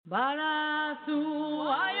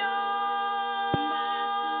Barasuayo.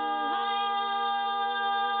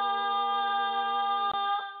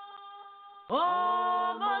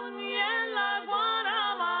 Oh, Moniela Guara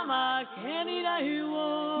Mama Querida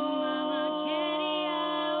Mama Querida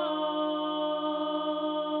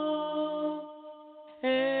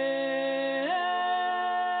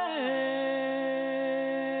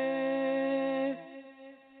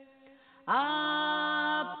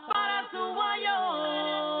para su guayo.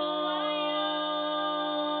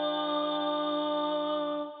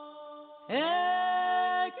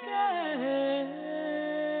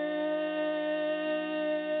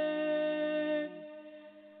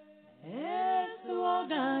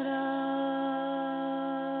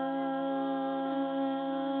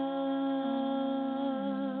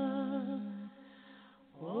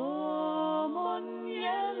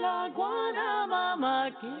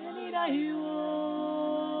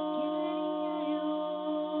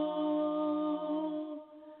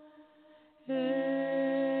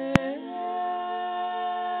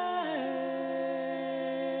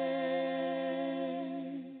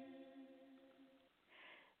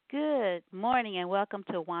 Good morning and welcome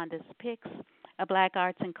to Wanda's Picks, a Black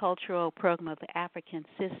Arts and Cultural program of the African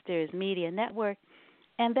Sisters Media Network.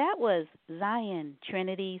 And that was Zion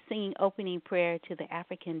Trinity singing opening prayer to the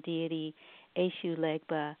African deity Eshu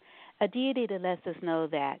Legba, a deity that lets us know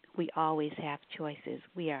that we always have choices.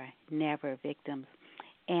 We are never victims.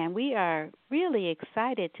 And we are really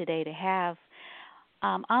excited today to have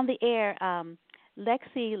on the air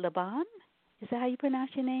Lexi Laban. Is that how you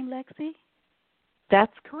pronounce your name, Lexi?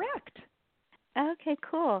 That's correct. Okay,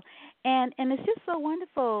 cool. And it's just so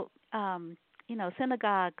wonderful,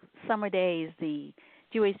 Synagogue Summer Days, the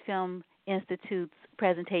Jewish Film Institute's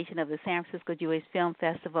presentation of the San Francisco Jewish Film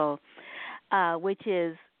Festival, which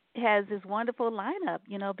has this wonderful lineup,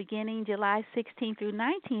 beginning July 16th through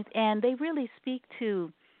 19th, and they really speak to,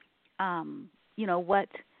 what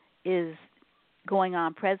is going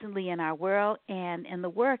on presently in our world and the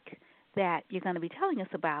work that you're going to be telling us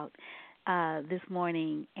about this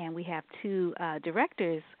morning. And we have two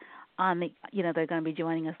directors on they're going to be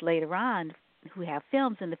joining us later on who have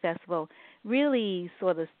films in the festival, really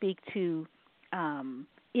sort of speak to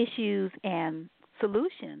issues and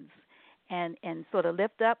solutions and sort of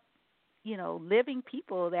lift up, living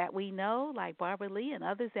people that we know, like Barbara Lee, and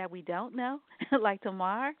others that we don't know, like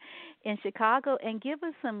Tamar in Chicago, and give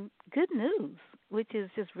us some good news, which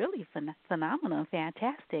is just really phenomenal and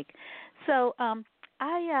fantastic. So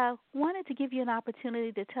I wanted to give you an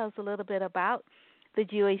opportunity to tell us a little bit about the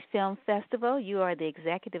Jewish Film Festival. You are the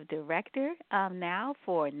executive director now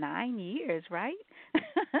for 9 years, right?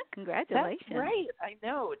 Congratulations. That's right. I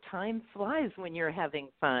know. Time flies when you're having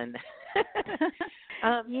fun.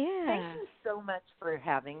 Yeah. Thank you so much for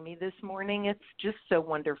having me this morning. It's just so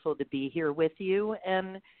wonderful to be here with you.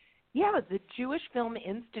 And, the Jewish Film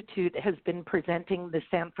Institute has been presenting the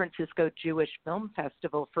San Francisco Jewish Film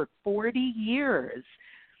Festival for 40 years.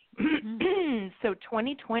 So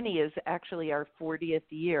 2020 is actually our 40th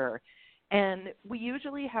year. And we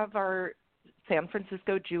usually have our San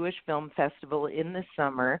Francisco Jewish Film Festival in the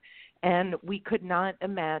summer, and we could not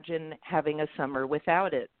imagine having a summer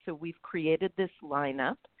without it. So we've created this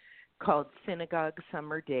lineup called Synagogue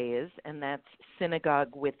Summer Days, and that's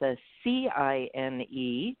synagogue with a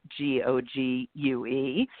CINEGOGUE,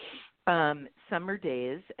 Summer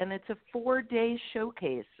Days, and it's a 4-day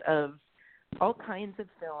showcase of all kinds of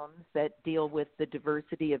films that deal with the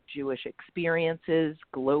diversity of Jewish experiences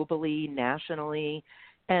globally, nationally,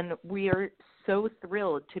 and we are so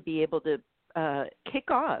thrilled to be able to kick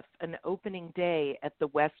off an opening day at the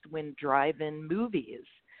West Wind Drive-In Movies.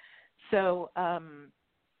 So,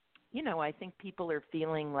 I think people are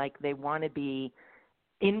feeling like they want to be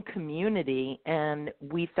in community, and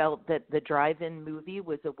we felt that the drive-in movie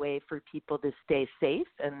was a way for people to stay safe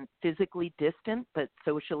and physically distant but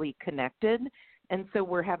socially connected. And so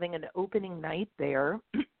we're having an opening night there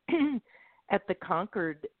at the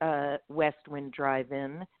Concord West Wind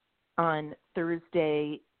Drive-In on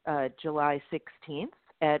Thursday, July 16th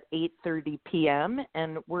at 8:30 p.m.,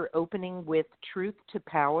 and we're opening with Truth to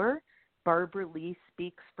Power, Barbara Lee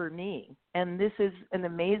Speaks for Me. And this is an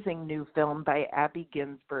amazing new film by Abby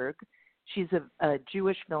Ginsberg. She's a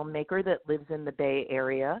Jewish filmmaker that lives in the Bay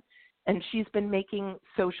Area, and she's been making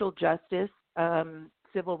social justice,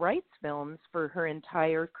 civil rights films for her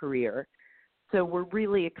entire career. So we're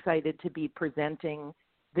really excited to be presenting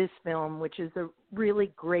this film, which is a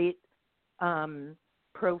really great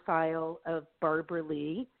profile of Barbara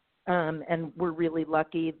Lee, and we're really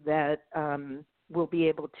lucky that we'll be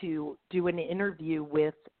able to do an interview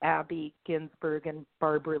with Abby Ginsberg and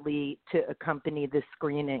Barbara Lee to accompany the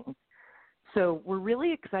screening. So we're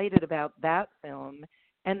really excited about that film.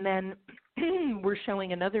 And then we're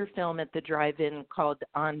showing another film at the drive-in called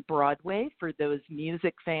On Broadway for those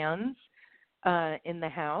music fans in the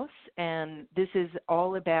house. And this is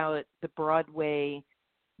all about the Broadway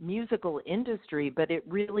musical industry, but it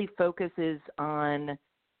really focuses on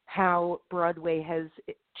how Broadway has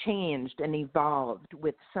changed and evolved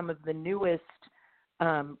with some of the newest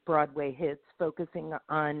Broadway hits focusing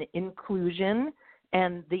on inclusion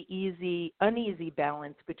and the uneasy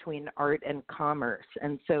balance between art and commerce.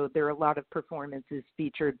 And so there are a lot of performances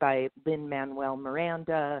featured by Lin-Manuel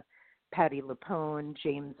Miranda, Patti LuPone,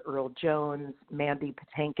 James Earl Jones, Mandy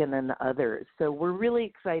Patinkin, and others. So we're really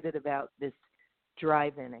excited about this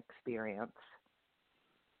drive-in experience.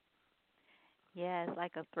 Yeah, it's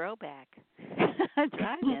like a throwback.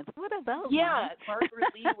 Drive-ins. What are those? Yeah, Mom? Barbara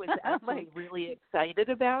Lee was actually really excited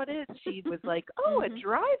about it. She was like, "Oh, a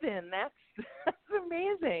drive-in! That's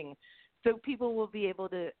amazing!" So people will be able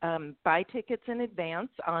to buy tickets in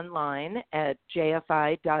advance online at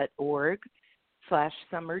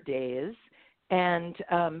jfi.org/summerdays and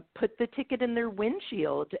put the ticket in their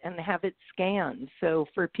windshield and have it scanned. So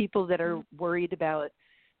for people that are worried about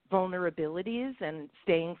vulnerabilities and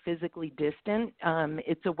staying physically distant,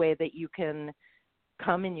 it's a way that you can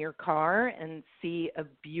come in your car and see a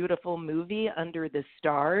beautiful movie under the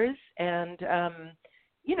stars. And,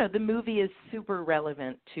 the movie is super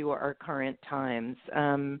relevant to our current times.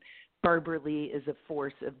 Barbara Lee is a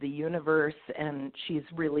force of the universe, and she's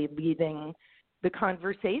really leading the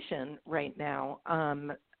conversation right now,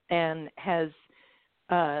 and has,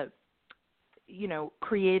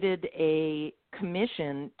 created a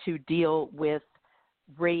commission to deal with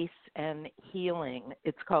race and healing.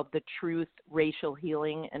 It's called the Truth, Racial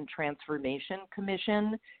Healing and Transformation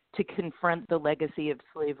Commission to confront the legacy of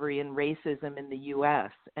slavery and racism in the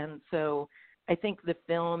U.S. And so I think the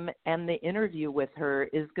film and the interview with her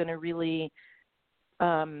is going to really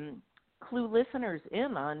clue listeners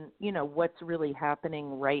in on, what's really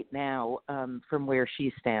happening right now from where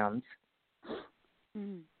she stands.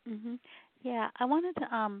 Mm-hmm. Yeah, I wanted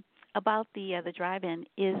to about the drive-in.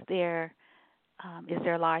 Is there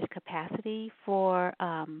a large capacity for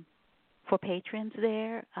patrons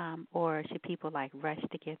there, or should people rush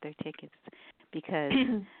to get their tickets because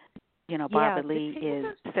Barbara Lee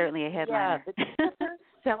is certainly a headliner? Yeah, the tickets are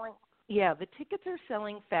selling. Yeah, the tickets are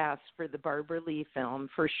selling fast for the Barbara Lee film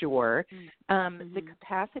for sure. The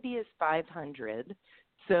capacity is 500.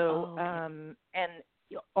 So, and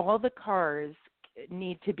all the cars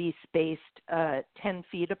need to be spaced 10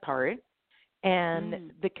 feet apart,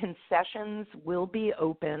 and the concessions will be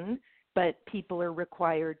open, but people are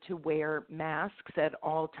required to wear masks at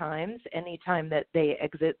all times, anytime that they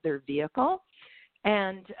exit their vehicle.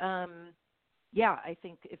 And I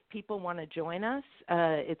think if people want to join us,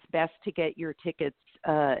 it's best to get your tickets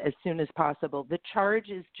as soon as possible. The charge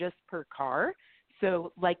is just per car.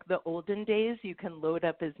 So like the olden days, you can load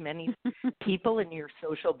up as many people in your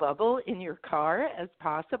social bubble in your car as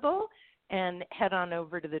possible and head on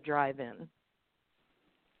over to the drive-in.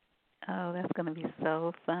 Oh, that's going to be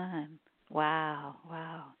so fun. Wow.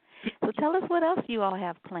 So tell us what else you all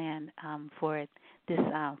have planned for this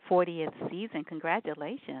 40th season.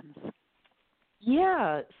 Congratulations.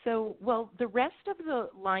 Yeah. So, the rest of the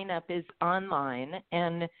lineup is online,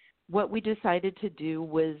 and what we decided to do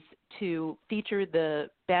was to feature the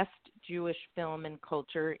best Jewish film and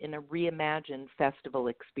culture in a reimagined festival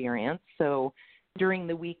experience. So during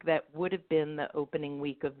the week that would have been the opening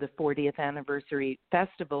week of the 40th anniversary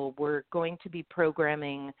festival, we're going to be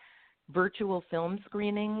programming virtual film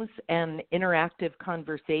screenings and interactive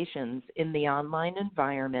conversations in the online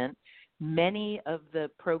environment. Many of the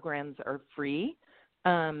programs are free,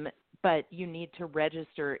 but you need to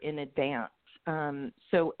register in advance.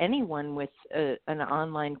 So anyone with an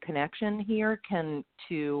online connection here can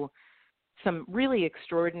to some really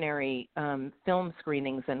extraordinary film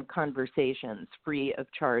screenings and conversations free of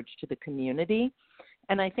charge to the community.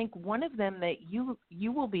 And I think one of them that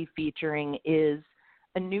you will be featuring is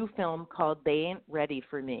a new film called They Ain't Ready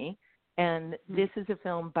for Me. And this is a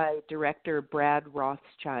film by director Brad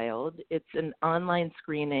Rothschild. It's an online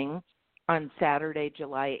screening on Saturday,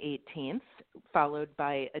 July 18th, followed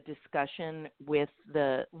by a discussion with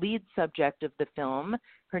the lead subject of the film.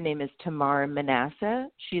 Her name is Tamar Manasseh.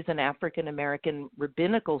 She's an African-American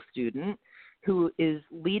rabbinical student who is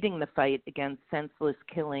leading the fight against senseless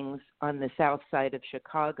killings on the south side of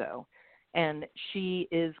Chicago. And she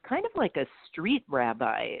is kind of like a street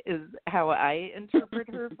rabbi, is how I interpret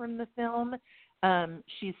her from the film.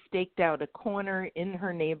 She's staked out a corner in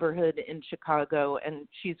her neighborhood in Chicago, and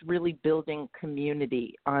she's really building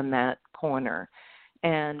community on that corner.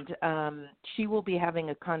 And she will be having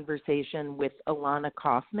a conversation with Ilana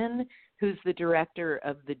Kaufman, who's the director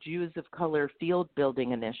of the Jews of Color Field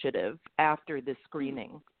Building Initiative, after the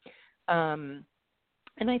screening.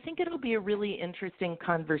 And I think it'll be a really interesting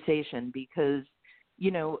conversation because,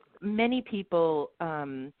 you know, many people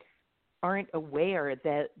aren't aware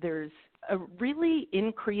that there's a really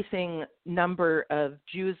increasing number of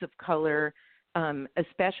Jews of color,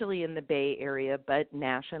 especially in the Bay Area, but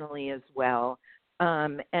nationally as well.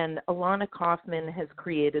 And Ilana Kaufman has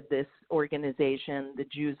created this organization, the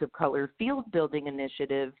Jews of Color Field Building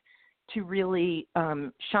Initiative, to really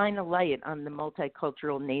shine a light on the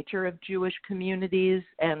multicultural nature of Jewish communities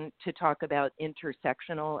and to talk about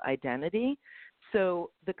intersectional identity.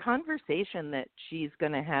 So the conversation that she's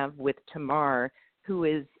going to have with Tamar, who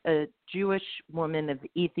is a Jewish woman of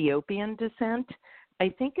Ethiopian descent, I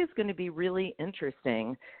think is going to be really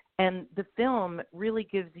interesting. And the film really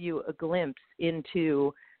gives you a glimpse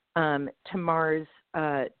into Tamar's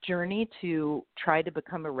journey to try to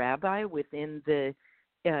become a rabbi within the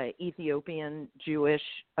Ethiopian Jewish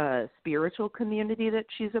spiritual community that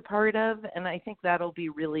she's a part of. And I think that'll be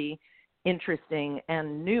really interesting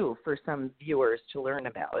and new for some viewers to learn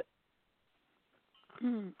about.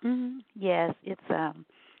 Mm-hmm. Yes, it's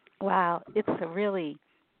wow, it's a really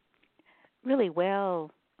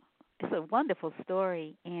well, it's a wonderful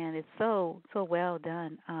story, and it's so well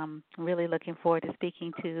done. I'm really looking forward to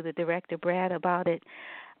speaking to the director, Brad, about it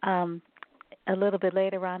a little bit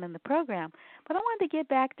later on in the program. But I wanted to get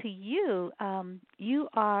back to you. You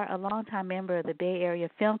are a longtime member of the Bay Area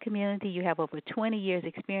film community. You have over 20 years'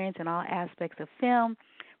 experience in all aspects of film,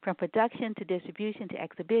 from production to distribution to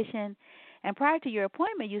exhibition. And prior to your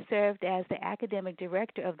appointment, you served as the academic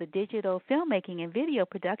director of the digital filmmaking and video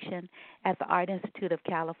production at the Art Institute of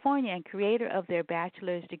California and creator of their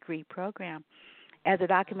bachelor's degree program. As a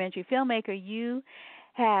documentary filmmaker, you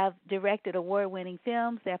have directed award-winning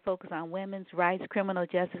films that focus on women's rights, criminal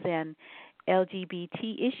justice, and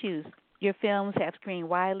LGBT issues. Your films have screened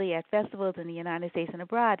widely at festivals in the United States and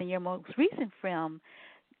abroad, and your most recent film,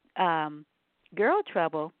 Girl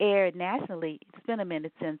Trouble, aired nationally. It's been a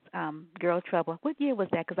minute since Girl Trouble. What year was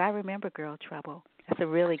that? Because I remember Girl Trouble. That's a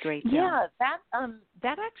really great film. Yeah,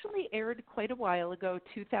 that actually aired quite a while ago,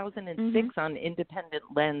 2006, on Independent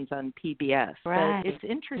Lens on PBS. Right. But it's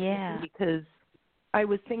interesting because I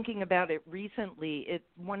was thinking about it recently.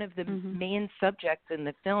 One of the main subjects in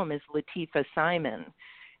the film is Latifah Simon.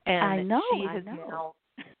 And I know.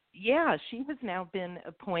 she has now been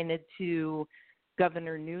appointed to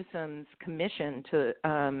Governor Newsom's commission to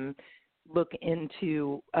look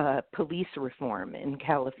into police reform in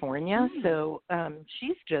California. So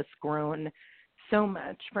she's just grown so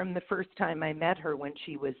much from the first time I met her when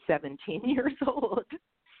she was 17 years old.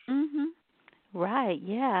 Right,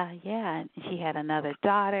 yeah. She had another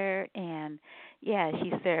daughter, and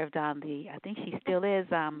she served on I think she still is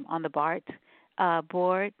on the BART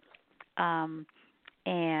board. And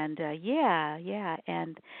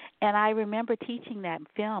I remember teaching that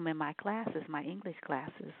film in my classes, my English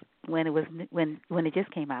classes, when it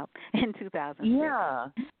just came out in 2006. Yeah.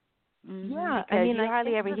 Yeah, because you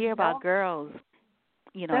hardly ever hear about girls,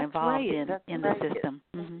 involved in the system.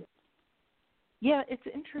 Yeah, it's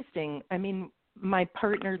interesting. I mean, my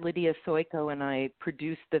partner Lydia Soiko and I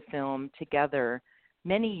produced the film together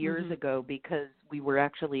many years ago because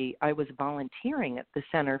I was volunteering at the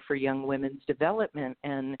Center for Young Women's Development,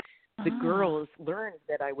 and the girls learned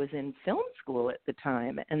that I was in film school at the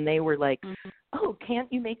time, and they were like, oh,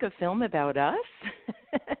 can't you make a film about us?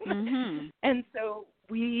 And so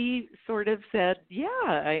we sort of said,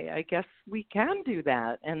 I guess we can do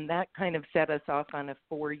that. And that kind of set us off on a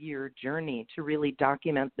 4-year journey to really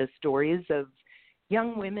document the stories of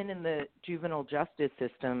young women in the juvenile justice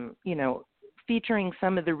system, featuring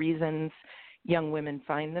some of the reasons young women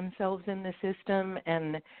find themselves in the system.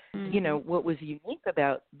 And, what was unique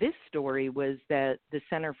about this story was that the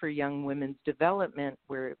Center for Young Women's Development,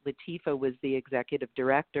 where Latifah was the executive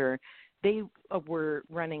director, they were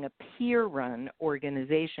running a peer-run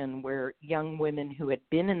organization where young women who had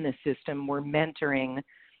been in the system were mentoring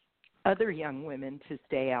other young women to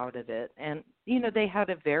stay out of it. And, they had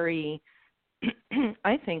a very,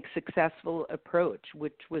 I think, successful approach,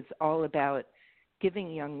 which was all about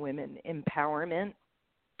giving young women empowerment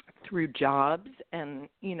through jobs and,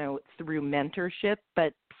 through mentorship,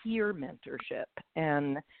 but peer mentorship.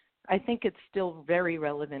 And I think it's still very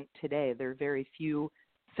relevant today. There are very few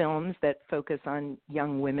films that focus on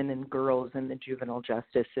young women and girls in the juvenile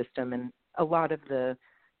justice system, and a lot of the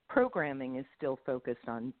programming is still focused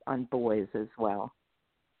on boys as well.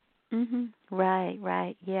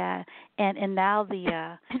 Right, yeah. And now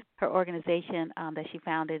the her organization that she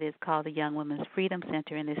founded is called the Young Women's Freedom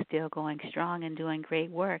Center, and is still going strong and doing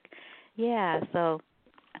great work. Yeah, so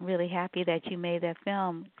I'm really happy that you made that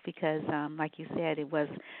film because, like you said, it was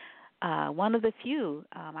one of the few.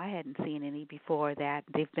 I hadn't seen any before that.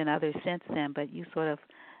 There've been others since then, but you sort of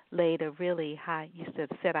laid a really high. You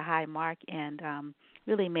sort of set a high mark and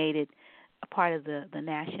really made it a part of the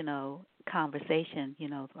national conversation,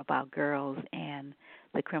 about girls and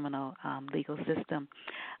the criminal legal system.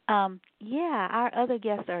 Yeah, our other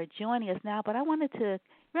guests are joining us now, but I wanted to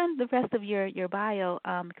run the rest of your bio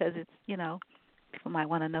because it's, people might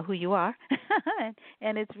want to know who you are.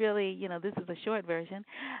 and it's really, this is a short version.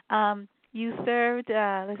 You served,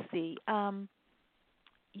 let's see,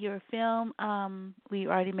 your film, we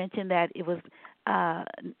already mentioned that it was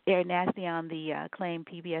aired nationally on the acclaimed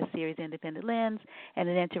PBS series Independent Lens, and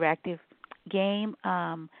an interactive game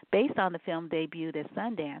based on the film debuted at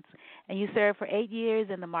Sundance. And you served for 8 years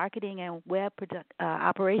in the marketing and web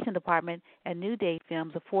operation department at New Day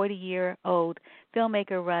Films, a 40-year-old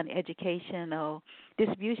filmmaker-run educational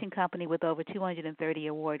distribution company with over 230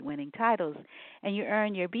 award-winning titles. And you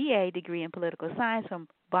earned your BA degree in political science from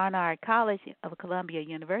Barnard College of Columbia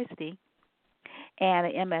University, and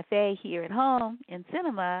an MFA here at home in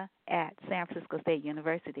cinema at San Francisco State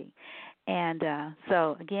University. And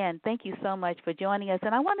so, again, thank you so much for joining us.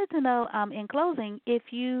 And I wanted to know, in closing,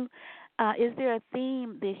 if you is there a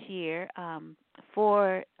theme this year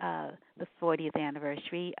for the 40th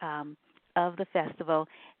anniversary of the festival,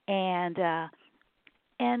 and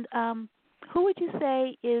who would you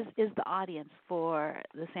say is the audience for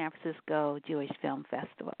the San Francisco Jewish Film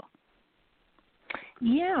Festival?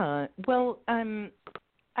 Yeah, well, I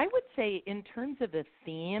would say in terms of a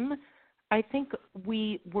theme, I think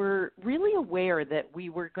we were really aware that we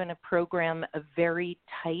were going to program a very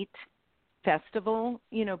tight festival,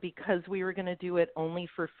 because we were going to do it only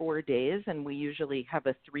for 4 days, and we usually have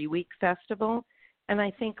a 3-week festival. And I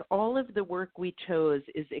think all of the work we chose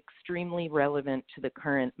is extremely relevant to the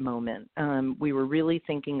current moment. We were really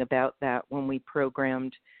thinking about that when we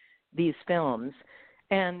programmed these films.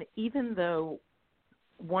 And even though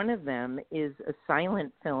one of them is a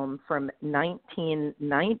silent film from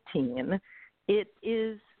 1919, it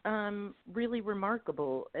is really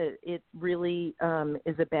remarkable. It really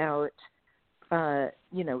is about,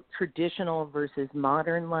 traditional versus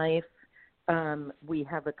modern life. We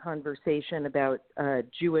have a conversation about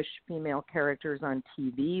Jewish female characters on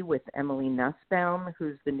TV with Emily Nussbaum,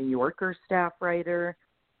 who's the New Yorker staff writer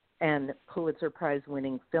and Pulitzer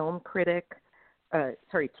Prize-winning TV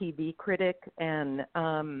critic. And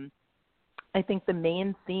I think the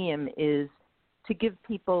main theme is to give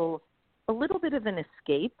people a little bit of an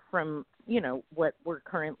escape from, what we're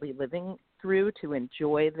currently living through, to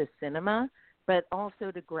enjoy the cinema, but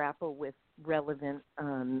also to grapple with relevant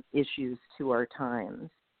issues to our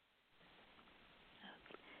times.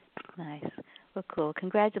 Nice. Well, cool.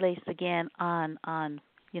 Congratulations again on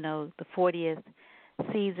the 40th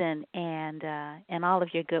season and all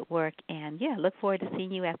of your good work. And yeah, look forward to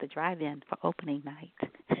seeing you at the drive-in for opening night.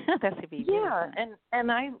 That should be really fun.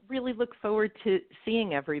 and I really look forward to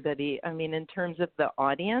seeing everybody. I mean, in terms of the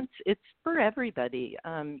audience, it's for everybody.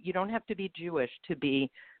 You don't have to be Jewish to be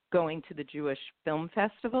going to the Jewish Film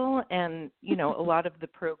Festival, and a lot of the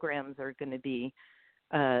programs are going to be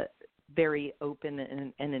very open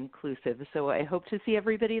and inclusive. So I hope to see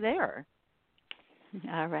everybody there.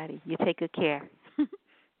 All righty. You take good care.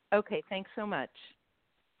 Okay, thanks so much.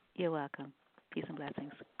 You're welcome. Peace and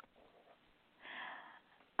blessings.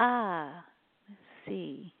 Let's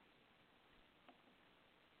see.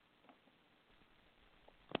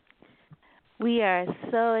 We are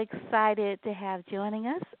so excited to have joining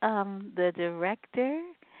us the director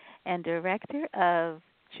of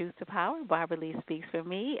Truth to Power, Barbara Lee Speaks for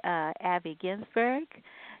Me, Abby Ginsburg.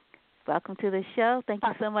 Welcome to the show. Thank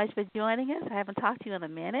you so much for joining us. I haven't talked to you in a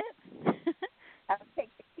minute. Okay, can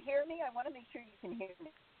you hear me? I want to make sure you can hear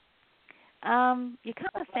me. You're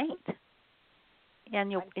kind of faint,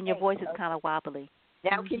 and your voice is kind of wobbly.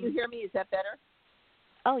 Now, can you hear me? Is that better?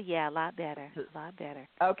 Oh yeah, a lot better. A lot better.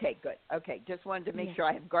 Okay, good. Okay, just wanted to make sure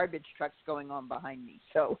I have garbage trucks going on behind me.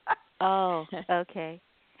 So. Oh, okay.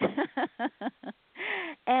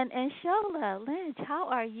 And Shola Lynch, how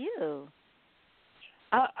are you?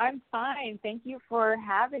 I'm fine. Thank you for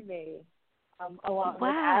having me. Along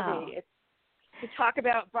with Abby, it's to talk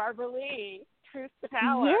about Barbara Lee, Truth to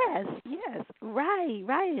Power. Yes,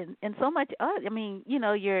 right, and so much. I mean,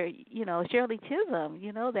 you're, Shirley Chisholm.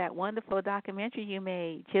 That wonderful documentary you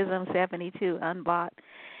made, Chisholm 72, Unbought,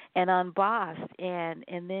 and Unbossed, and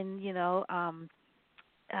then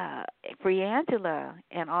Free Angela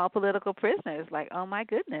and All Political Prisoners. Like, oh my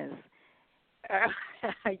goodness.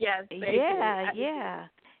 Yes. Yeah.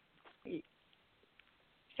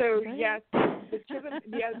 So yes, the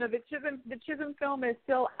Chisholm film is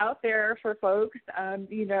still out there for folks.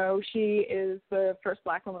 She is the first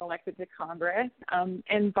Black woman elected to Congress,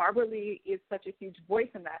 and Barbara Lee is such a huge voice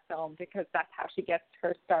in that film because that's how she gets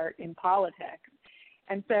her start in politics.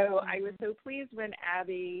 And so I was so pleased when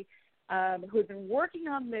Abby, who has been working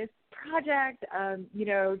on this project,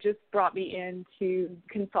 just brought me in to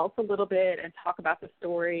consult a little bit and talk about the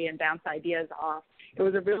story and bounce ideas off. It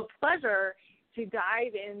was a real pleasure to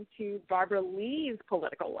dive into Barbara Lee's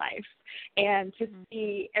political life and to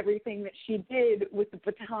see everything that she did with the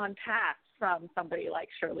baton passed from somebody like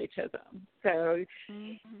Shirley Chisholm. So,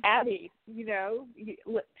 Abby,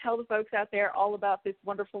 tell the folks out there all about this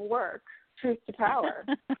wonderful work, Truth to Power.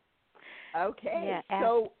 Okay.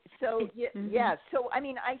 Yeah, So I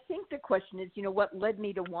mean, I think the question is, what led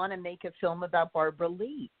me to want to make a film about Barbara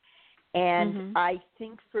Lee? And I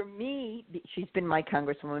think for me, she's been my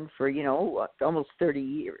congresswoman for, almost 30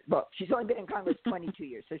 years. Well, she's only been in Congress 22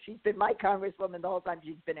 years, so she's been my congresswoman the whole time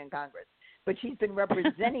she's been in Congress. But she's been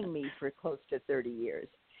representing me for close to 30 years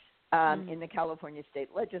in the California state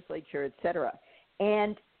legislature, et cetera.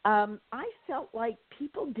 And I felt like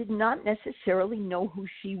people did not necessarily know who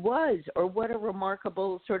she was or what a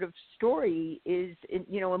remarkable sort of story is,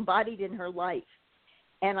 embodied in her life.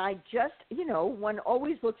 And I just, one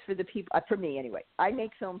always looks for the people, for me anyway, I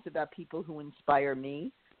make films about people who inspire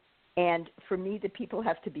me. And for me, the people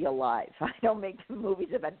have to be alive. I don't make movies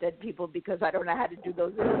about dead people because I don't know how to do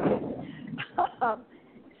those interviews.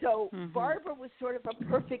 So Barbara was sort of a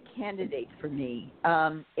perfect candidate for me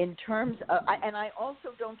in terms of, and I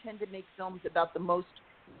also don't tend to make films about the most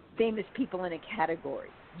famous people in a category,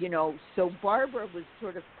 So Barbara was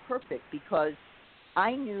sort of perfect because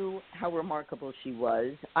I knew how remarkable she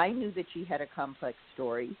was. I knew that she had a complex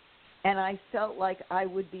story, and I felt like I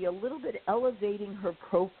would be a little bit elevating her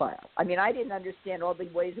profile. I mean, I didn't understand all the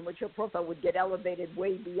ways in which her profile would get elevated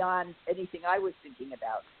way beyond anything I was thinking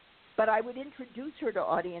about. But I would introduce her to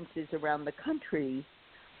audiences around the country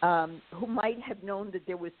who might have known that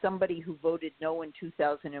there was somebody who voted no in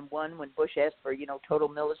 2001 when Bush asked for, total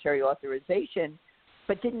military authorization,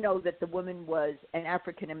 but didn't know that the woman was an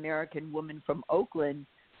African-American woman from Oakland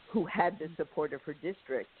who had the support of her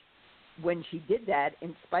district when she did that,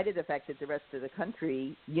 in spite of the fact that the rest of the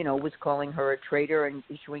country, was calling her a traitor and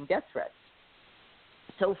issuing death threats.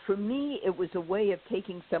 So for me, it was a way of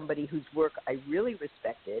taking somebody whose work I really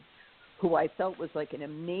respected, who I felt was like an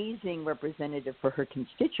amazing representative for her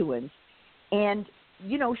constituents, and,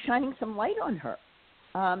 shining some light on her.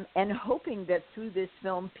 And hoping that through this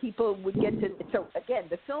film, people would get to. So again,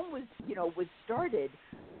 the film was started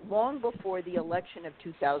long before the election of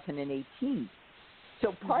 2018.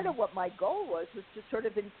 So part of what my goal was to sort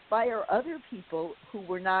of inspire other people who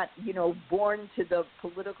were not, born to the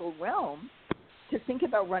political realm to think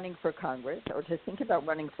about running for Congress or to think about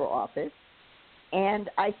running for office. And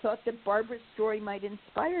I thought that Barbara's story might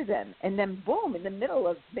inspire them. And then, boom, in the middle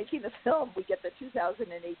of making the film, we get the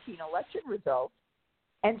 2018 election results.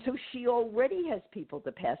 And so she already has people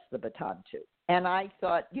to pass the baton to. And I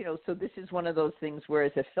thought, so this is one of those things where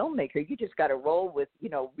as a filmmaker, you just got to roll with,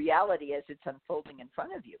 reality as it's unfolding in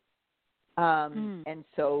front of you. And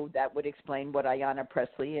so that would explain what Ayanna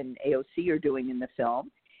Pressley and AOC are doing in the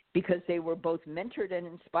film, because they were both mentored and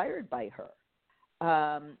inspired by her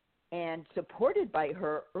and supported by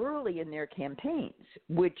her early in their campaigns,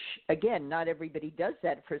 which, again, not everybody does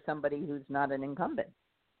that for somebody who's not an incumbent.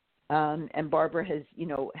 And Barbara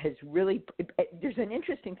has really – there's an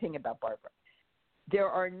interesting thing about Barbara. There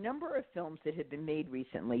are a number of films that have been made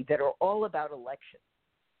recently that are all about elections.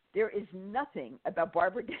 There is nothing about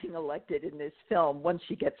Barbara getting elected in this film once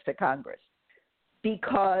she gets to Congress,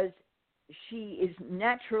 because she is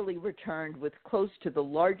naturally returned with close to the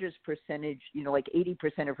largest percentage, like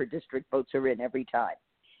 80% of her district votes are in every time.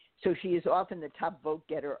 So she is often the top vote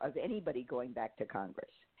getter of anybody going back to Congress.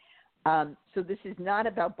 So this is not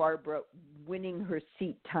about Barbara winning her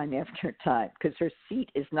seat time after time, because her seat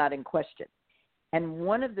is not in question. And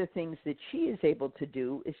one of the things that she is able to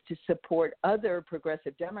do is to support other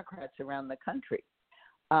progressive Democrats around the country.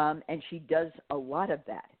 And she does a lot of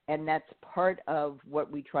that. And that's part of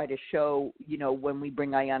what we try to show, when we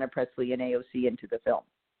bring Ayanna Pressley and AOC into the film.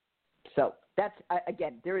 So that's,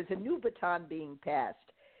 again, there is a new baton being passed.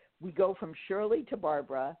 We go from Shirley to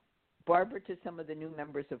Barbara to some of the new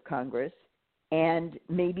members of Congress, and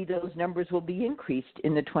maybe those numbers will be increased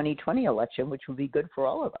in the 2020 election, which will be good for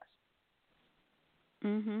all of us.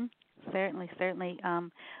 Mhm. Certainly, certainly.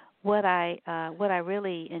 What I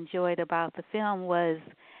really enjoyed about the film was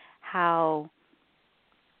how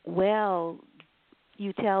well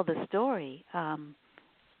you tell the story.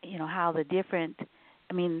 How the different.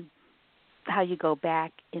 I mean, how you go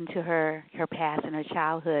back into her past and her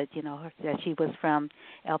childhood. That she was from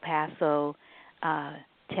El Paso,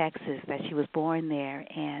 Texas. That she was born there,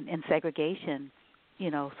 and segregation.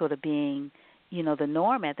 Sort of being, the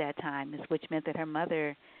norm at that time, which meant that her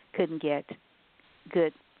mother couldn't get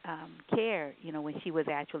good care, when she was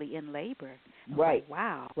actually in labor. Right. Like,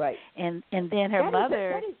 wow. Right. And then her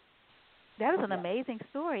mother. That is an yeah. amazing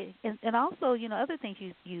story, and also other things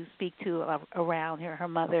you speak to around her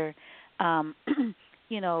mother,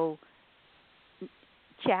 you know,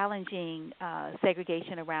 challenging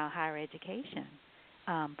segregation around higher education.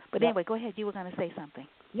 But anyway, go ahead. You were going to say something.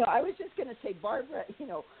 No, I was just going to say Barbara.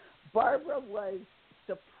 Barbara was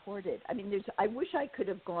supported. I mean, I wish I could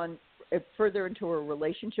have gone further into her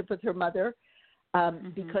relationship with her mother,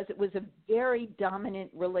 because it was a very dominant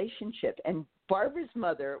relationship, and Barbara's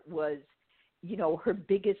mother was, her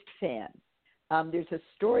biggest fan. There's a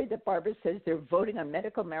story that Barbara says they're voting on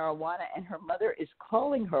medical marijuana, and her mother is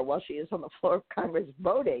calling her while she is on the floor of Congress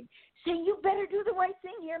voting, saying, "You better do the right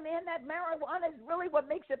thing here, man. That marijuana is really what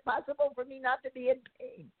makes it possible for me not to be in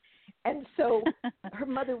pain." And so her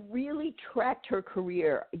mother really tracked her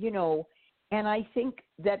career, and I think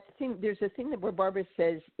there's a thing where Barbara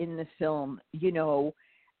says in the film,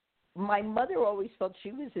 my mother always felt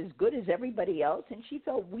she was as good as everybody else, and she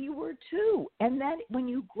felt we were too. And that when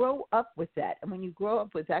you grow up with that, and when you grow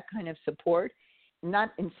up with that kind of support,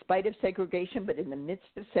 not in spite of segregation, but in the midst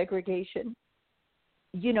of segregation,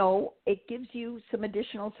 it gives you some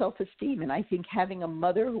additional self-esteem. And I think having a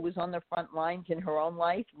mother who was on the front lines in her own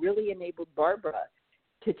life really enabled Barbara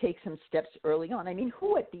to take some steps early on. I mean,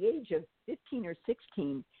 who at the age of 15 or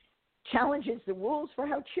 16 challenges the rules for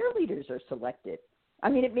how cheerleaders are selected? I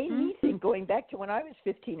mean, it made me think, going back to when I was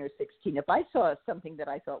 15 or 16, if I saw something that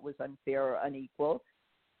I thought was unfair or unequal,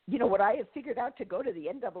 would I have figured out to go to the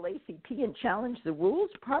NAACP and challenge the rules?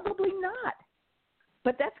 Probably not.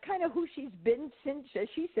 But that's kind of who she's been since, as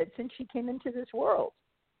she said, since she came into this world.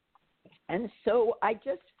 And so I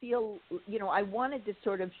just feel, I wanted to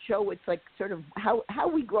sort of show it's like sort of how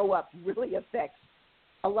we grow up really affects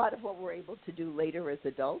a lot of what we're able to do later as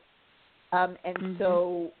adults.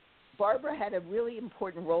 So Barbara had a really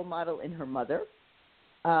important role model in her mother,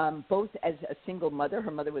 both as a single mother. Her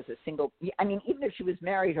mother was a single, I mean, even if she was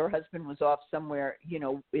married, her husband was off somewhere,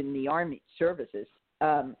 in the Army services.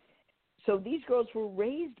 So these girls were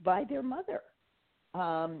raised by their mother,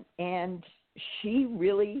 and she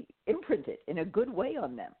really imprinted in a good way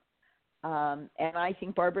on them. And I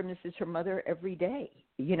think Barbara misses her mother every day.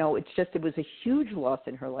 It was a huge loss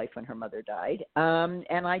in her life when her mother died.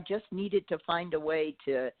 And I just needed to find a way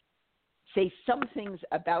to say some things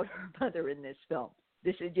about her mother in this film.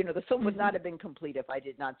 This is, the film would not have been complete if I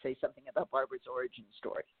did not say something about Barbara's origin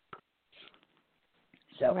story.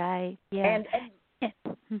 So, right, yeah. And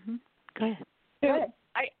Go ahead. So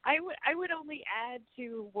I would only add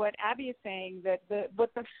to what Abby is saying that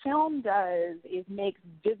what the film does is makes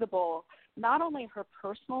visible not only her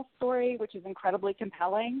personal story, which is incredibly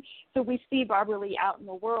compelling. So we see Barbara Lee out in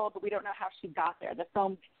the world, but we don't know how she got there. The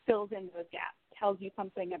film fills in those gaps, tells you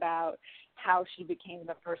something about how she became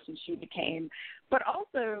the person she became. But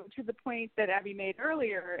also, to the point that Abby made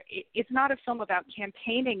earlier, it's not a film about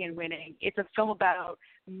campaigning and winning. It's a film about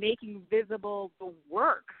making visible the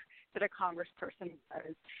work that a congressperson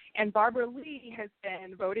does. And Barbara Lee has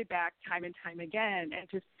been voted back time and time again, and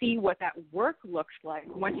to see what that work looks like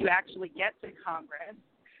once you actually get to Congress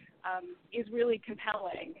is really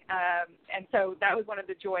compelling. And so that was one of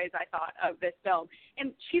the joys, I thought, of this film.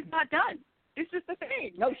 And she's not done. This is the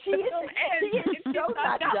thing. No, she is so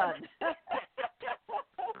not done.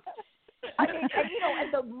 I mean,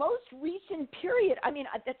 and the most recent period, I mean,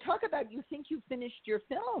 talk about you think you finished your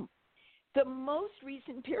film. The most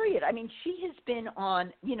recent period, I mean, she has been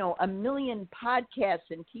on, a million podcasts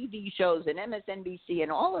and TV shows and MSNBC and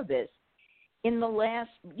all of this in the last,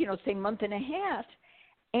 say, month and a half.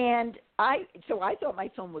 And I thought my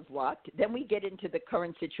film was locked. Then we get into the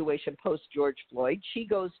current situation post George Floyd. She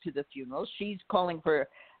goes to the funeral. She's calling for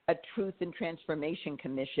a Truth and Transformation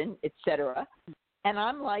Commission, et cetera. And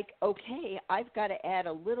I'm like, okay, I've got to add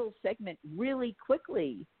a little segment really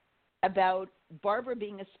quickly about Barbara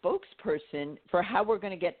being a spokesperson for how we're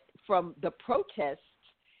going to get from the protests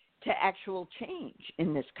to actual change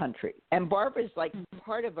in this country. And Barbara's like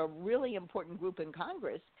part of a really important group in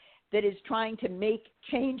Congress that is trying to make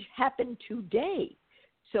change happen today.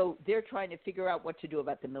 So they're trying to figure out what to do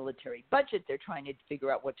about the military budget. They're trying to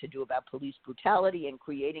figure out what to do about police brutality and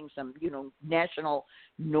creating some, national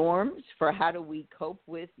norms for how do we cope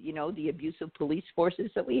with, the abusive police forces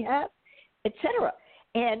that we have, et cetera.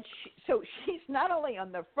 And so she's not only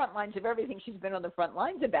on the front lines of everything she's been on the front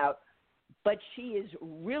lines about, but she is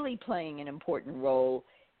really playing an important role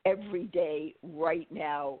every day right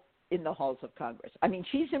now in the halls of Congress. I mean,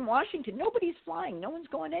 she's in Washington. Nobody's flying. No one's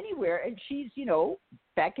going anywhere. And she's,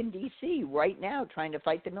 back in D.C. right now trying to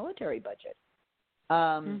fight the military budget.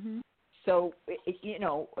 So,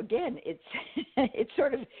 again, it's it's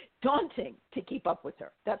sort of daunting to keep up with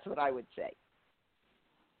her. That's what I would say.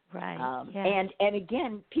 Right. And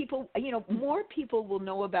again, people, more people will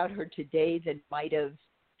know about her today than might have,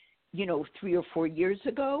 3 or 4 years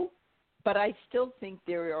ago. But I still think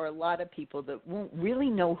there are a lot of people that won't really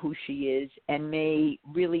know who she is and may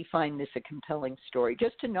really find this a compelling story.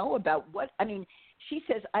 Just to know about she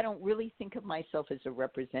says, I don't really think of myself as a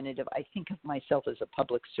representative. I think of myself as a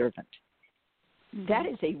public servant. Mm-hmm. That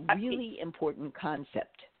is a really important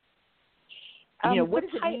concept. What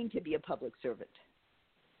does it mean to be a public servant?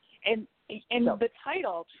 And the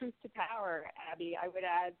title, Truth to Power, Abby, I would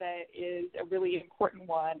add that is a really important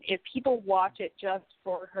one. If people watch it just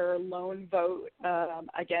for her lone vote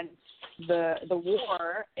against the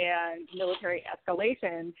war and military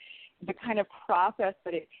escalation, the kind of process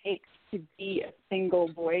that it takes to be a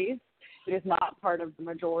single voice that is not part of the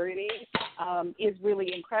majority is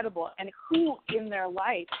really incredible. And who in their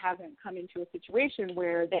life hasn't come into a situation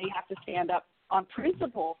where they have to stand up on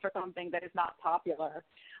principle for something that is not popular?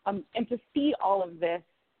 And to see all of this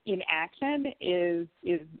in action is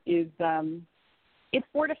it's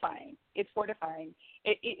fortifying. It's fortifying.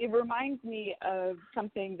 It reminds me of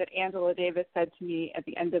something that Angela Davis said to me at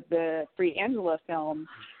the end of the Free Angela film.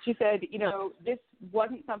 She said, this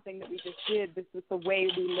wasn't something that we just did. This was the way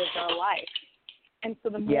we lived our life. And so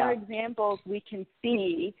the more examples we can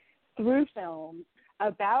see through films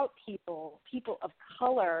about people of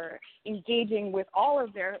color engaging with all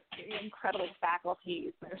of their incredible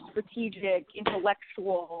faculties, their strategic,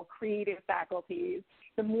 intellectual, creative faculties,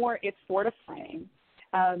 the more it's fortifying.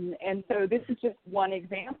 And so this is just one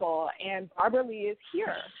example. And Barbara Lee is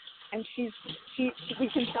here, and we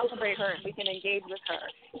can celebrate her and we can engage with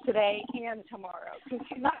her today and tomorrow because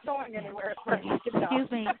she's not going anywhere.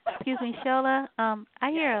 Excuse me, Shola.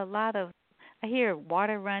 I hear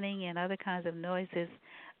water running and other kinds of noises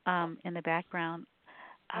in the background.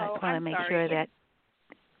 I just want to make sure that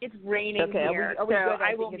it's raining here. Are we so good?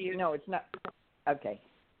 I will mute. No, it's not. Okay.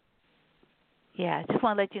 Yeah, I just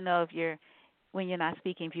want to let you know when you're not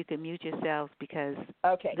speaking, if you could mute yourselves because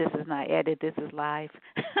this is not edited, this is live.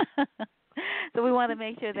 So we want to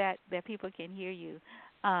make sure that people can hear you.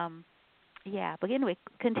 But anyway,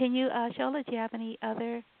 continue, Shola. Do you have any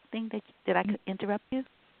other thing did I interrupt you?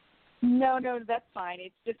 No, that's fine.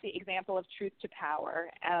 It's just the example of truth to power.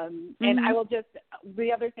 And I will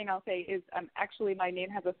the other thing I'll say is actually my name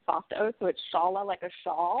has a soft O, so it's Shala, like a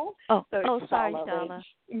shawl. Sorry, Shala.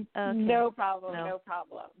 Okay. No problem.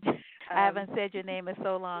 I haven't said your name in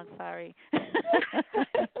so long. Sorry.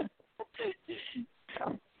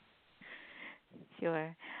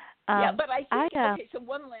 Sure. But I think, so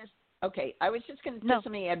one last, I was just going to let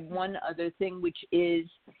me add one other thing, which is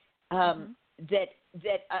that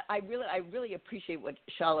I really appreciate what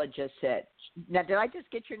Shala just said. Now, did I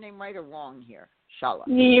just get your name right or wrong here, Shala?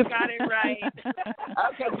 You got it right.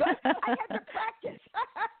 Okay, good. I had to practice.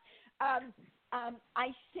 I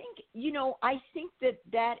think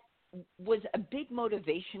that was a big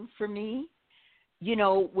motivation for me,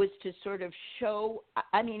 was to sort of show,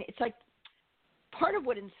 it's like part of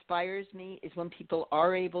what inspires me is when people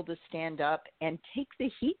are able to stand up and take the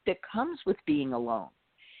heat that comes with being alone.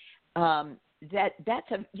 That's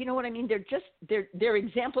what I mean? They're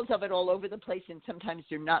examples of it all over the place, and sometimes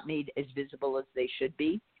they're not made as visible as they should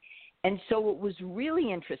be. And so it was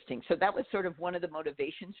really interesting. So that was sort of one of the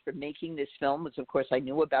motivations for making this film was, of course, I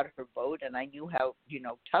knew about her vote and I knew how,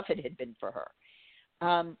 tough it had been for her.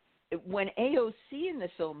 When AOC in the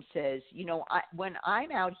film says, when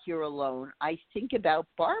I'm out here alone, I think about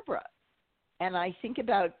Barbara and I think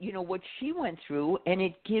about, what she went through, and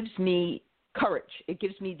it gives me courage. It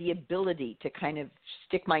gives me the ability to kind of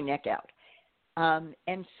stick my neck out.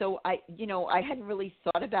 And so I hadn't really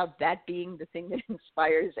thought about that being the thing that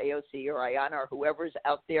inspires AOC or Ayanna or whoever's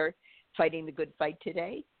out there fighting the good fight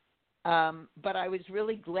today. But I was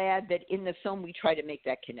really glad that in the film we try to make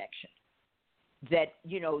that connection. That,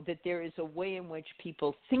 that there is a way in which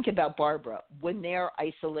people think about Barbara when they're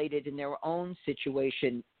isolated in their own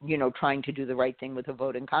situation, trying to do the right thing with a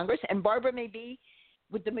vote in Congress. And Barbara may be,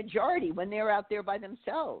 with the majority when they're out there by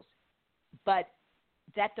themselves. But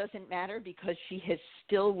that doesn't matter because she has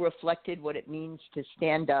still reflected what it means to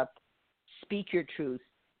stand up, speak your truth,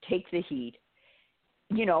 take the heat,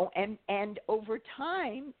 you know, and over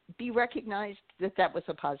time be recognized that that was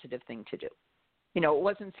a positive thing to do. You know, it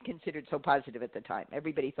wasn't considered so positive at the time.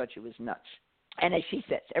 Everybody thought she was nuts. And as she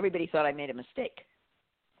says, everybody thought I made a mistake.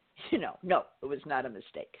 You know, no, it was not a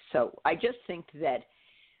mistake. So I just think that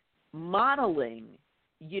modeling,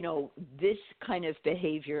 you know, this kind of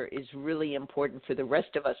behavior is really important for the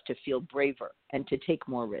rest of us to feel braver and to take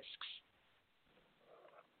more risks.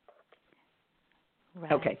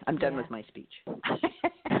 Right. Okay, I'm done with my speech.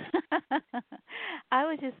 I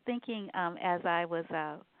was just thinking as I was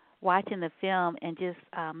watching the film and just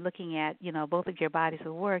looking at, you know, both of your bodies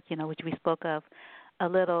of work, you know, which we spoke of a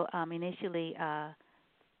little initially. Oh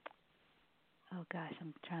gosh,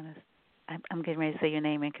 I'm getting ready to say your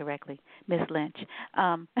name incorrectly, Miss Lynch.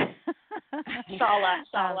 Shala.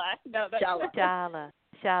 No, that's Shala.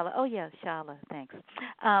 Oh yeah, Shala. Thanks.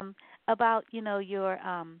 About your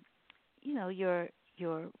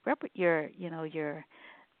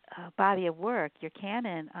body of work, your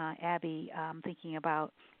canon, Abby. Thinking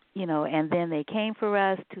about, you know, and then they came for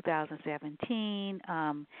us, 2017,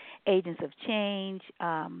 Agents of Change,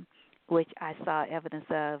 which I saw evidence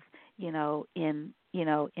of, in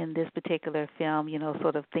this particular film,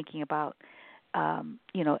 sort of thinking about,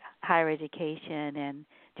 higher education and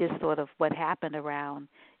just sort of what happened around,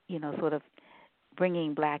 sort of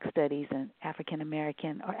bringing Black studies and African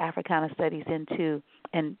American or Africana studies into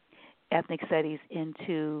and ethnic studies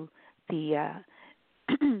into the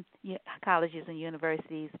colleges and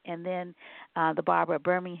universities, and then the Barbara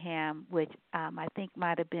Birmingham, which I think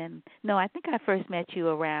might have been I think I first met you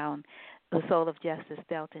around The Soul of Justice,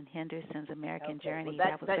 Thelton Henderson's American Journey. Well,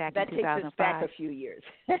 that was back in 2005. That takes us back a few years.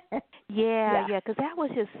 Yeah, because that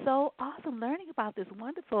was just so awesome learning about this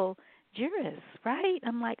wonderful jurist, right?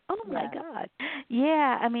 I'm like, oh my God.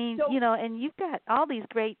 Yeah, I mean, and you've got all these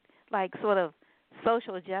great, like, sort of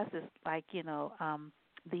social justice, like,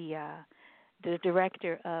 the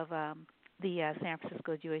director of the San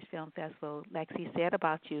Francisco Jewish Film Festival, Lexi, said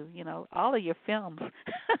about you, all of your films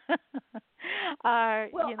are,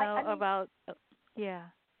 about, yeah.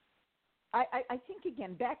 I think,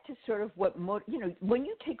 again, back to sort of what, when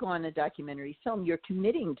you take on a documentary film, you're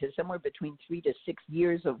committing to somewhere between 3 to 6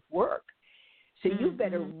 years of work. So you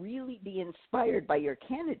better really be inspired by your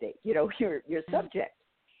candidate, your subject.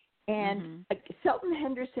 And Thelton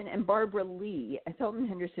Henderson and Barbara Lee, Thelton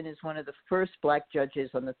Henderson is one of the first Black judges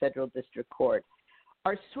on the Federal District Court,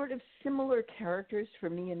 are sort of similar characters for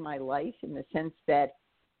me in my life in the sense that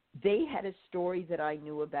they had a story that I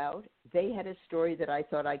knew about. They had a story that I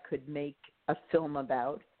thought I could make a film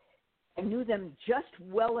about. I knew them just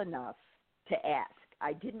well enough to ask.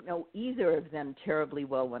 I didn't know either of them terribly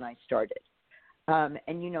well when I started. And,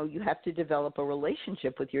 you have to develop a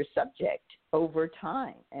relationship with your subject over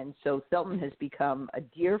time. And so Thelton has become a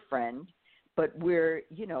dear friend, but we're,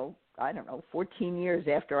 14 years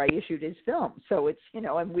after I issued his film. So it's, and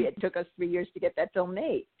it took us 3 years to get that film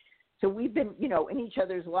made. So we've been, in each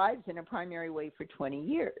other's lives in a primary way for 20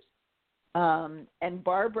 years. And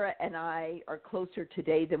Barbara and I are closer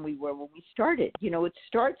today than we were when we started. It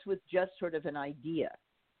starts with just sort of an idea.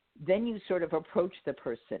 Then you sort of approach the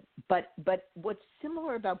person. But what's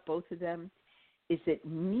similar about both of them is that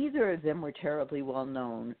neither of them were terribly well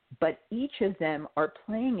known, but each of them are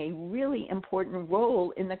playing a really important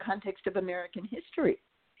role in the context of American history.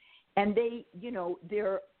 And they,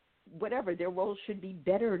 their role should be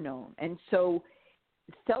better known. And so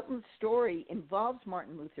Thelton's story involves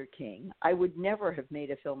Martin Luther King. I would never have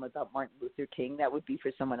made a film about Martin Luther King. That would be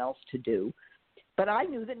for someone else to do. But I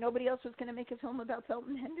knew that nobody else was going to make a film about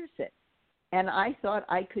Thelton Henderson. And I thought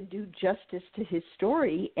I could do justice to his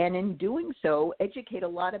story, and in doing so, educate a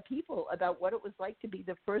lot of people about what it was like to be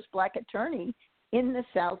the first Black attorney in the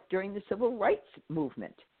South during the Civil Rights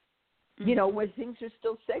Movement, where things are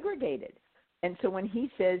still segregated. And so when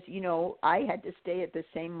he says, I had to stay at the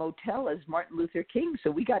same motel as Martin Luther King,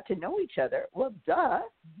 so we got to know each other. Well, duh,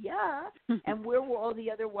 yeah. And where were all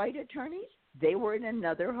the other white attorneys? They were in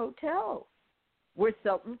another hotel where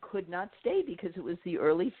Thelton could not stay because it was the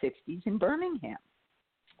early 60s in Birmingham.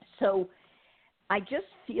 So I just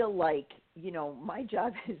feel like, my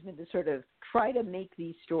job has been to sort of try to make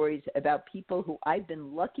these stories about people who I've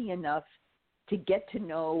been lucky enough to get to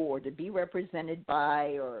know or to be represented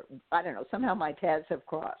by, or I don't know, somehow my paths have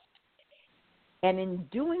crossed. And in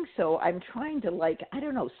doing so, I'm trying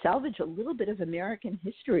to salvage a little bit of American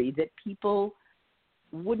history that people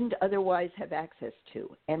wouldn't otherwise have access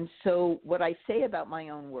to. And so what I say about my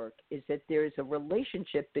own work is that there is a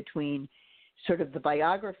relationship between sort of the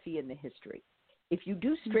biography and the history. If you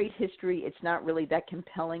do straight history, it's not really that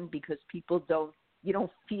compelling because you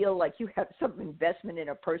don't feel like you have some investment in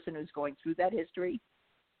a person who's going through that history.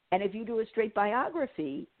 And if you do a straight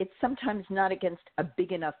biography, it's sometimes not against a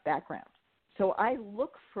big enough background. So I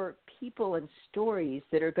look for people and stories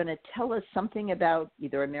that are going to tell us something about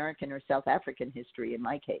either American or South African history in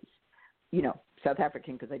my case. South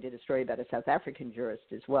African because I did a story about a South African jurist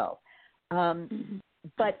as well.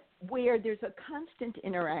 But where there's a constant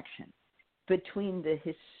interaction between the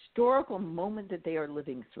historical moment that they are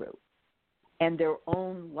living through and their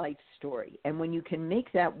own life story. And when you can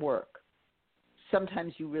make that work,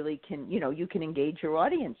 sometimes you really can, you can engage your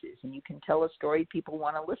audiences and you can tell a story people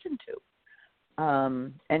want to listen to.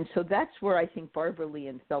 And so that's where I think Barbara Lee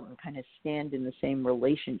and Felton kind of stand in the same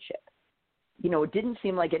relationship. It didn't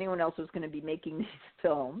seem like anyone else was going to be making these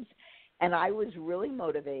films, and I was really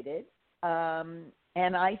motivated.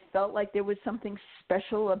 And I felt like there was something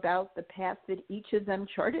special about the path that each of them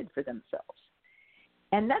charted for themselves.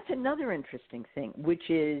 And that's another interesting thing, which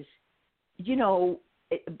is,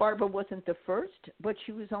 Barbara wasn't the first, but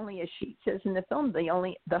she was only, as she says in the film,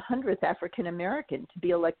 the 100th African American to be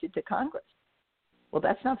elected to Congress. Well,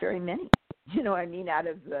 that's not very many, out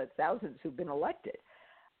of the thousands who've been elected.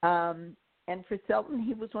 And for Felton,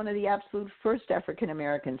 he was one of the absolute first African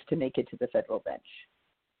Americans to make it to the federal bench.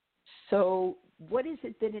 So what is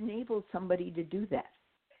it that enables somebody to do that?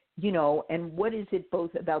 And what is it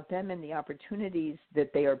both about them and the opportunities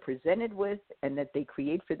that they are presented with and that they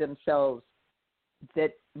create for themselves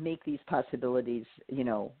that make these possibilities,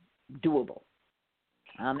 doable?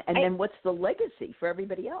 Then what's the legacy for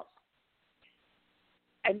everybody else?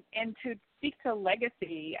 And to speak to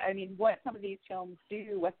legacy, what some of these films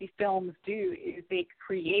do, what these films do is they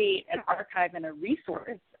create an archive and a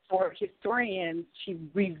resource for historians to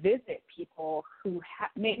revisit people who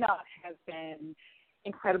may not have been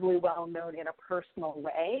incredibly well known in a personal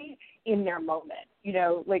way in their moment.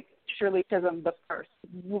 Like Shirley Chisholm the first,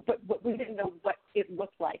 but we didn't know what it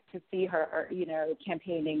looked like to see her,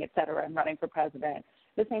 campaigning, et cetera, and running for president.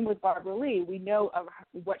 The same with Barbara Lee. We know of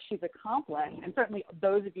what she's accomplished, and certainly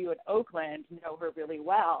those of you in Oakland know her really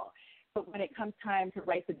well. But when it comes time to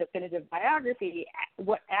write the definitive biography,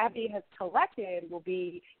 what Abby has collected will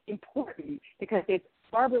be important because it's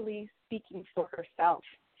Barbara Lee speaking for herself.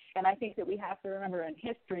 And I think that we have to remember in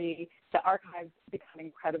history, the archives become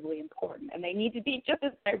incredibly important, and they need to be just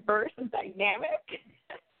as diverse and dynamic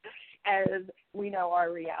as we know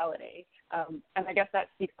our reality. And I guess that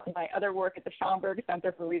speaks to my other work at the Schomburg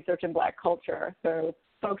Center for Research in Black Culture. So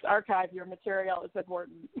folks, archive your material. It's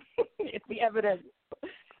important. It's the evidence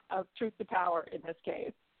of truth to power in this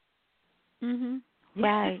case. Mm-hmm.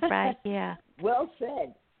 Right, yeah. Well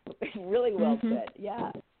said. Really well said,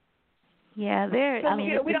 yeah. Yeah, the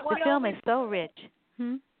film is so rich.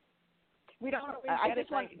 We don't always get it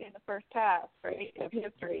right in the first pass, right, of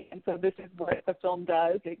history. And so this is what the film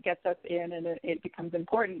does. It gets us in and it becomes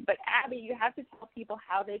important. But, Abby, you have to tell people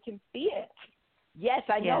how they can see it. Yes,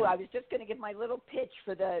 I know. I was just going to give my little pitch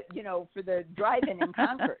for the drive-in in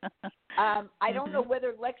Concord. I don't know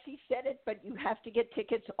whether Lexi said it, but you have to get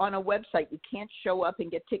tickets on a website. You can't show up and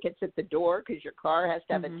get tickets at the door because your car has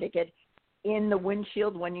to have a ticket in the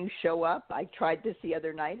windshield when you show up. I tried this the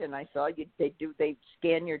other night, and I saw they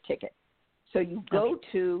scan your ticket. So you go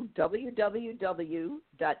to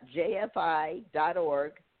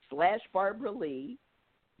www.jfi.org/Barbara Lee.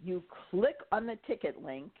 You click on the ticket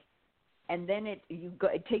link, and then it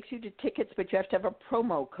takes you to tickets, but you have to have a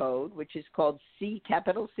promo code, which is called C,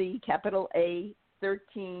 capital A,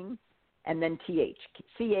 13, and then TH,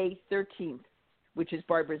 CA 13th, which is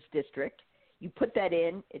Barbara's district. You put that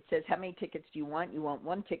in. It says, how many tickets do you want? You want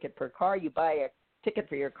one ticket per car. You buy a ticket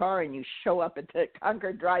for your car, and you show up at the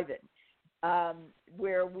Concord Drive-In,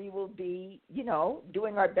 where we will be,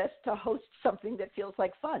 doing our best to host something that feels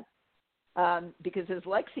like fun. Because as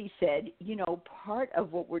Lexi said, part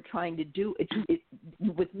of what we're trying to do,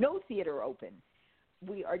 with no theater open,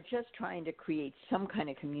 we are just trying to create some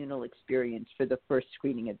kind of communal experience for the first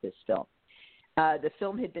screening of this film. The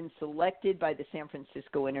film had been selected by the San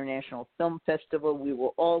Francisco International Film Festival. We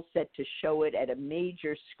were all set to show it at a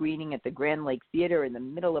major screening at the Grand Lake Theater in the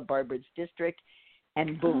middle of Barbara's district.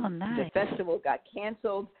 And boom, the festival got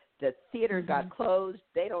canceled. The theater got closed.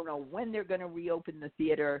 They don't know when they're going to reopen the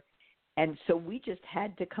theater. And so we just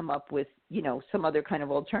had to come up with, some other kind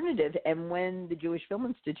of alternative. And when the Jewish Film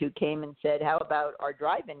Institute came and said, how about our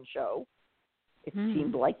drive-in show? It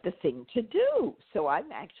seemed like the thing to do. So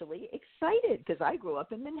I'm actually excited because I grew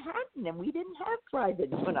up in Manhattan and we didn't have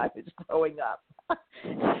drive-ins when I was growing up.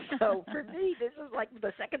 So for me, this is like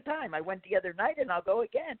the second time. I went the other night and I'll go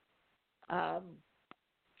again.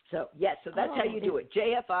 So that's how you do it.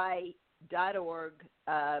 JFI.org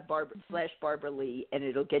 /Barbara Lee, and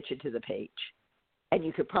it'll get you to the page. And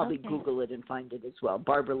you could probably Google it and find it as well.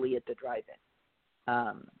 Barbara Lee at the Drive-In.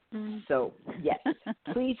 So, yes,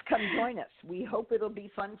 please come join us. We hope it'll be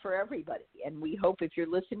fun for everybody. And we hope if you're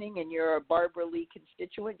listening and you're a Barbara Lee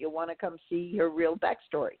constituent, you'll want to come see her real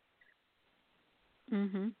backstory.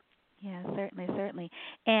 Yeah, certainly.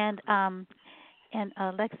 And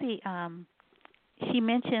Lexi, she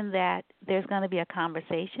mentioned that there's going to be a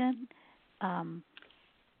conversation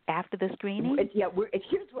after the screening. Yeah,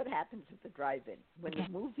 here's what happens at the drive-in. When the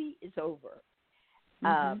movie is over,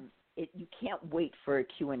 you can't wait for a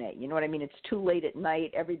Q&A. You know what I mean? It's too late at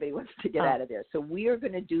night. Everybody wants to get out of there. So we are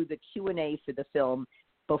going to do the Q&A for the film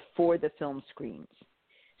before the film screens.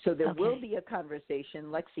 So there will be a conversation,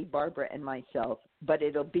 Lexi, Barbara, and myself, but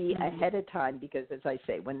it'll be ahead of time because, as I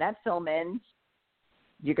say, when that film ends,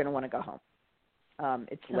 you're going to want to go home.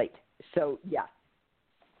 It's late. So, yeah.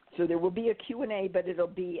 So there will be a Q&A, but it'll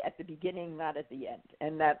be at the beginning, not at the end.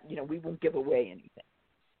 And that, we won't give away anything.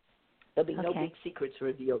 There'll be no big secrets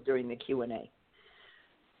revealed during the Q&A.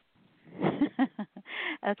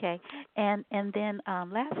 Okay. And then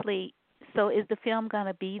lastly, so is the film going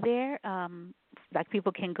to be there? Like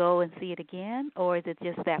people can go and see it again, or is it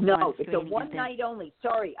just that one screening? No, it's a one night only.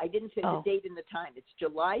 Sorry, I didn't say the date and the time. It's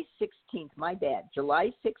July 16th. My bad.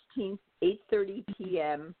 July 16th, 8:30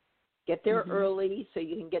 p.m. Get there early so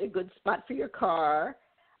you can get a good spot for your car.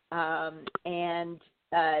 And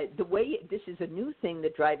the way this is a new thing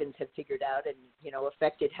that drive-ins have figured out and,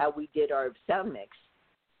 affected how we did our sound mix.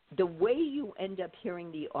 The way you end up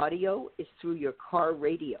hearing the audio is through your car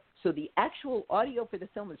radio. So the actual audio for the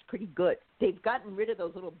film is pretty good. They've gotten rid of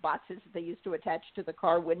those little boxes that they used to attach to the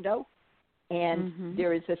car window. And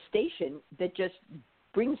there is a station that just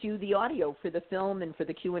brings you the audio for the film and for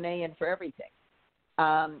the Q&A and for everything.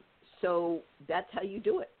 So that's how you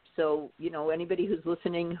do it. So, anybody who's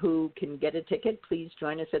listening who can get a ticket, please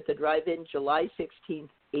join us at the drive-in July 16th,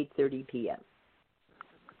 8:30 p.m.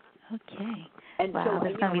 Okay. And wow, so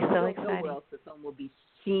that's going to be so exciting. Know where else the film will be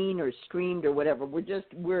seen or streamed or whatever. We're just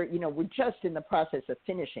in the process of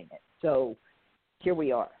finishing it. So here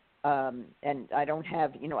we are. And I don't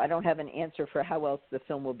have an answer for how else the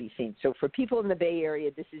film will be seen. So for people in the Bay Area,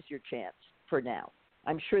 this is your chance for now.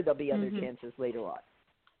 I'm sure there'll be other chances later on.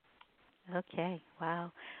 Okay.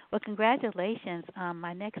 Wow. Well, congratulations.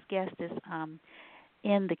 My next guest is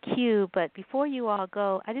in the queue, but before you all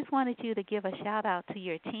go, I just wanted you to give a shout out to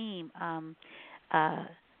your team,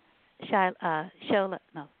 Shala.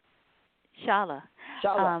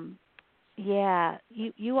 Yeah,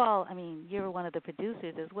 you all, you're one of the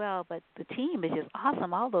producers as well, but the team is just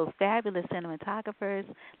awesome. All those fabulous cinematographers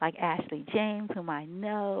like Ashley James, whom I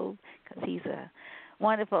know because he's a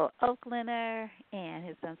wonderful Oaklander and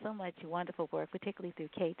has done so much wonderful work, particularly through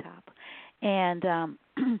K-Top.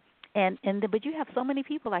 But you have so many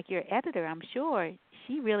people, like your editor, I'm sure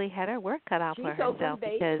she really had her work cut out for herself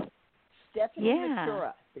because Stephanie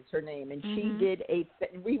Matura is her name, and she did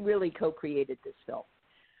we really co-created this film.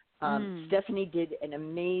 Stephanie did an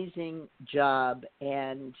amazing job,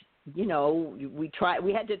 and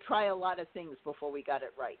we had to try a lot of things before we got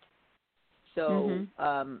it right. So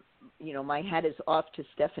my hat is off to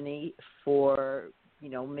Stephanie for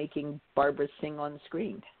making Barbara sing on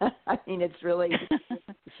screen. It's really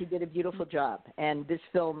she did a beautiful job. And this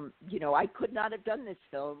film, I could not have done this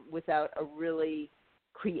film without a really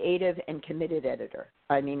creative and committed editor.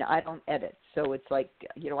 I don't edit, so it's like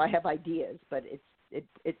I have ideas, but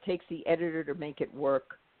it takes the editor to make it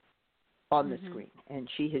work on the screen. And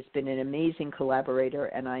she has been an amazing collaborator,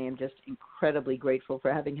 and I am just incredibly grateful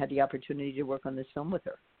for having had the opportunity to work on this film with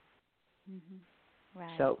her.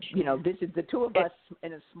 Right. So, this is the two of us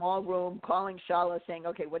in a small room calling Shala saying,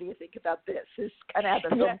 okay, what do you think about this? This is kind of how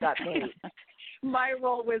the film got made. My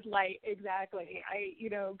role was light, exactly. I,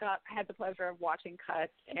 had the pleasure of watching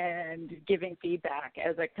cuts and giving feedback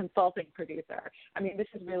as a consulting producer. This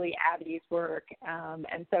is really Abby's work,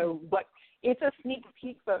 and so it's a sneak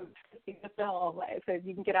peek, folks, to see the film. So if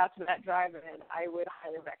you can get out to that drive-in, I would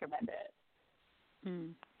highly recommend it.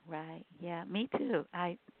 Right. Yeah, me too.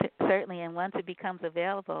 Certainly, and once it becomes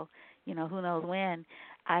available, who knows when,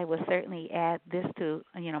 I will certainly add this to,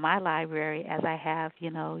 my library as I have,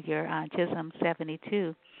 your Chisholm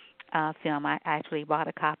 72 film. I actually bought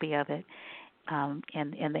a copy of it, and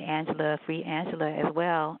the Free Angela as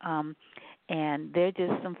well. And they're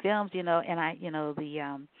just some films, and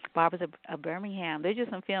the Barbers of Birmingham. They're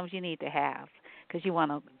just some films you need to have because you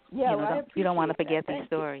want to, you don't want to forget these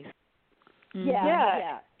stories. Mm-hmm.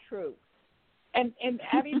 Yeah, true. And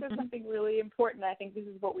Abby says something really important. I think this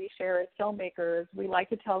is what we share as filmmakers. We like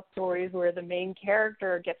to tell stories where the main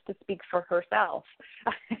character gets to speak for herself.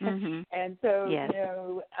 Mm-hmm. And so, yes.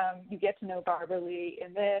 You get to know Barbara Lee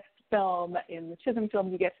in this film. In the Chisholm film,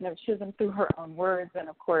 you get to know Chisholm through her own words, and,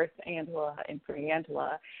 of course, Angela and Free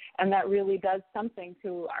Angela. And that really does something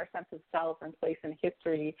to our sense of self and place in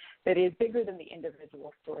history that is bigger than the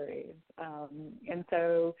individual stories. And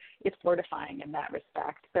so it's fortifying in that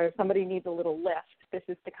respect. So if somebody needs a little lift, this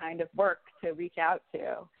is the kind of work to reach out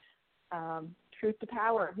to. Truth to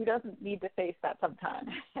power. Who doesn't need to face that sometimes?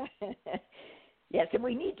 Yes, and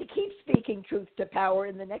we need to keep speaking truth to power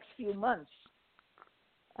in the next few months.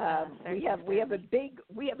 We have a big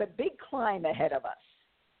climb ahead of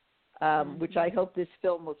us, which I hope this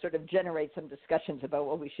film will sort of generate some discussions about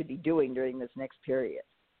what we should be doing during this next period.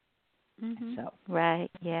 Mm-hmm. So. Right.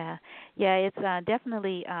 Yeah. It's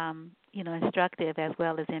definitely instructive as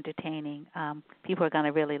well as entertaining. People are going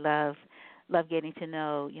to really love getting to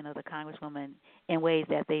know the Congresswoman in ways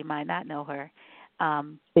that they might not know her.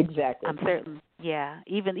 Exactly. I'm certain. Yeah.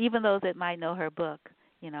 Even those that might know her book,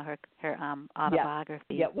 her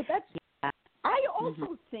autobiography. Yeah. Well, that's. Yeah. I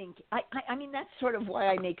also think I mean that's sort of why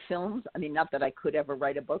I make films. I mean, not that I could ever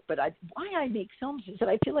write a book, but why I make films is that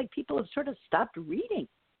I feel like people have sort of stopped reading.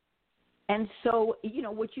 And so,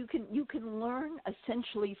 what you can learn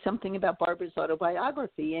essentially something about Barbara's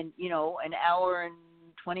autobiography in, an hour and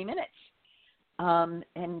 20 minutes.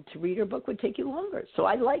 And to read her book would take you longer. So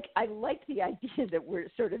I like the idea that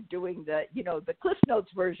we're sort of doing the Cliff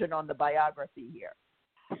Notes version on the biography here.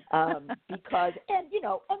 Because, and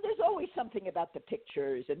there's always something about the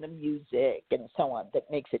pictures and the music and so on that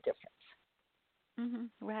makes a difference.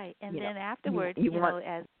 Mm-hmm, right. And then afterwards,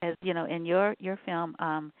 as in your film,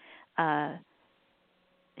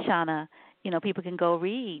 Shauna, people can go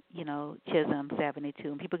read, Chisholm 72,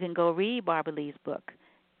 and people can go read Barbara Lee's book,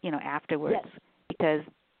 afterwards. Yes. Because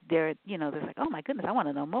they're like, oh my goodness, I want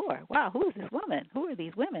to know more. Wow, who is this woman? Who are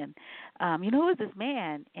these women? Who is this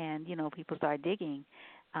man? And people start digging,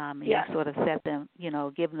 and you sort of set them,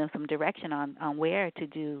 giving them some direction on where to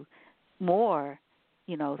do more,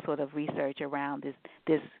 sort of research around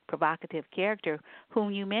this provocative character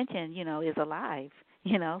whom you mentioned, is alive,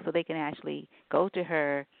 so they can actually go to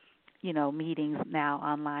her, meetings now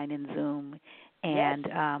online in Zoom, and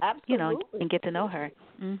and get to know her.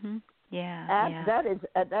 Mm-hmm. Yeah.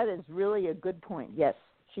 That is really a good point. Yes,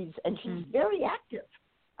 she's very active.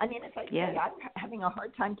 I mean, it's like I'm having a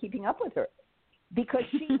hard time keeping up with her because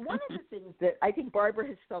one of the things that I think Barbara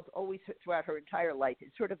has felt always throughout her entire life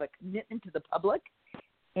is sort of a commitment to the public,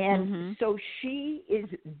 and so she is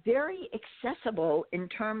very accessible in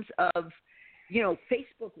terms of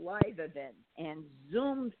Facebook Live events and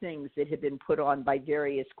Zoom things that have been put on by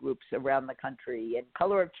various groups around the country, and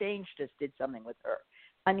Color of Change just did something with her.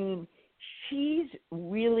 I mean, she's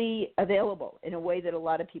really available in a way that a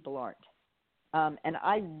lot of people aren't. And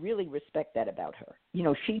I really respect that about her.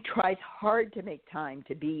 She tries hard to make time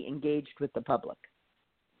to be engaged with the public,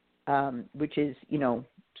 which is,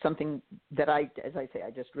 something that as I say,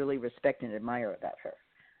 I just really respect and admire about her.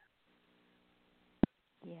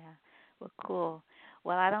 Yeah. Well, cool.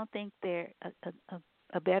 Well, I don't think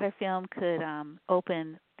a better film could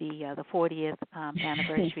open the 40th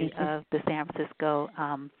anniversary of the San Francisco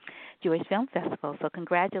Jewish Film Festival. So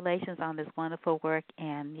congratulations on this wonderful work.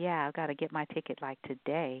 And, I've got to get my ticket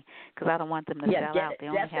today because I don't want them to sell out. They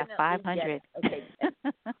only have 500. Okay.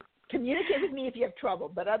 Communicate with me if you have trouble.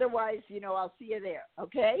 But otherwise, I'll see you there.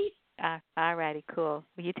 Okay? All righty, cool.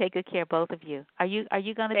 Well, you take good care, both of you. Are you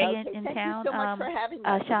going to be in town? Thank you so much for having me.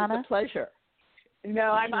 Shauna? It was a pleasure.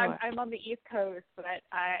 No, I'm on the East Coast, but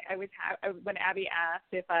I was when Abby asked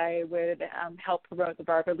if I would help promote the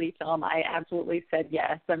Barbara Lee film, I absolutely said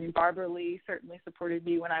yes. I mean, Barbara Lee certainly supported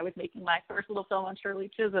me when I was making my first little film on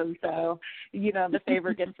Shirley Chisholm, so the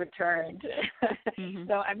favor gets returned.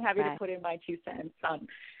 So I'm happy to put in my 2 cents on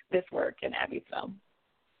this work in Abby's film.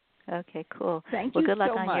 Okay, cool. Thank you. Well, good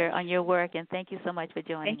luck so on your work, and thank you so much for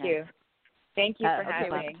joining us. Thank you for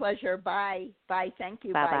having me. It was a pleasure. Bye. Bye. Thank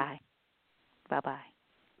you. Bye. Bye-bye.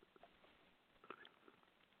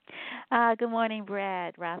 Good morning,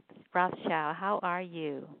 Brad Rothschild. How are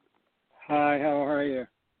you? Hi, how are you?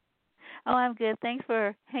 Oh, I'm good. Thanks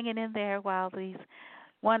for hanging in there while these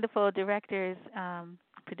wonderful directors,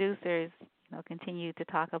 producers, continue to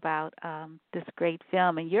talk about this great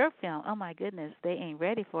film. And your film, oh my goodness, They Ain't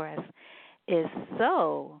Ready for Us, is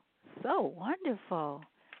so wonderful.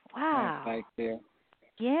 Wow. Thank you.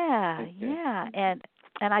 Yeah, Thank you. yeah.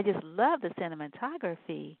 And I just love the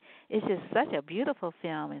cinematography. It's just such a beautiful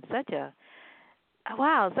film and such a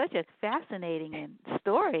such a fascinating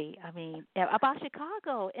story. I mean, about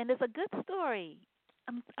Chicago, and it's a good story.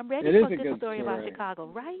 I'm ready It is for a a good good story about story. Chicago,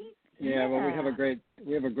 right? Yeah, well, we have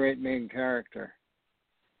a great main character,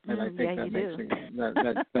 and I think that makes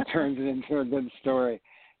that turns it into a good story.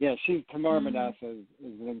 Yeah, Tamar Manasseh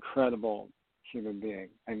is an incredible human being.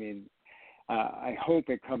 I mean, I hope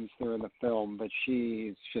it comes through in the film, but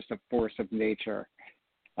she's just a force of nature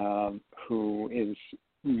who is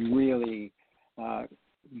really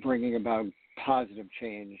bringing about positive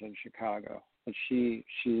change in Chicago. And she's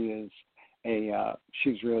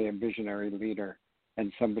really a visionary leader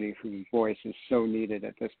and somebody whose voice is so needed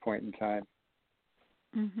at this point in time.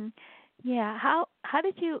 Mhm. Yeah. How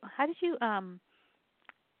did you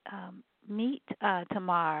meet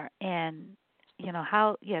Tamar, and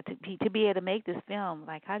how to be able to make this film?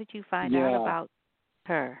 Like, how did you find out about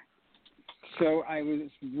her? So I was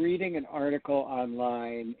reading an article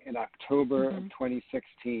online in October of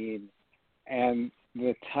 2016, and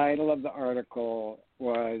the title of the article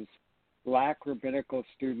was Black Rabbinical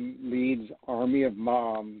Student Leads Army of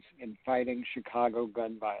Moms in Fighting Chicago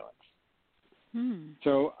Gun Violence.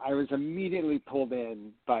 So I was immediately pulled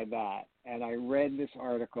in by that, and I read this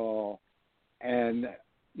article, and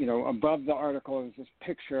above the article was this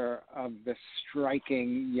picture of this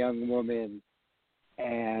striking young woman,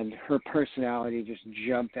 and her personality just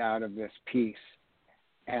jumped out of this piece.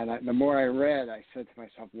 And the more I read, I said to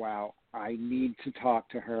myself, wow, I need to talk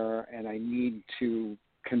to her, and I need to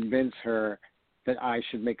convince her that I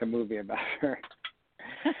should make a movie about her.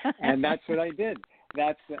 And that's what I did.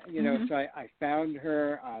 That's, so I found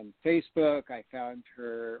her on Facebook. I found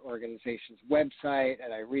her organization's website,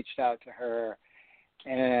 and I reached out to her,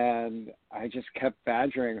 and I just kept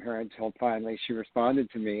badgering her until finally she responded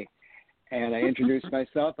to me. And I introduced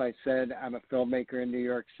myself. I said, I'm a filmmaker in New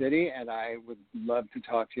York City, and I would love to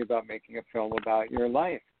talk to you about making a film about your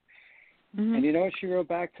life. And you know what she wrote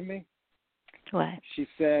back to me? What? She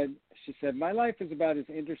said, my life is about as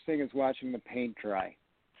interesting as watching the paint dry.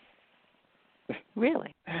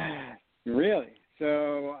 Really? Really?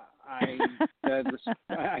 So I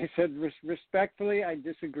said, respectfully, I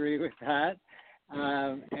disagree with that.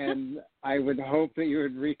 And I would hope that you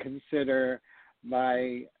would reconsider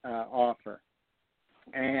my offer.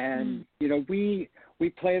 And we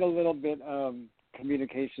played a little bit of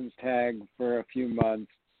communications tag for a few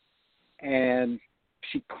months, and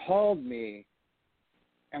she called me,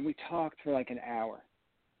 and we talked for like an hour.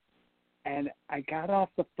 And I got off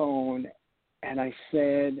the phone, and I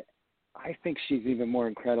said, I think she's even more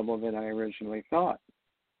incredible than I originally thought.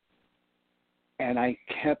 And I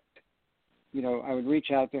kept, I would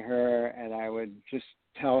reach out to her, and I would just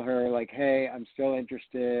tell her, like, hey, I'm still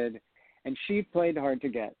interested. And she played hard to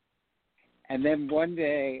get. And then one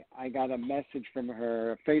day I got a message from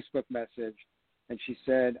her, a Facebook message, and she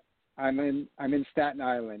said, I'm in Staten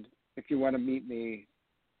Island. If you want to meet me,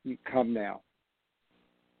 you come now.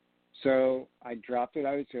 So I dropped what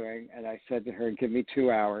I was doing, and I said to her, give me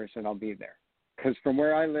 2 hours, and I'll be there. Because from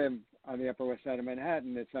where I live on the Upper West Side of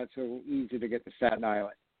Manhattan, it's not so easy to get to Staten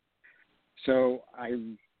Island. So I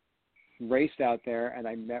raced out there, and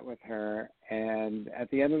I met with her, and at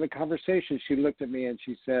the end of the conversation, she looked at me and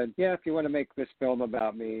she said, yeah, if you want to make this film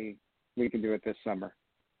about me, we can do it this summer.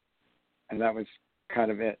 And that was kind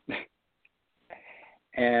of it.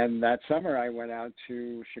 And that summer I went out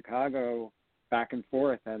to Chicago back and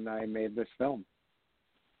forth, and I made this film.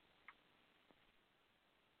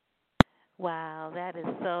 Wow, that is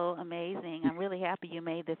so amazing. I'm really happy you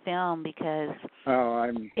made the film because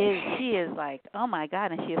she is like, oh my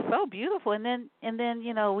God, and she is so beautiful. And then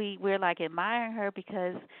we're like admiring her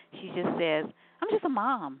because she just says, I'm just a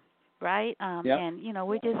mom, right? And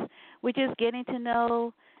we're just getting to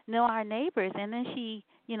know our neighbors. And then she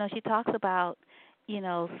talks about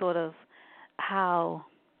sort of how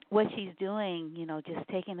what she's doing, just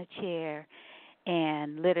taking a chair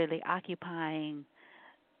and literally occupying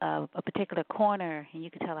a particular corner, and you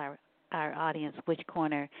can tell our audience which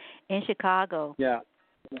corner in Chicago. Yeah.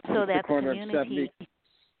 So that the corner community.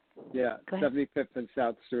 Of 75th and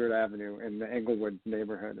South Stewart Avenue in the Englewood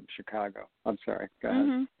neighborhood of Chicago. I'm sorry. Go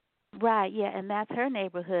ahead. Right. Yeah, and that's her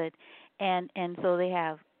neighborhood, and so they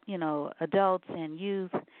have adults and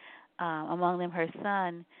youth, among them her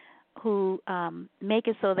son, who make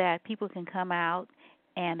it so that people can come out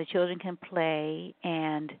and the children can play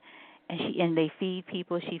and they feed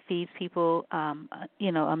people. She feeds people,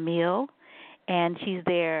 a meal, and she's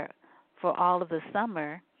there for all of the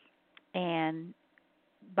summer. And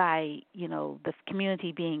by the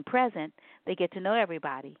community being present, they get to know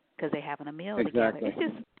everybody because they're having a meal together.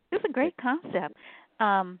 Exactly. It's a great concept.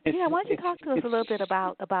 Why don't you talk to us a little bit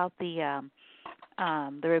about the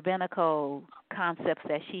rabbinical concepts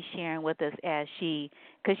that she's sharing with us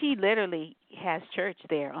because she literally has church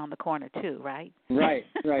there on the corner too, right? Right.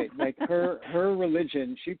 Like her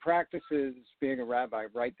religion, she practices being a rabbi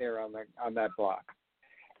right there on that block,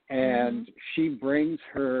 and she brings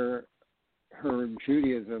her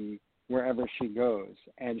Judaism wherever she goes,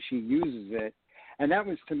 and she uses it, and that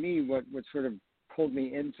was to me what sort of pulled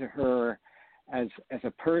me into her as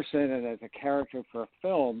a person and as a character for a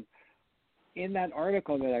film. In that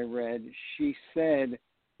article that I read, she said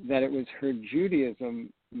that it was her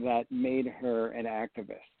Judaism that made her an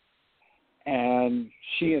activist. And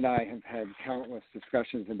she and I have had countless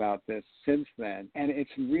discussions about this since then. And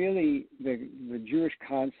it's really the Jewish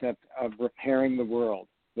concept of repairing the world.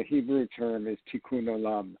 The Hebrew term is tikkun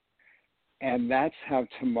olam. And that's how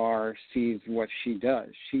Tamar sees what she does.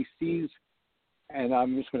 She sees, and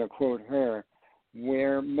I'm just going to quote her,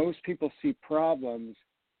 where most people see problems,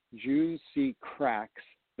 Jews see cracks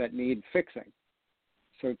that need fixing.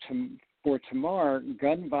 So for Tamar,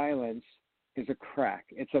 gun violence is a crack.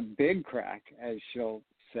 It's a big crack, as she'll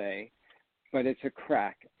say, but it's a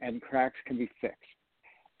crack, and cracks can be fixed.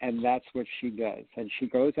 And that's what she does. And she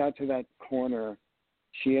goes out to that corner,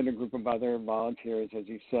 she and a group of other volunteers, as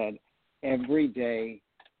you said, every day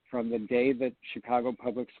from the day that Chicago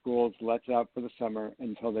Public Schools lets out for the summer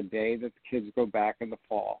until the day that the kids go back in the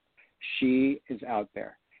fall. She is out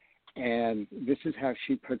there. And this is how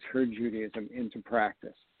she puts her Judaism into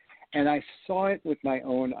practice. And I saw it with my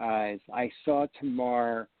own eyes. I saw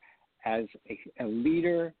Tamar as a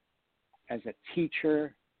leader, as a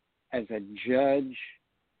teacher, as a judge,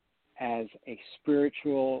 as a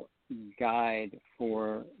spiritual guide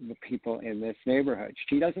for the people in this neighborhood.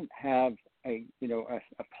 She doesn't have a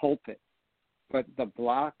pulpit, but the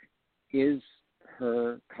block is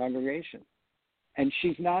her congregation. And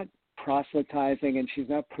she's not proselytizing, and she's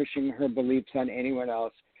not pushing her beliefs on anyone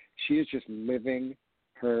else. She is just living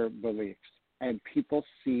her beliefs, and people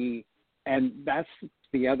see, and that's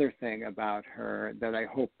the other thing about her that I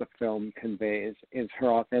hope the film conveys, is her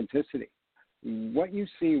authenticity. What you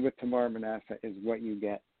see with Tamar Manasseh is what you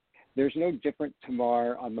get. There's no different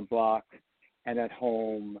Tamar on the block and at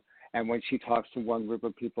home, and when she talks to one group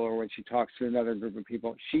of people or when she talks to another group of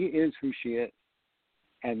people. She is who she is.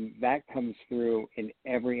 And that comes through in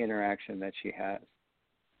every interaction that she has.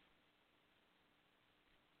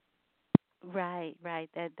 Right.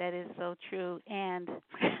 That is so true. And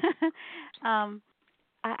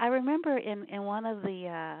I remember in one of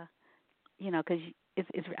the, because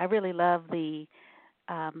I really love the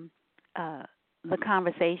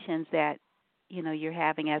conversations that you're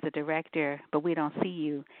having as a director, but we don't see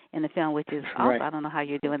you in the film, which is also right. I don't know how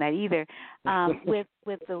you're doing that either. With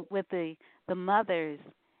the mothers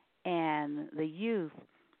and the youth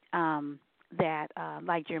that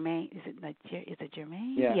like Jermaine, is it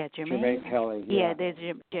Jermaine? Yeah, Jermaine Kelly. Yeah, there's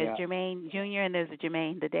Jermaine Jr. and there's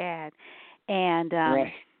Jermaine the dad, and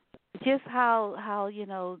just how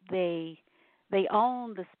they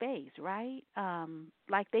own the space, right?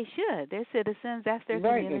 Like they should. They're citizens. That's their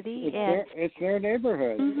community. It's their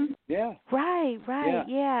neighborhood. Mm-hmm. Yeah. Right.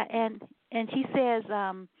 Yeah. And she says,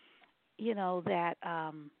 that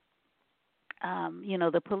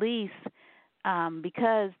the police,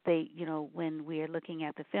 because they, when we're looking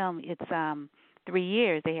at the film, it's 3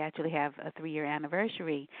 years. They actually have a 3-year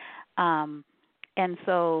anniversary, and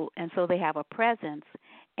so they have a presence.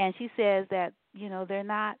 And she says that they're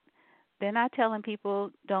not telling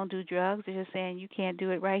people don't do drugs. They're just saying you can't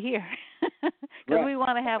do it right here, because we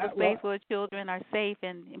want to have a space where children are safe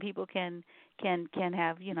and people can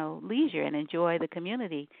have leisure and enjoy the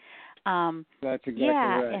community. That's exactly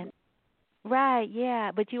right. And, right,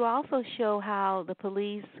 yeah. But you also show how the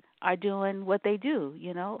police are doing what they do,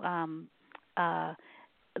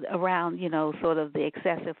 around sort of the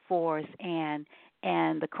excessive force and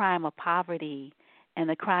the crime of poverty and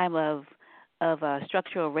the crime of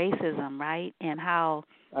structural racism, right? And how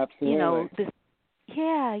absolutely this.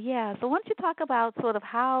 Yeah. So why don't you talk about sort of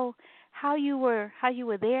how you were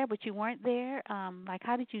there but you weren't there? Like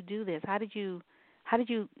how did you do this? How did you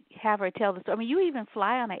have her tell the story? I mean, you even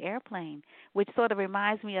fly on an airplane, which sort of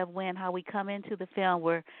reminds me of how we come into the film.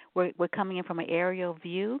 We're coming in from an aerial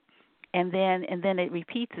view, and then it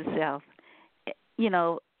repeats itself.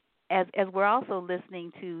 As we're also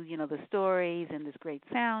listening to the stories and this great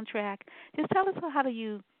soundtrack. Just tell us how do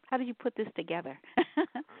you put this together?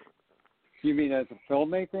 You mean as a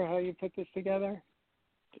filmmaker, how you put this together?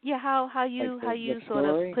 Yeah, how you Like how you the sort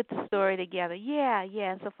of story? put the story together. Yeah,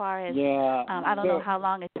 yeah. Insofar as Yeah. I don't know So how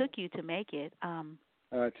long it took you to make it.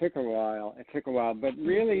 it took a while. It took a while, but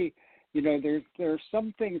really, there are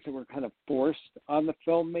some things that were kind of forced on the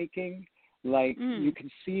filmmaking. Like you can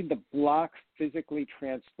see the block physically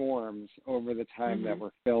transforms over the time that we're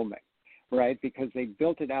filming, right? Because they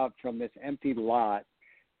built it out from this empty lot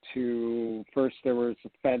to first there was a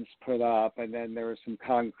fence put up, and then there was some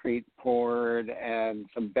concrete poured and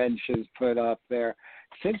some benches put up there.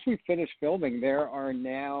 Since we finished filming, there are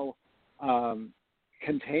now shipping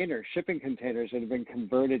containers that have been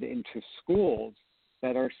converted into schools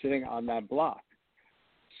that are sitting on that block.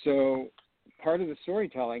 So part of the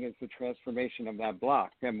storytelling is the transformation of that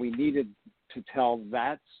block, and we needed to tell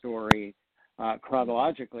that story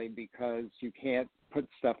chronologically, because you can't put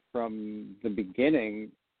stuff from the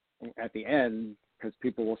beginning at the end, because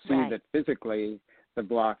people will see that physically the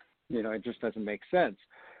block, it just doesn't make sense.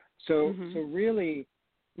 So really,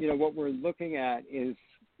 what we're looking at is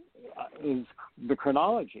the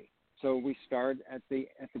chronology. So we start at the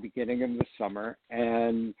beginning of the summer,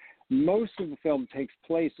 and most of the film takes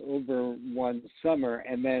place over one summer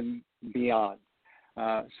and then beyond.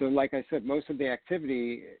 So like I said, most of the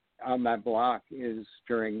activity on that block is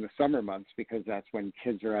during the summer months, because that's when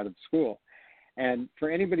kids are out of school. And for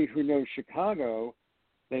anybody who knows Chicago,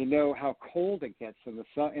 they know how cold it gets in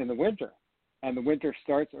the winter, and the winter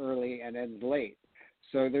starts early and ends late.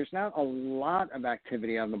 So there's not a lot of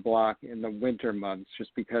activity on the block in the winter months,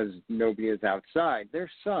 just because nobody is outside.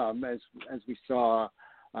 There's some, as we saw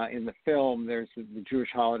in the film. There's the Jewish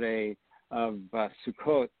holiday of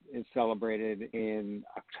Sukkot is celebrated in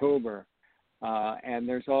October, and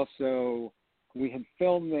there's also, we had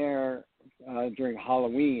filmed there during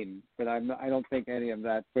Halloween, but I don't think any of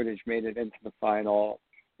that footage made it into the final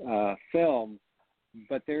film.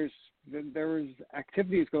 But there was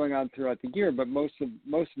activities going on throughout the year, but most of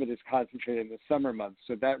it is concentrated in the summer months.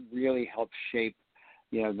 So that really helps shape,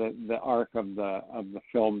 the arc of the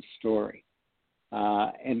film story.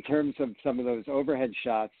 In terms of some of those overhead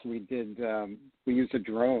shots, we used a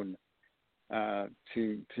drone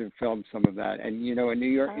to film some of that. And in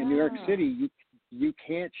New York City, you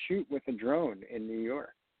can't shoot with a drone in New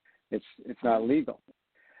York. It's not legal.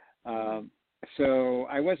 So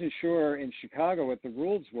I wasn't sure in Chicago what the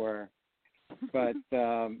rules were, but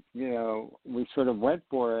we sort of went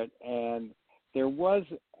for it. And there was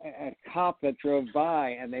a cop that drove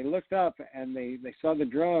by, and they looked up and they saw the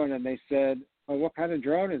drone, and they said, "Oh, what kind of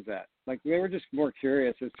drone is that?" Like, they were just more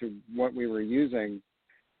curious as to what we were using,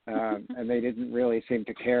 and they didn't really seem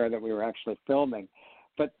to care that we were actually filming.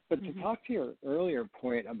 But to talk to your earlier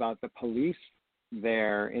point about the police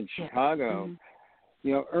there in Chicago,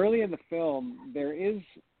 early in the film, there is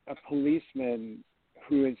a policeman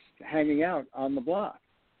who is hanging out on the block.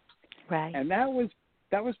 Right. And that was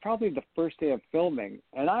probably the first day of filming.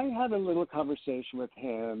 And I had a little conversation with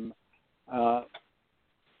him,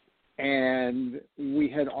 and we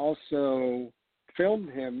had also filmed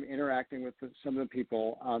him interacting with some of the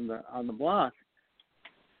people on the block.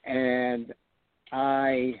 And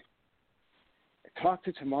I talked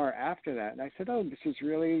to Tamar after that, and I said, "Oh, this is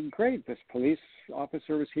really great. This police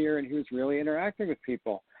officer was here, and he was really interacting with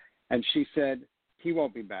people." And she said, "He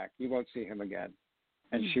won't be back. You won't see him again."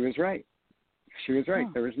 And she was right. She was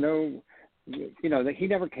right. There was no, he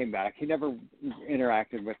never came back. He never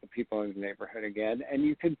interacted with the people in the neighborhood again. And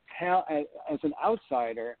you could tell, as an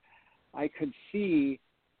outsider, I could see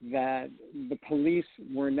that the police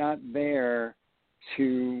were not there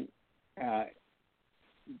to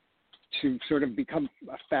sort of become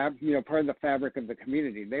part of the fabric of the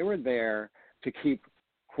community. They were there to keep,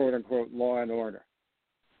 quote unquote, law and order.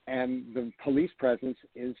 And the police presence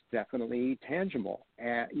is definitely tangible.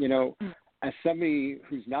 And, as somebody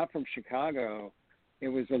who's not from Chicago, it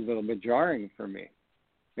was a little bit jarring for me.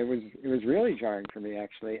 It was really jarring for me,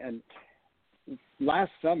 actually. And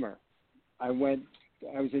last summer, I was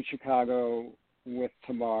in Chicago with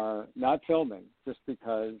Tamar, not filming, just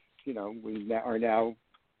because, we are now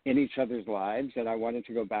in each other's lives, and I wanted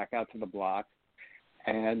to go back out to the block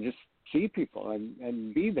and just see people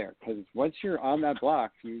and be there, because once you're on that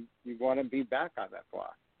block, you want to be back on that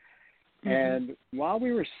block. And while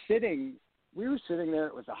we were sitting there,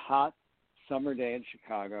 it was a hot summer day in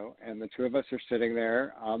Chicago, and the two of us are sitting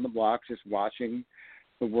there on the block just watching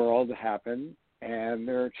the world happen, and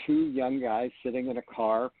there are two young guys sitting in a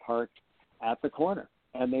car parked at the corner,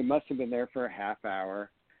 and they must have been there for a half hour,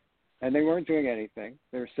 and they weren't doing anything.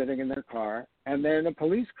 They were sitting in their car, and then a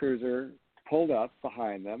police cruiser pulled up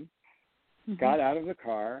behind them, got out of the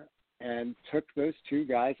car, and took those two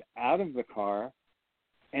guys out of the car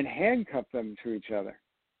and handcuffed them to each other.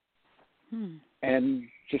 and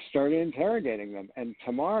just started interrogating them. And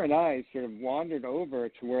Tamar and I sort of wandered over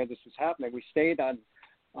to where this was happening. We stayed on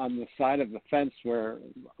the side of the fence where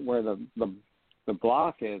the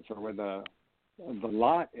block is, or where the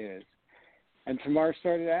lot is. And Tamar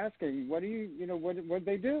started asking, what did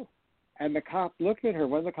they do? And the cop looked at her.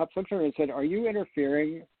 One of the cops looked at her and said, "Are you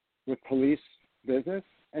interfering with police business?"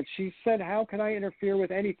 And she said, "How can I interfere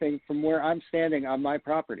with anything from where I'm standing on my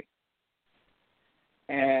property?"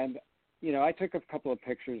 And, I took a couple of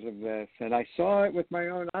pictures of this, and I saw it with my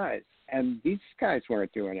own eyes. And these guys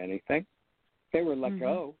weren't doing anything. They were let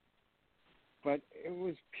go. But it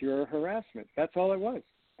was pure harassment. That's all it was.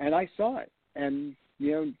 And I saw it. And,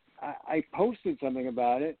 I posted something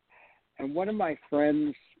about it. And one of my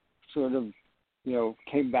friends sort of,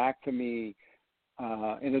 came back to me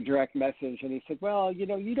in a direct message, and he said, "Well, you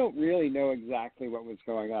don't really know exactly what was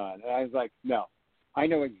going on." And I was like, "No, I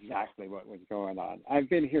know exactly what was going on. I've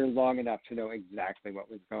been here long enough to know exactly what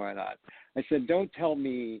was going on." I said, "Don't tell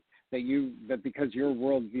me that because your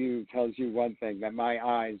worldview tells you one thing, that my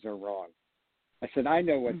eyes are wrong." I said, "I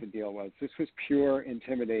know what the deal was. This was pure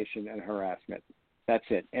intimidation and harassment. That's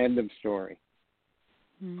it. End of story."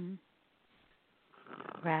 Mm-hmm.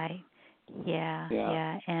 Right.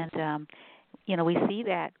 Yeah. And, we see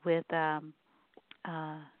that with, I'm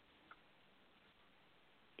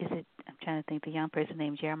trying to think, the young person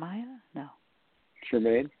named Jeremiah? No.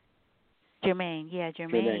 Jermaine? Jermaine.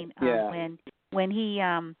 Yeah. When he,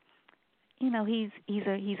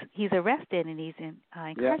 he's arrested and he's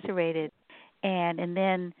incarcerated, and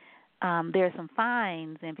then there are some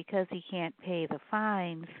fines, and because he can't pay the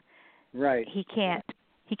fines, right, he can't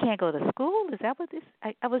go to school. Is that what this?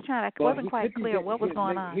 I wasn't quite clear what was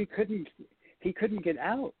going on. He couldn't get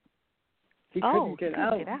out. He couldn't get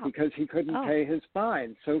out because he couldn't pay his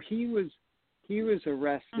fine. So he was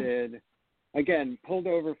arrested, again, pulled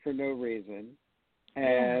over for no reason,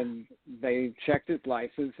 and they checked his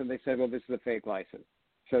license and they said, "Well, this is a fake license."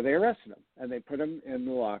 So they arrested him and they put him in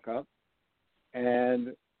the lockup,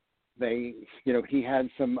 and he had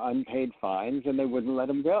some unpaid fines and they wouldn't let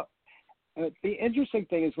him go. The interesting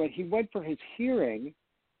thing is when he went for his hearing,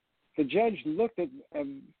 the judge looked at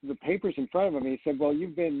the papers in front of him and he said, "Well,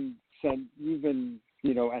 you've been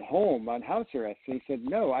at home on house arrest." And he said,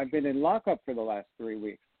 "No, I've been in lockup for the last 3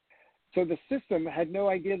 weeks." So the system had no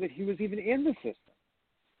idea that he was even in the system.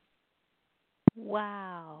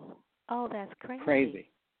 Wow. Oh, that's crazy. Crazy.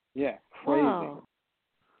 Yeah, crazy. Whoa.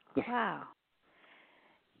 Wow.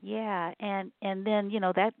 Yeah, and then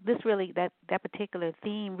that particular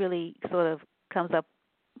theme really sort of comes up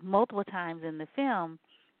multiple times in the film,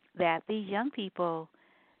 that these young people,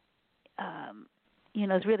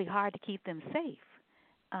 it's really hard to keep them safe.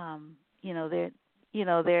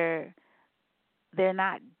 They're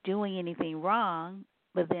not doing anything wrong,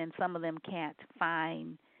 but then some of them can't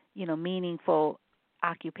find meaningful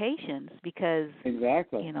occupations because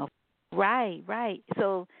exactly. Right.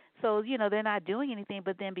 So they're not doing anything,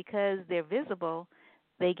 but then because they're visible,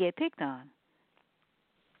 they get picked on.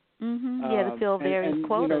 To fill various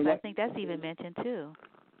quotas. I think that's even mentioned too.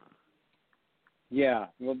 Yeah,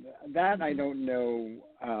 well, that I don't know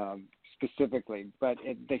specifically, but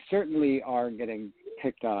they certainly are getting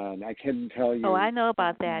picked on. I couldn't tell you. Oh, I know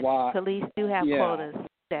about that. Why. Police do have quotas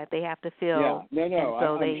that they have to fill. Yeah, no,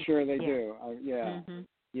 so I'm sure they do.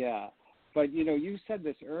 Yeah. But, you said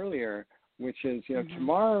this earlier, which is,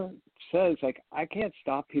 Tamar says, I can't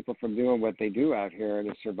stop people from doing what they do out here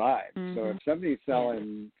to survive. So if somebody's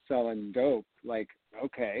selling dope,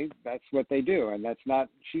 okay, that's what they do. And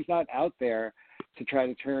she's not out there to try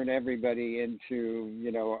to turn everybody into,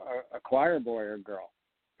 a choir boy or girl.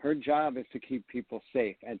 Her job is to keep people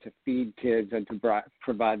safe and to feed kids and to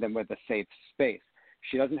provide them with a safe space.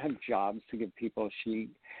 She doesn't have jobs to give people. She,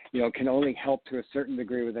 can only help to a certain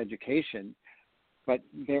degree with education. But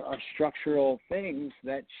there are structural things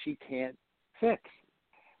that she can't fix.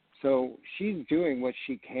 So she's doing what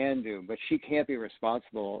she can do, but she can't be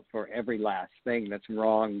responsible for every last thing that's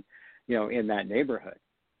wrong, in that neighborhood.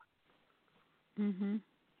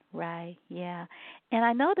 Right, yeah. And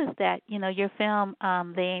I noticed that, your film,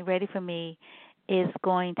 They Ain't Ready for Me, is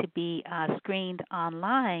going to be screened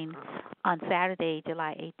online on Saturday,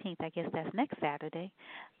 July 18th. I guess that's next Saturday,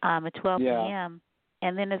 at 12 p.m.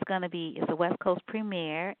 And then it's a West Coast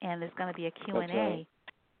premiere, and there's going to be a Q&A.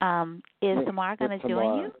 Right. Is Tamar going to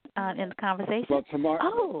join you in the conversation? Well,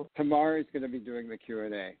 Tamar is going to be doing the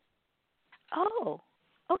Q&A. Oh,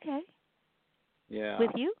 okay. Yeah. With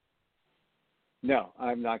you? No,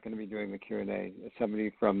 I'm not going to be doing the Q&A. Somebody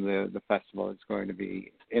from the festival is going to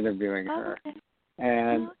be interviewing her. Okay.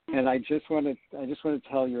 And I just want to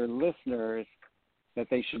tell your listeners that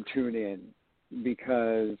they should tune in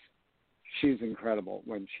because she's incredible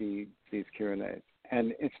when she sees Q&As.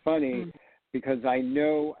 And it's funny because I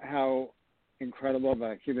know how incredible of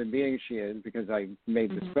a human being she is because I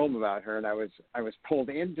made this film about her, and I was pulled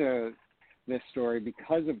into this story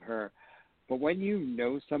because of her. But when you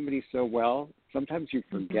know somebody so well, sometimes you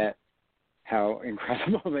forget how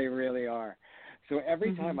incredible they really are. So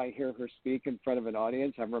every time I hear her speak in front of an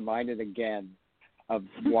audience, I'm reminded again of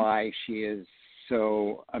why she is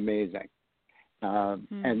so amazing.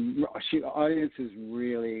 And audiences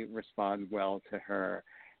really respond well to her.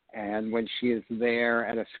 And when she is there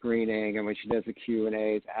at a screening and when she does the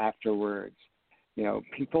Q&As afterwards, you know,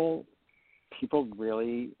 people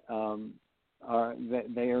really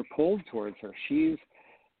they are pulled towards her. She's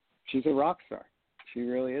a rock star. She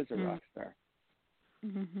really is a rock star.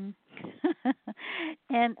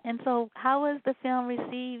 And so, how was the film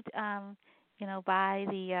received? You know, by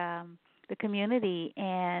the community,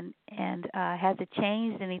 and has it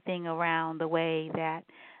changed anything around the way that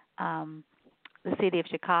the city of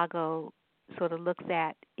Chicago sort of looks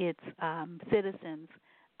at its citizens,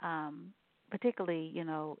 particularly, you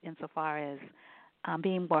know, insofar as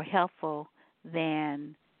being more helpful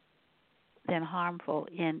than harmful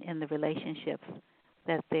in the relationships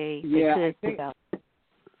that they could develop?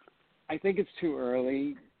 I think it's too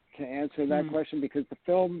early to answer that question because the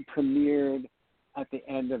film premiered at the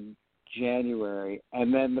end of January,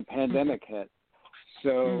 and then the pandemic hit. So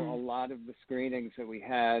a lot of the screenings that we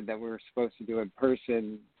had that we were supposed to do in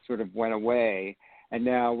person sort of went away, and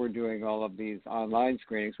now we're doing all of these online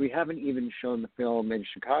screenings. We haven't even shown the film in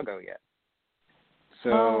Chicago yet.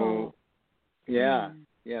 So,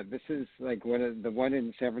 this is like the one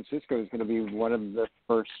in San Francisco is going to be one of the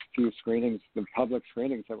first few screenings, the public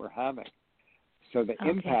screenings that we're having. So the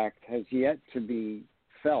impact has yet to be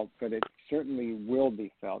felt, but it certainly will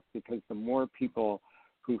be felt because the more people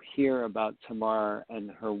who hear about Tamar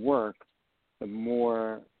and her work, the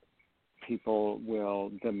more people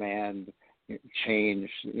will demand change,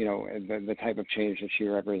 you know, the type of change that she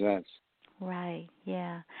represents. Right,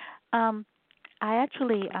 yeah. I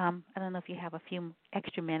actually, I don't know if you have a few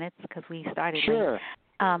extra minutes because we started late.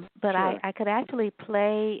 But I could actually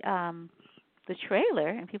play the trailer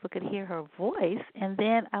and people could hear her voice. And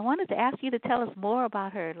then I wanted to ask you to tell us more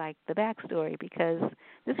about her, like the backstory, because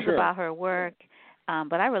this is about her work.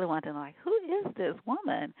 But I really want to know, like, who is this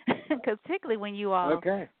woman? Because particularly when you all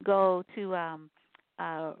go to,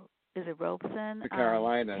 is it Robeson, the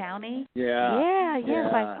Carolina County? Yeah.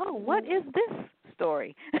 It's like, oh, what is this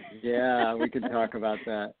story? Yeah, we could talk about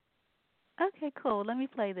that. Okay, cool. Let me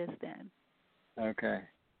play this then. Okay.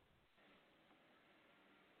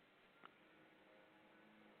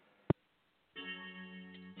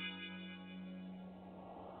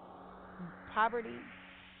 Poverty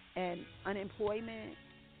and unemployment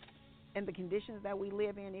and the conditions that we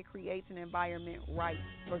live in, it creates an environment ripe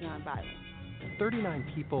for gun violence.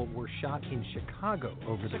 39 people were shot in Chicago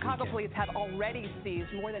over the Chicago weekend. police have already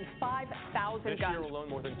seized more than 5,000 guns. This year alone,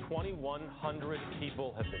 more than 2,100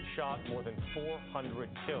 people have been shot, more than 400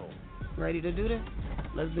 killed. Ready to do this?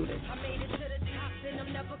 Let's do this. I made it to the top and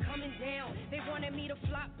I'm never coming down. They wanted me to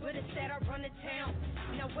flop, but instead I run the town.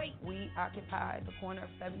 Now wait. We occupy the corner of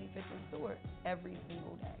 75th and Stewart every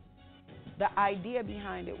single day. The idea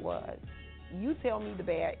behind it was, you tell me the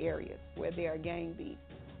bad areas where there are gang beefs.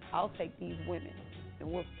 I'll take these women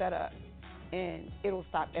and we'll set up and it'll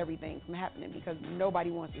stop everything from happening because nobody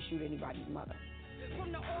wants to shoot anybody's mother.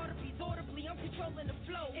 From the arteries, audibly, I'm controlling the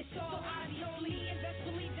flow. It's all eyes on me, and best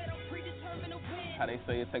believe that I'm predetermined to win. How they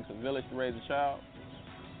say it takes a village to raise a child.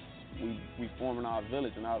 We forming our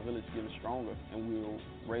village, and our village getting stronger, and we're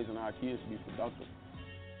raising our kids to be productive.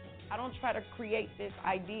 I don't try to create this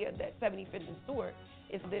idea that 75th and Stewart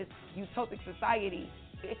is this utopic society,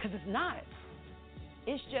 because it's not.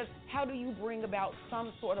 It's just, how do you bring about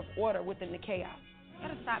some sort of order within the chaos? You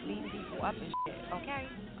gotta stop beating people up and shit, okay?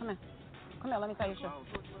 Come here. Come here, let me tell you something.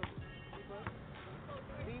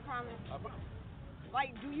 Do you promise?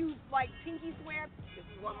 Like, do you, like, pinky swear? This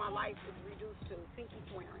is what my life is reduced to, pinky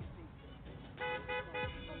swearing.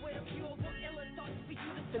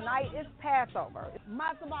 Tonight is Passover. It's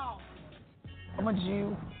matzo ball. I'm a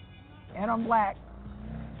Jew, and I'm black.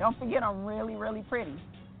 Don't forget, I'm really, really pretty.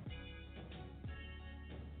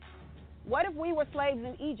 What if we were slaves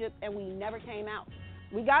in Egypt and we never came out?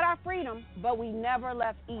 We got our freedom, but we never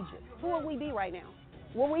left Egypt. Who would we be right now?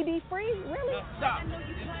 Will we be free? Really? No, stop. There's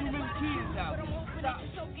too many kids out. Stop.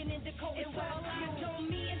 It's all eyes on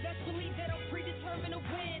me, and best believe that I'm predetermined to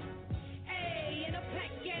win. Hey, and I'm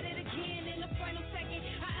back at it again in the final second.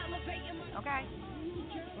 I elevate in my... Okay.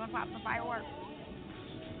 You want to pop some fireworks?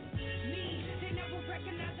 Me, never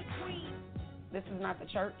recognize a queen. This is not the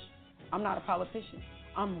church. I'm not a politician.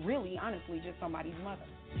 I'm really, honestly, just somebody's mother.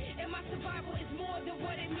 And my survival is more than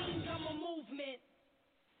what it means. I'm a movement.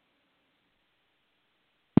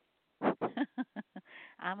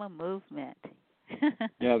 I'm a movement.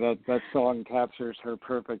 Yeah, that song captures her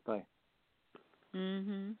perfectly.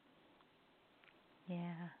 Mhm.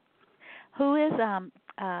 Yeah. Who is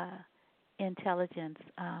intelligence?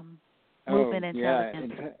 Movement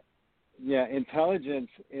intelligence. Intelligence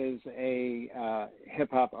is a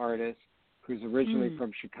hip hop artist who's originally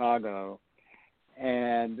from Chicago,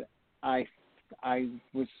 and I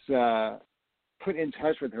was put in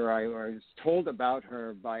touch with her. I was told about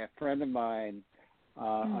her by a friend of mine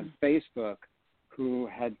on Facebook, who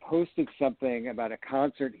had posted something about a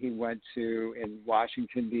concert he went to in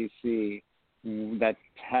Washington, D.C. that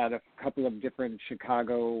had a couple of different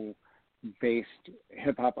Chicago-based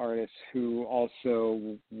hip-hop artists who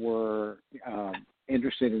also were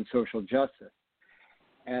interested in social justice.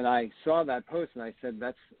 And I saw that post, and I said,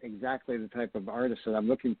 that's exactly the type of artist that I'm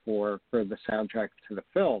looking for the soundtrack to the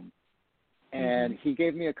film. And he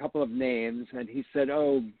gave me a couple of names, and he said,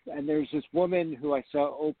 oh, and there's this woman who I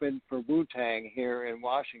saw open for Wu-Tang here in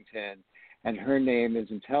Washington, and her name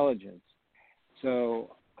is Intelligence.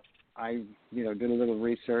 So I, did a little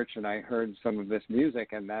research, and I heard some of this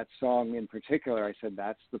music, and that song in particular, I said,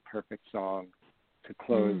 that's the perfect song to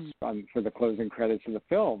close for the closing credits of the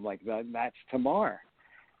film. Like, that's Tamar.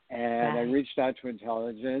 And I reached out to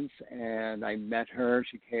Intelligence, and I met her.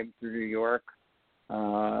 She came through New York.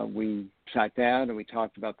 We sat down and we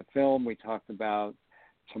talked about the film. We talked about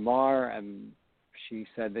Tamar, and she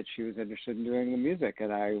said that she was interested in doing the music,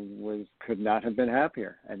 and I could not have been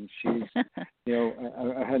happier. And she's,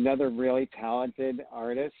 another really talented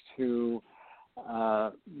artist who,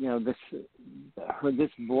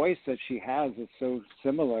 this voice that she has is so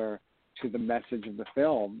similar to the message of the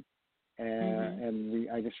film, and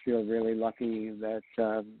I just feel really lucky that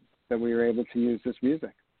we were able to use this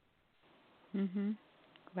music. Mhm.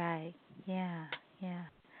 Right. Yeah.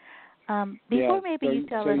 Before maybe you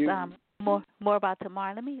tell us more about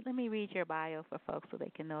Tamar, let me read your bio for folks so they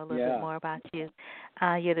can know a little bit more about you.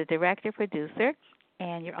 You're the director producer,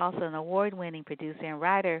 and you're also an award-winning producer and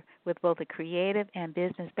writer with both a creative and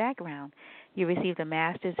business background. You received a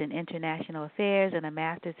master's in international affairs and a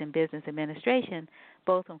master's in business administration,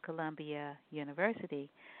 both from Columbia University,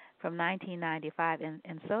 from 1995,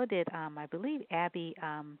 and so did I believe Abby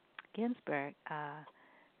Ginsburg,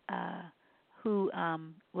 who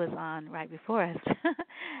was on right before us.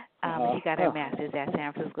 She got her master's at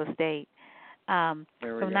San Francisco State. From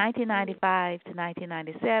 1995 to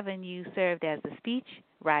 1997, you served as the speech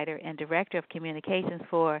writer and director of communications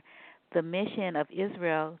for the Mission of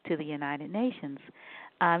Israel to the United Nations.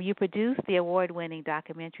 You produced the award-winning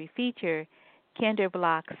documentary feature,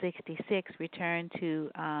 Kinderblock 66, Return to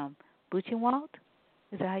Buchenwald?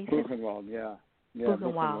 Is that how you say it? Buchenwald, yeah.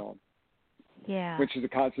 Buchenwald. Yeah. Which is a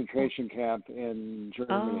concentration camp in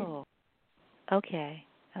Germany. Oh, okay.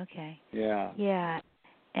 Yeah. Yeah.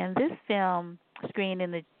 And this film screened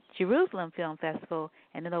in the Jerusalem Film Festival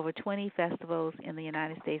and in over 20 festivals in the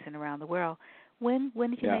United States and around the world. When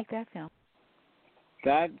did you make that film?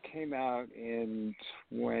 That came out in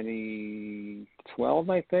 2012,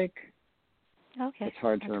 I think. Okay. It's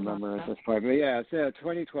hard to remember at this point. But yeah,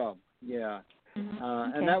 2012. Yeah.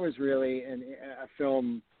 And that was really a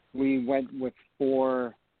film. We went with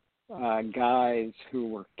 4 guys who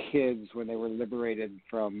were kids when they were liberated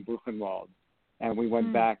from Buchenwald. And we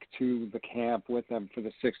went back to the camp with them for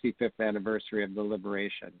the 65th anniversary of the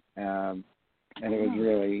liberation. And it was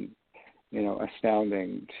really,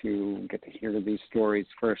 astounding to get to hear these stories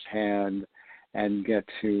firsthand and get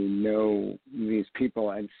to know these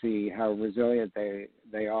people and see how resilient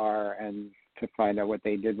they are, and to find out what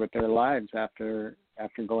they did with their lives after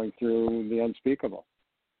going through the unspeakable.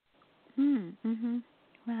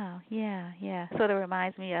 Wow, yeah. Sort of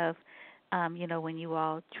reminds me of, when you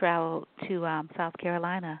all traveled to South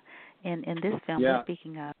Carolina in this film. Yeah.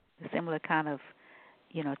 Speaking of a similar kind of,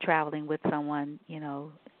 traveling with someone,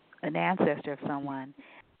 an ancestor of someone,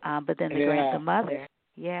 but then the mother.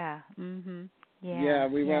 Yeah. Yeah,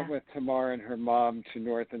 we went with Tamar and her mom to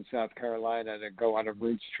North and South Carolina to go on a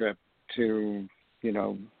roots trip to,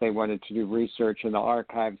 they wanted to do research in the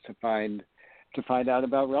archives to find out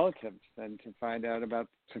about relatives and to find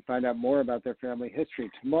out more about their family history.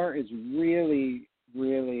 Tamar is really,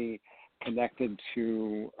 really connected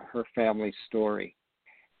to her family story.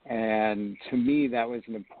 And to me, that was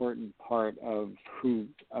an important part of who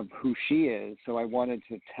she is. So I wanted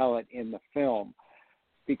to tell it in the film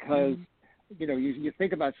because, you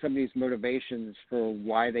think about some of these motivations for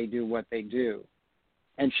why they do what they do.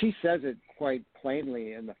 and she says it quite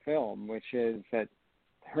plainly in the film, which is that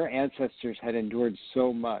her ancestors had endured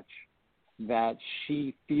so much that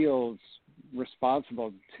she feels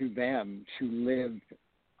responsible to them to live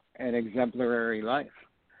an exemplary life,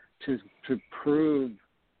 to prove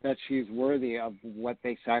that she's worthy of what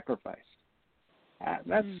they sacrificed.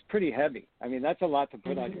 That's pretty heavy. I mean, that's a lot to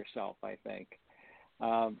put on yourself, I think.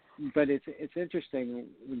 But it's interesting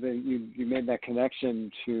that you made that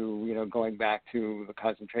connection to, going back to the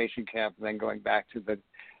concentration camp and then going back to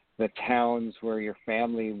the towns where your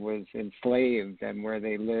family was enslaved and where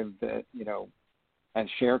they lived, as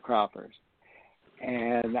sharecroppers.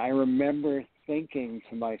 And I remember thinking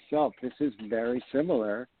to myself, this is very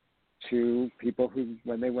similar to people who,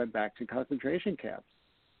 when they went back to concentration camps,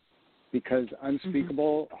 because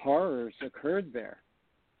unspeakable horrors occurred there.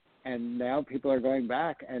 And now people are going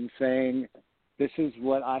back and saying, this is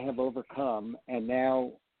what I have overcome, and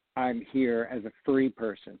now I'm here as a free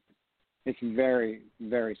person. It's very,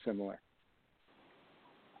 very similar.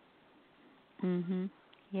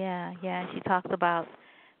 Yeah. She talks about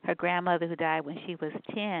her grandmother who died when she was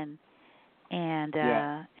 10, and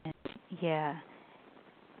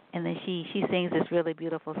and then she sings this really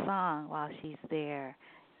beautiful song while she's there,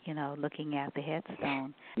 looking at the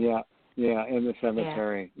headstone. Yeah, in the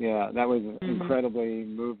cemetery. Yeah, that was incredibly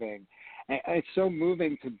moving. And it's so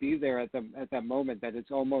moving to be there at that moment that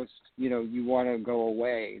it's almost, you want to go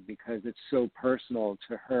away because it's so personal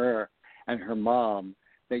to her and her mom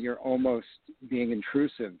that you're almost being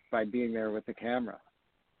intrusive by being there with the camera.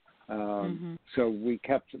 So we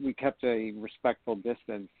kept a respectful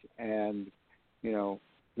distance, and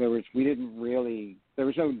there was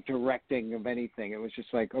no directing of anything. It was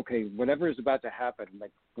just like, okay, whatever is about to happen,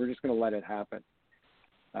 like, we're just going to let it happen,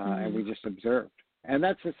 and we just observed. And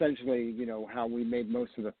that's essentially how we made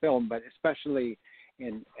most of the film, but especially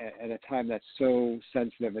at a time that's so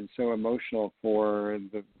sensitive and so emotional for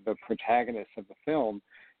the protagonists of the film.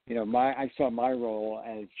 I saw my role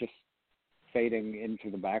as just fading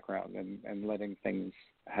into the background and letting things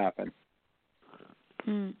happen.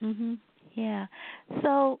 Yeah.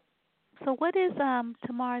 So what is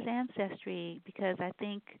Tamar's ancestry? Because I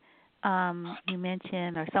think you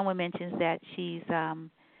mentioned, or someone mentions, that she's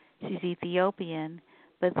Ethiopian,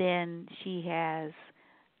 but then she has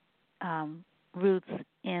roots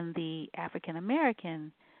in the African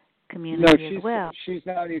American community as well. She's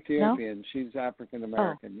not Ethiopian. No? She's African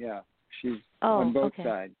American. Yeah, she's on both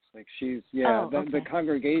sides. Like the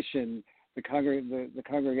congregation. The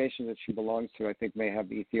congregation that she belongs to, I think, may have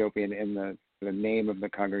Ethiopian in the name of the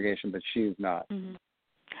congregation, but she's not.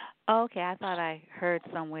 Okay, I thought I heard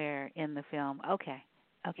somewhere in the film. Okay.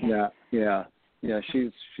 Yeah.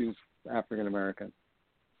 She's African American.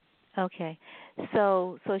 Okay,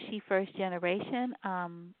 so she first generation,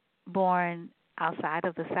 born outside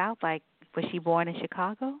of the South. Like, was she born in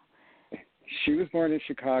Chicago? She was born in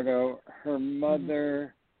Chicago. Her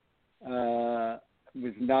mother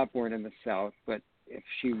was not born in the South, but if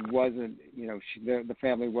she wasn't, the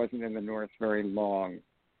family wasn't in the North very long.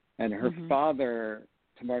 And her father,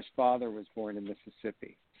 Tamar's father, was born in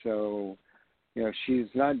Mississippi. So, she's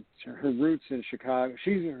not, her roots in Chicago,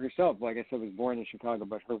 she herself, like I said, was born in Chicago,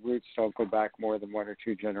 but her roots don't go back more than one or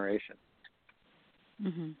two generations.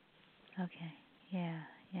 Okay. Yeah.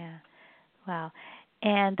 Wow.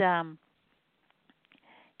 And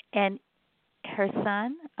her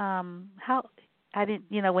son, how, I didn't,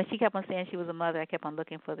 when she kept on saying she was a mother, I kept on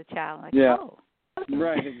looking for the child. Like, oh.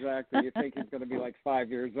 Right, exactly. You think he's going to be like 5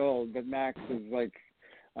 years old, but Max is like,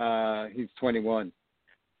 he's 21.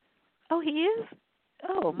 Oh, he is?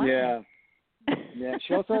 Oh, my. Yeah.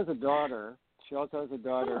 She also has a daughter.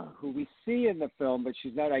 Who we see in the film, but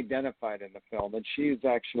she's not identified in the film, and she's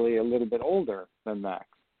actually a little bit older than Max.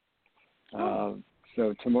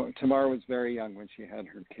 So Tamar was very young when she had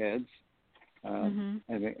her kids.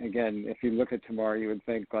 And again, if you look at Tamar, you would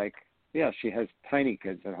think like, she has tiny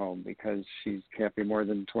kids at home because she can't be more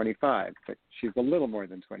than 25, but she's a little more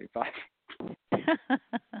than 25.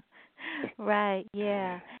 Right.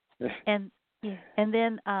 Yeah. And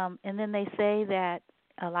then they say that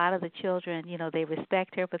a lot of the children, they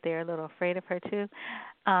respect her, but they're a little afraid of her too.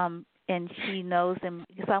 And she knows them.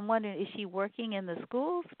 So I'm wondering, is she working in the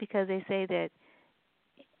schools? Because they say that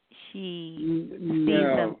she sees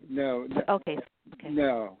them. No. Okay.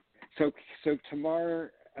 No. So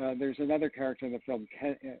Tamar, there's another character in the film,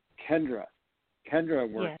 Kendra.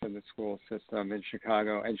 Kendra works in the school system in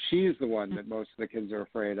Chicago, and she's the one that most of the kids are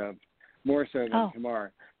afraid of, more so than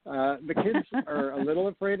Tamar. The kids are a little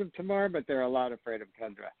afraid of Tamar, but they're a lot afraid of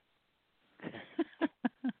Kendra.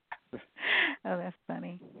 Oh, that's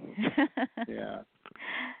funny. Yeah.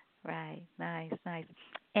 Right. Nice, nice.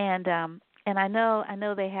 And I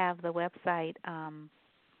know they have the website on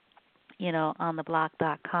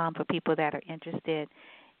theblock.com for people that are interested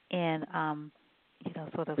in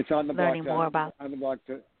sort of it's on the learning block, more about on the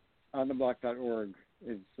block.org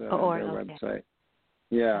is their okay. website.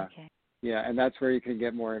 Yeah. Okay. Yeah, and that's where you can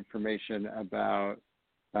get more information about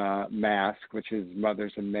MASK, which is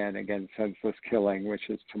Mothers and Men Against Senseless Killing, which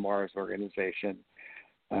is Tamar's organization.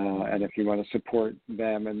 And if you want to support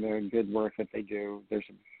them and the good work that they do, there's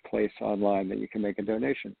a place online that you can make a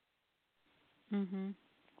donation. Mhm.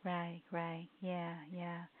 Right. Yeah.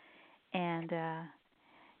 And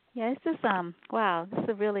it's just wow, this is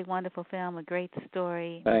a really wonderful film, a great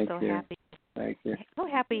story. Thank I'm so you. happy. Thank you. So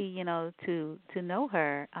happy, to know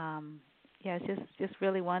her. It's just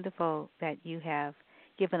really wonderful that you have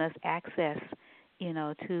given us access,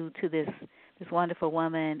 to this wonderful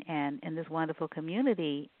woman and this wonderful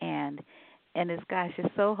community, and it's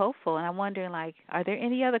just so hopeful. And I'm wondering, are there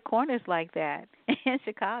any other corners like that in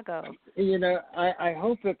Chicago? I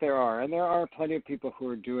hope that there are, and there are plenty of people who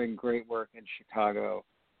are doing great work in Chicago,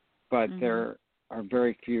 but there are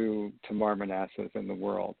very few Tamar Manassehs in the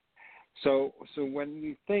world. So when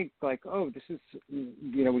you think this is,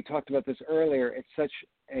 we talked about this earlier, it's such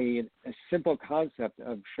a simple concept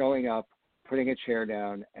of showing up, putting a chair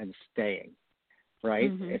down, and staying,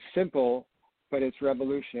 right? Mm-hmm. It's simple, but it's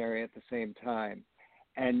revolutionary at the same time.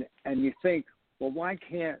 And you think, well, why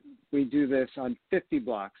can't we do this on 50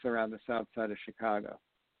 blocks around the south side of Chicago?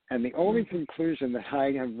 And the only conclusion that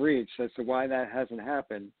I have reached as to why that hasn't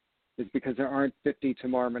happened is because there aren't 50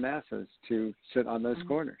 Tamar Manassehs to sit on those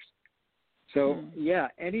corners. So, yeah,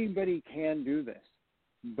 anybody can do this,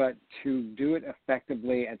 but to do it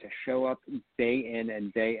effectively and to show up day in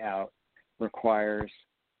and day out requires,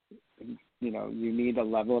 you need a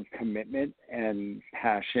level of commitment and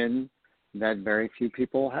passion that very few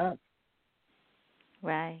people have.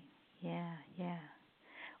 Right. Yeah.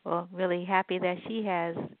 Well, really happy that she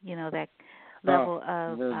has, that level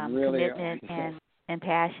of commitment and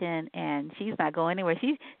passion, and she's not going anywhere.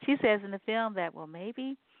 She says in the film that, well,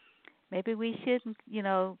 maybe we shouldn't,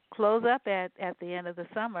 close up at the end of the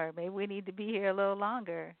summer. Maybe we need to be here a little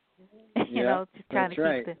longer. Trying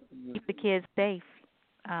to keep the kids safe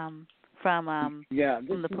from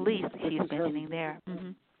the police. She's mentioning there.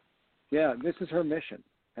 Mm-hmm. Yeah, this is her mission,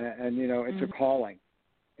 and it's a calling.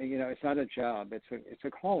 And, it's not a job; it's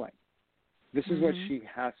a calling. This is what she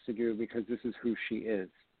has to do because this is who she is.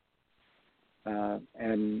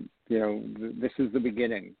 And this is the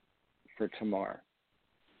beginning for Tamar.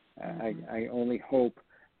 I only hope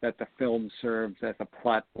that the film serves as a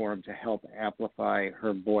platform to help amplify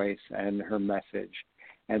her voice and her message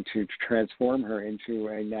and to transform her into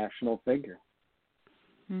a national figure.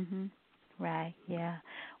 Mhm. Right, yeah.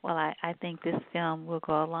 Well, I think this film will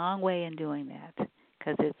go a long way in doing that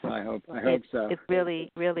because I hope so. It's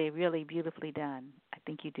really, really, really beautifully done. I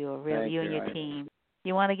think you do Thank you and your team.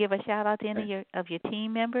 You want to give a shout out to any of your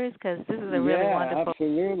team members because this is a really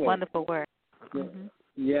wonderful work. Mm-hmm.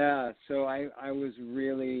 Yeah, so I was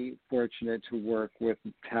really fortunate to work with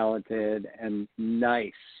talented and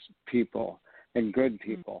nice people and good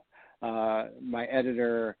people. My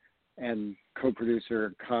editor and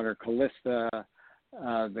co-producer, Connor Callista,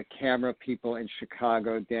 the camera people in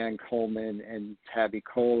Chicago, Dan Coleman and Tabby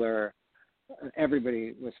Kohler.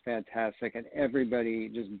 Everybody was fantastic, and everybody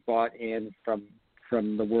just bought in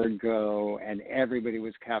from the word go, and everybody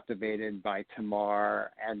was captivated by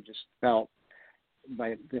Tamar and just felt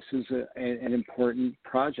like this is an important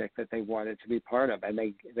project that they wanted to be part of, and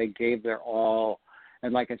they gave their all.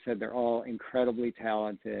 And like I said, they're all incredibly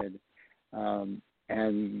talented,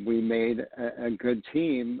 and we made a good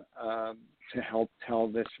team to help tell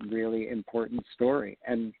this really important story.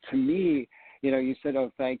 And to me, you said,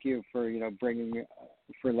 "Oh, thank you for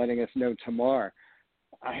for letting us know Tamar."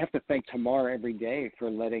 I have to thank Tamar every day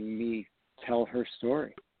for letting me tell her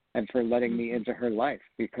story and for letting me into her life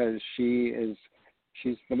because she's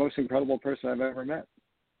the most incredible person I've ever met.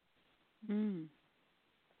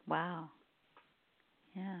 Wow.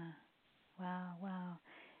 Yeah. Wow.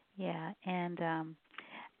 Yeah, and I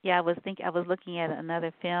was looking at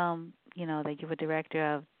another film, that you were director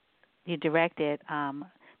of. You directed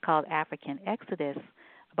called African Exodus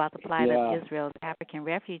about the plight of Israel's African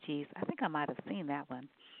refugees. I think I might have seen that one.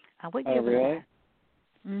 What year was really? that?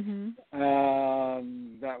 Mhm.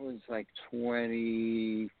 That was like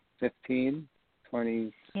 2015,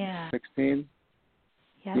 2016.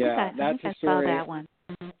 Yeah. I think I saw that one.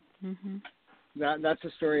 That's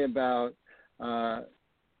a story about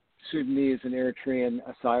Sudanese and Eritrean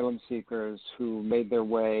asylum seekers who made their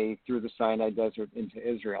way through the Sinai Desert into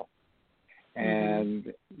Israel.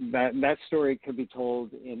 And that story could be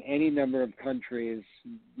told in any number of countries,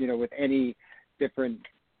 with any different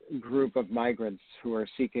group of migrants who are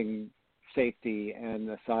seeking safety and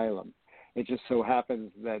asylum. It just so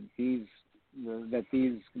happens that this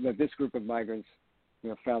group of migrants,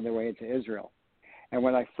 found their way into Israel. And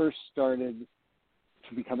when I first started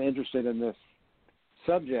to become interested in this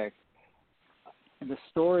subject, the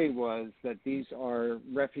story was that these are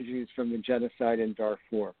refugees from the genocide in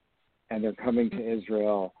Darfur, and they're coming to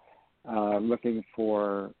Israel looking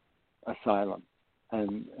for asylum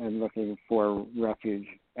and looking for refuge.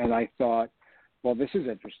 And I thought, well, this is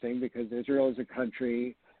interesting because Israel is a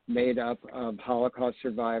country made up of Holocaust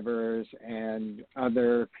survivors and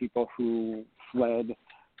other people who fled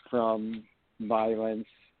from violence,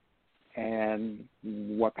 and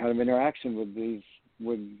what kind of interaction would these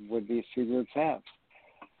two groups have?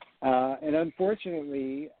 And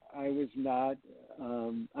unfortunately, I was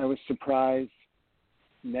surprised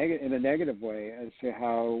in a negative way as to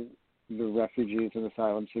how the refugees and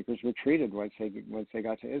asylum seekers were treated once they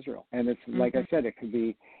got to Israel. And it's like I said, it could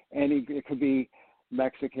be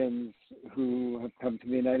Mexicans who have come to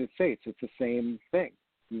the United States. It's the same thing.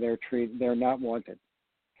 They're not wanted.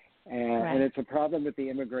 And it's a problem with the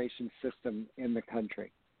immigration system in the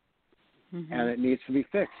country. And it needs to be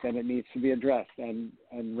fixed, and it needs to be addressed, and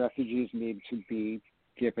refugees need to be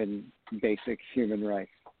given basic human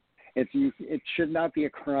rights. It should not be a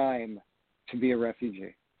crime to be a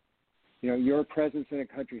refugee. Your presence in a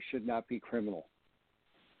country should not be criminal.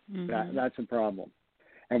 That's a problem.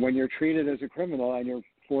 And when you're treated as a criminal and you're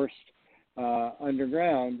forced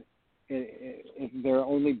underground, there are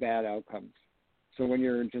only bad outcomes. So when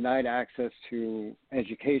you're denied access to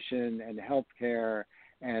education and health care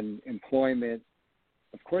and employment,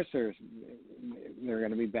 of course there are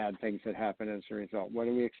going to be bad things that happen as a result. What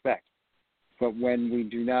do we expect? But when we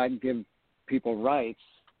do not give people rights,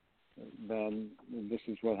 then this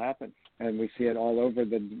is what happens. And we see it all over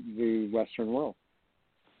the Western world.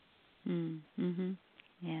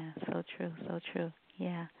 Yeah, so true.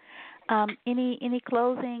 Yeah. Any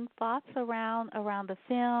closing thoughts around the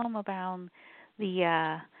film, around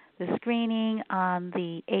the screening on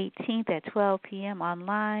the 18th at 12 p.m.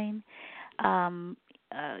 online?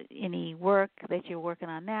 Any work that you're working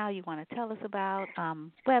on now you want to tell us about?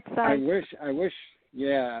 Website? I wish.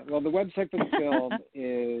 Yeah. Well, the website for the film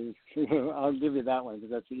is, I'll give you that one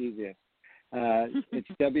because that's the easiest. It's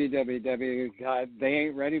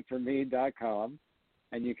www.theyain'treadyforme.com,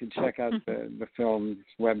 and you can check out the film's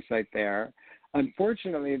website there.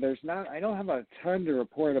 Unfortunately, I don't have a ton to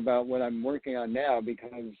report about what I'm working on now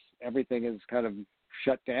because everything is kind of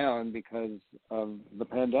shut down because of the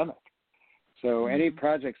pandemic. So any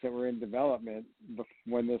projects that were in development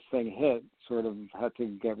when this thing hit sort of had to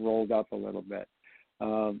get rolled up a little bit.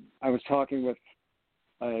 I was talking with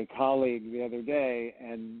a colleague the other day,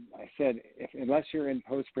 and I said, unless you're in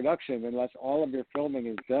post-production, unless all of your filming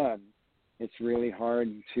is done, it's really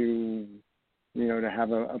hard to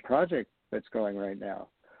have a project that's going right now.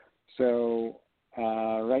 So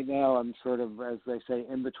right now I'm sort of, as they say,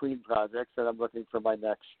 in between projects, and I'm looking for my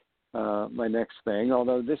next thing.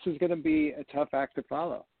 Although this is going to be a tough act to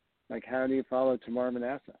follow. Like, how do you follow Tamar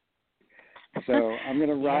Manasseh? So I'm going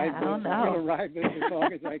to ride this. I'm going to ride this as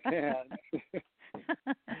long as I can.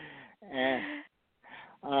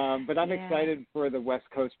 But I'm excited for the West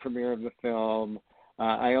Coast premiere of the film.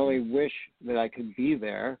 I only wish that I could be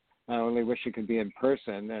there. I only wish it could be in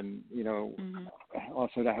person, and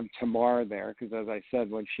also to have Tamar there, because as I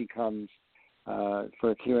said, when she comes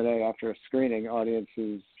for a Q&A after a screening,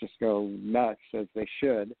 audiences just go nuts, as they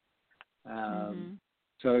should.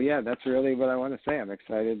 So yeah, that's really what I want to say. I'm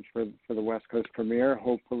excited for the West Coast premiere.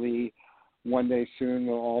 Hopefully, one day soon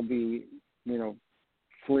we'll all be,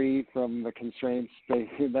 free from the constraints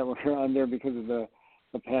that we're under because of the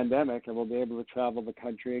pandemic, and we'll be able to travel the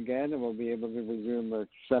country again, and we'll be able to resume a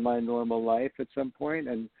semi-normal life at some point,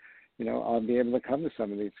 and I'll be able to come to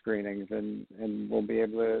some of these screenings, and we'll be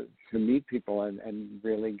able to meet people and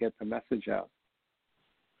really get the message out.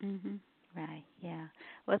 Right, yeah.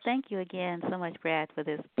 Well, thank you again so much, Brad, for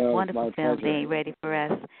this wonderful film being ready for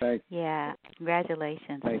us. Yeah,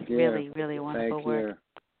 congratulations. Thank you. Really, really wonderful work.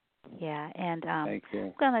 Yeah, and Thank you.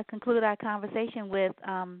 I'm going to conclude our conversation with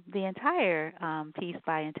the entire piece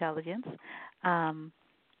by Intelligence.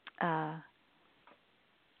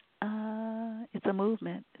 It's a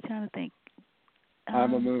movement. I'm trying to think.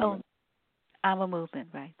 I'm a movement. Oh, I'm a movement,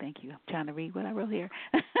 right? Thank you. I'm trying to read what I wrote here.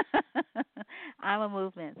 I'm a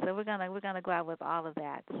movement. So we're gonna go out with all of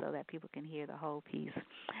that so that people can hear the whole piece.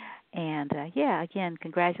 And again,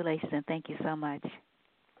 congratulations and thank you so much.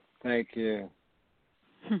 Thank you.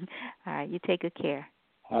 All right, you take good care.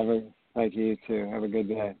 Thank you too. Have a good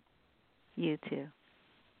day. You too.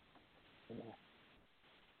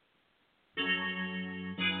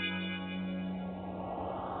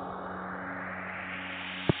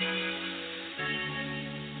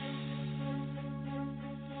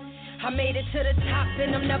 I made it to the top and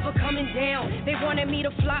I'm never coming down. They wanted me to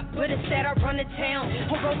flop, but instead I run the town.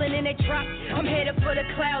 I'm rolling in a drop, I'm headed for the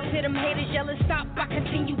clouds. Hit them haters yelling stop, I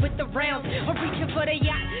continue with the rounds. I'm reaching for the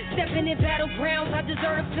yacht, stepping in battlegrounds. I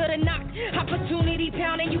deserve to the knock, opportunity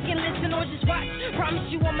pounding. You can listen or just watch. Promise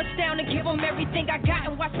you I'm astounding, give them everything I got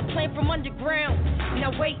and watch the plan from underground. Now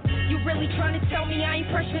wait, you really trying to tell me I ain't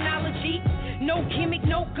fresh phenology? No gimmick,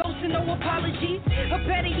 no ghost and no apologies. Or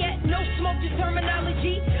better yet, no smoke, just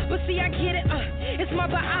terminology. But see, I get it, it's my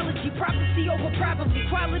biology. Prophecy over probably,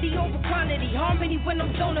 quality over quantity. Harmony when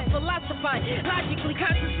I'm zoning, philosophizing. Logically,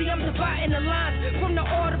 consciously, I'm dividing the lines from the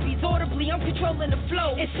arteries. Audibly, I'm controlling the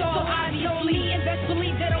flow. It's all eyes on me, and best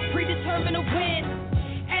believe that I'm predetermined to win.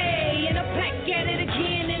 Hey, and I'm back at it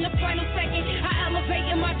again. In the final second, I elevate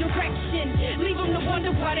in my direction. Leave them to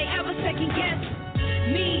wonder why they ever second guess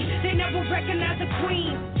me. They never recognized a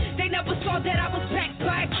queen. They never saw that I was backed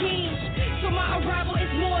by a king. So my arrival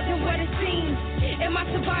is more than what it seems, and my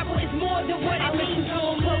survival is more than what it means. I'm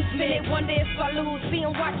a movement. They wonder if I lose. See,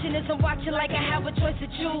 I'm watching as I'm watching like I have a choice to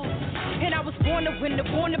choose. And I was born to win,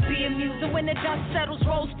 born to be amused. And when the dust settles,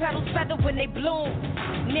 rose petals feather when they bloom.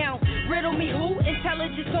 Now, riddle me who?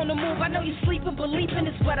 Intelligence on the move. I know you sleeping, believing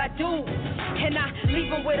is what I do. And I leave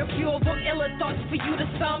them with a few of them iller thoughts for you to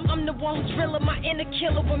sum. I'm the one who's realer, my inner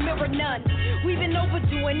killer will mirror none. We've been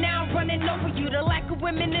overdue, and now I'm running over you. The lack of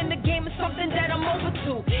women in the game is something that I'm over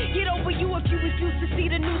to. Get over you if you refuse to see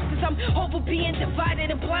the news, cause I'm over being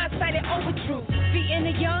divided and blindsided over truth. Being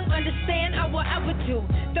the young, understand I will ever do.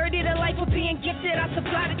 30 to life of being gifted, I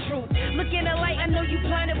supply the truth. Look in the light, I know you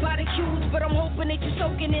blinded by the cues, but I'm hoping that you're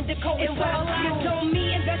soaking in decoding. And all eyes on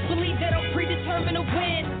me, and best believe that I'm predetermined to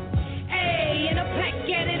win. Hey, and I'm back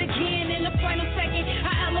at it again. In the final second,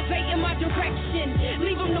 I elevate in my direction.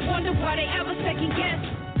 Leave them to wonder why they ever second guess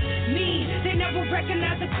me. They never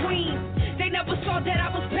recognized a queen. They never saw that I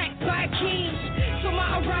was backed by a king. So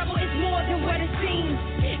my arrival is more than what it seems,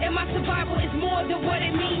 and my survival is more than what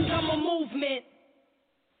it means. I'm a movement.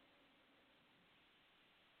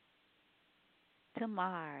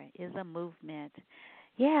 Tamar is a movement.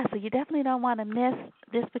 Yeah, so you definitely don't want to miss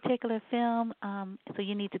this particular film. So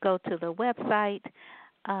you need to go to the website,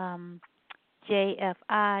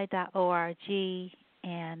 jfi.org,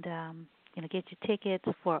 and get your tickets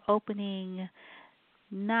for opening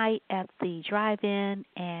night at the drive-in,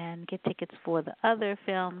 and get tickets for the other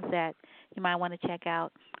films that you might want to check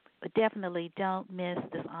out. But definitely don't miss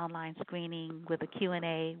this online screening with a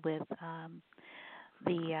Q&A with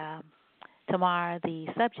Tamar, the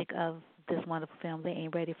subject of this wonderful film, They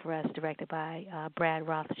Ain't Ready for Us, directed by Brad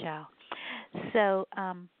Rothschild. So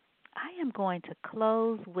I am going to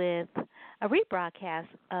close with a rebroadcast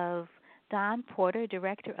of Don Porter,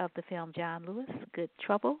 director of the film John Lewis, Good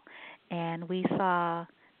Trouble. And we saw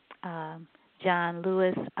John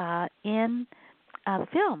Lewis in the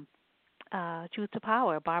film Truth to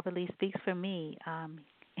Power, Barbara Lee Speaks for Me.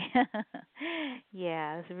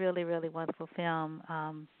 Yeah, it's a really, really wonderful film.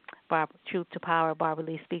 Truth to Power, Barbara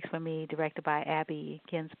Lee Speaks for Me, directed by Abby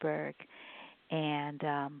Ginsberg, and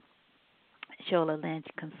Shola Lynch,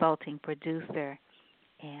 consulting producer.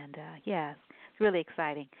 And, it's really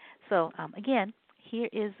exciting. So, again, here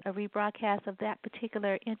is a rebroadcast of that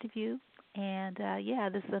particular interview. And,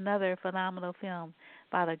 this is another phenomenal film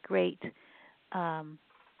about a great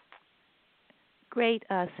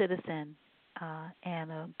citizen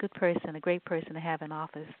and a good person, a great person to have in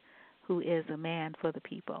office, who is a man for the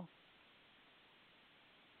people.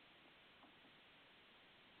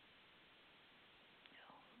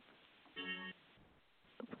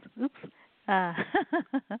 Oops.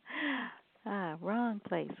 Wrong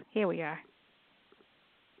place. Here we are.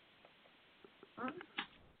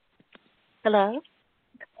 Hello?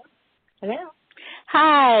 Hello.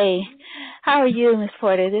 Hi. How are you, Ms.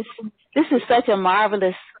 Porter? This is such a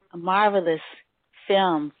marvelous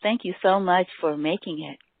film. Thank you so much for making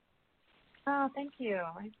it. Oh, thank you.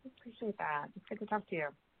 I appreciate that. It's good to talk to you.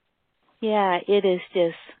 Yeah, it is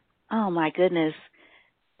just, oh my goodness.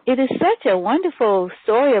 It is such a wonderful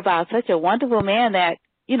story about such a wonderful man that,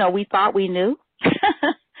 we thought we knew.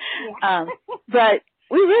 But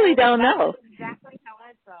we really don't know. That's exactly how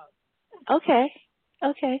I felt.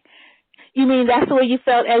 Okay. You mean that's the way you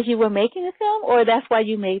felt as you were making the film, or that's why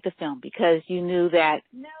you made the film, because you knew that?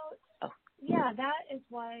 No. Oh. Yeah, that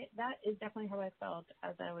is definitely how I felt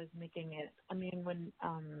as I was making it. I mean, when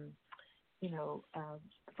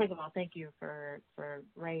first of all, thank you for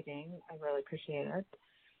writing. I really appreciate it.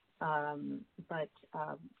 But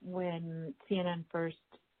when CNN first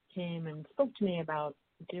came and spoke to me about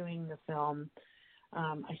doing the film,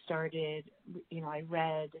 I started, I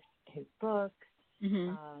read his book,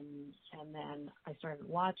 and then I started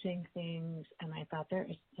watching things, and I thought there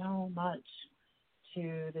is so much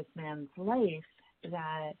to this man's life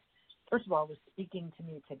that, first of all, was speaking to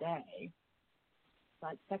me today.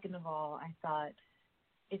 But second of all, I thought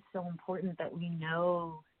it's so important that we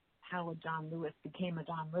know how a John Lewis became a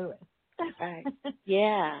John Lewis. Right.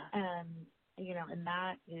 Yeah. And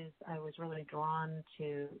that is, I was really drawn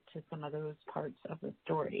to some of those parts of the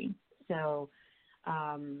story. So,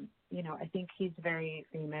 I think he's very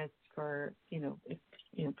famous for, if,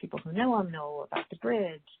 people who know him know about the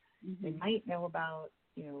bridge. They might know about,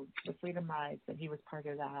 the Freedom Rides, that he was part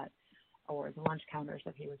of that, or the lunch counters,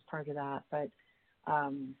 that he was part of that. But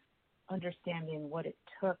understanding what it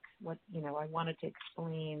took, I wanted to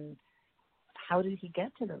explain, how did he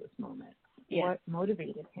get to those moments? Yeah. What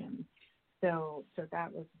motivated him? So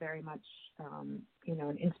that was very much, an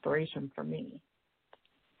inspiration for me.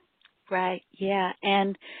 Right. Yeah.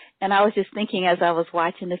 And I was just thinking as I was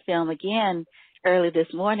watching the film again early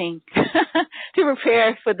this morning to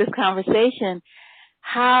prepare for this conversation,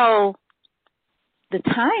 how the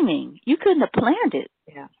timing, you couldn't have planned it.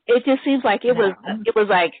 Yeah. It just seems like it was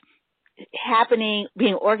like happening,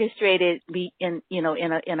 being orchestrated, in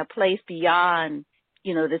a place beyond,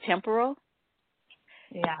 the temporal.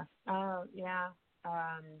 Yeah. Oh, yeah.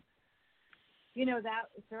 That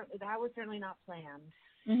was certainly not planned.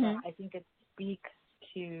 But I think it speaks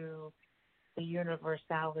to the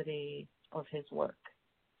universality of his work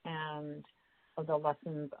and of the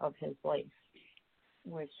lessons of his life,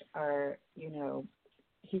 which are,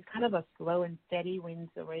 he's kind of a slow and steady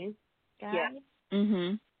wins the race guy. Yeah.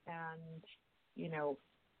 And,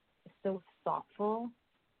 so thoughtful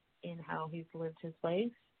in how he's lived his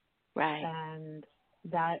life. Right. And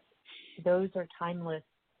that those are timeless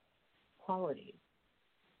qualities,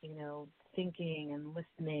 thinking and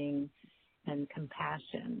listening and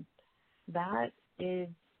compassion. That is,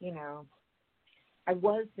 I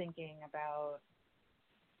was thinking about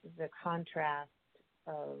the contrast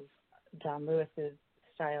of John Lewis's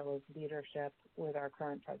style of leadership with our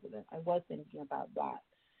current president. I was thinking about that.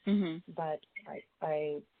 But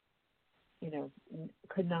I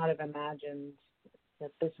could not have imagined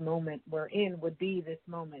that this moment we're in would be this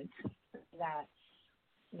moment that,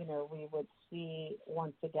 we would see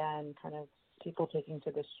once again kind of people taking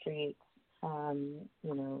to the streets,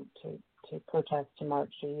 to protest, to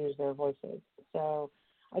march, to use their voices. So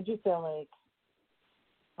I do feel like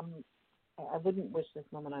I wouldn't wish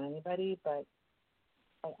this moment on anybody, but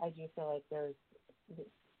I do feel like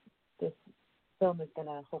this film is going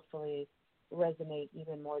to hopefully resonate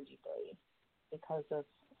even more deeply because of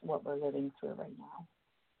what we're living through right now.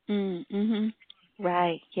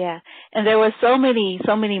 Right, yeah. And there were so many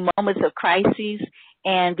moments of crises,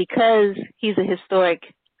 and because he's a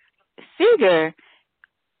historic figure,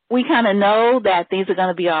 we kind of know that things are going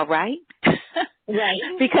to be all right. Right.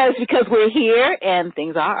 because we're here and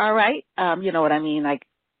things are all right. You know what I mean? Like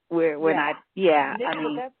we're not. Yeah. I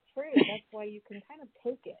mean, that's true. That's why you can kind of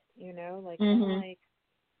take it. Unlike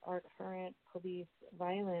our current police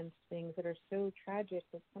violence, things that are so tragic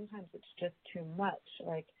that sometimes it's just too much.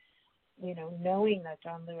 Like, knowing that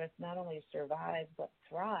John Lewis not only survived but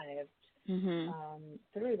thrived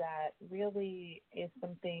through that really is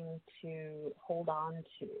something to hold on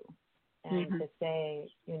to, and to say,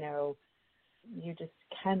 you just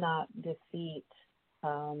cannot defeat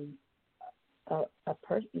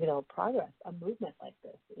progress, a movement like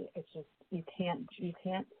this. It's just you can't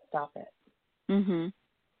stop it.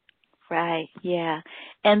 Right, yeah.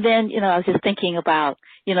 And then, I was just thinking about,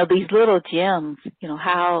 these little gems,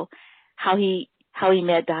 how he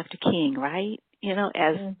met Dr. King, right?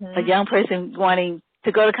 As a young person wanting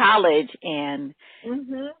to go to college, and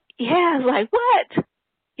yeah, it's like, what?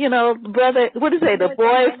 Brother, what is it? The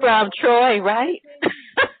boy from Troy, right?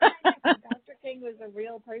 Dr. King was a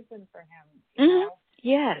real person for him.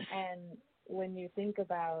 Yes. And when you think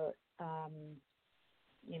about,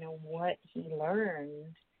 what he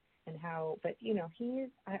learned and how, but,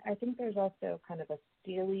 I think there's also kind of a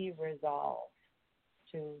steely resolve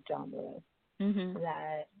to John Lewis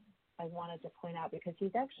that I wanted to point out, because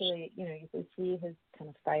he's actually, you see his kind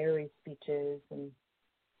of fiery speeches,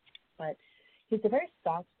 but he's a very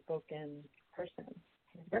soft-spoken person.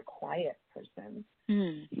 He's a very quiet person.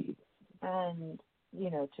 And,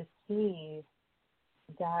 to see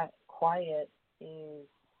that quiet is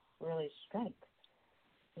really strength,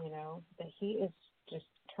 that he is just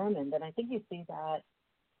determined. And I think you see that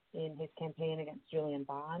in his campaign against Julian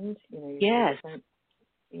Bond. You Yes. see different,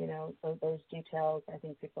 those details I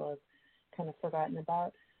think people have kind of forgotten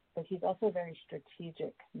about. But he's also a very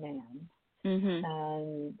strategic man. Mm-hmm.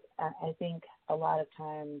 And I think a lot of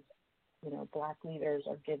times, Black leaders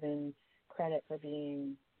are given credit for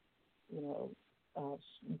being,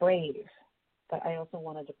 brave. But I also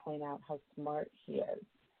wanted to point out how smart he is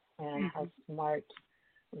and how smart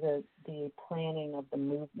the planning of the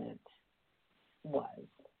movement was.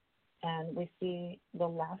 And we see the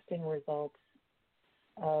lasting results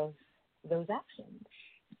of those actions.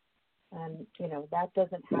 And, that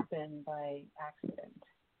doesn't happen by accident.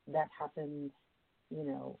 That happens,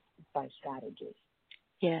 by strategy.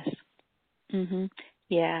 Yes. Mhm.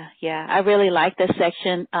 Yeah. I really like the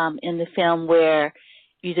section in the film where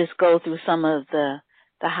you just go through some of the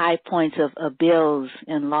high points of bills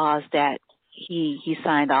and laws that he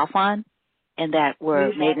signed off on and that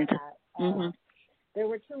were made into. There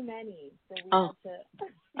were too many, so we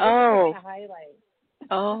had to highlight.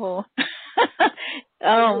 Oh. We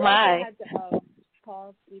my. had to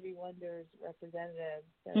call Stevie Wonder's representatives.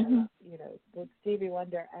 Both Stevie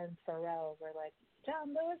Wonder and Pharrell were like, John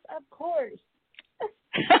Lewis, of course.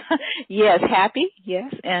 Yes, happy.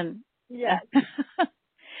 Yes, and yes.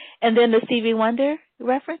 And then the Stevie Wonder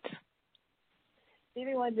reference.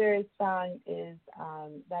 Stevie Wonder's song is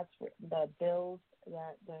that's the bills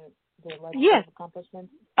that the legislative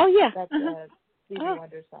accomplishments. Oh yeah. That's a Stevie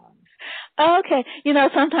Wonder song. Oh, okay.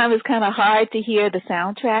 Sometimes it's kind of hard to hear the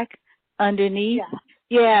soundtrack underneath.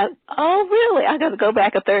 Yeah. Oh, really? I got to go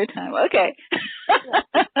back a third time. Okay.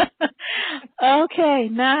 Okay.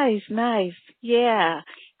 Nice. Yeah.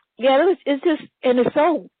 It's just, and it's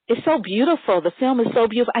so beautiful. The film is so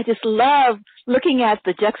beautiful. I just love looking at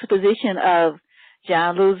the juxtaposition of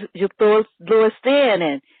John Lewis then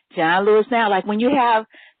and John Lewis now. Like when you have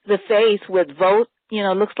the face with vote,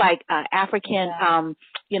 looks like African,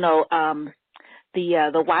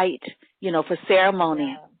 the white, for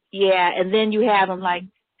ceremony. Yeah, and then you have him like,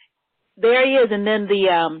 there he is, and then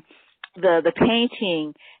the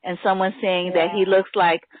painting and someone saying that he looks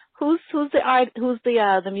like who's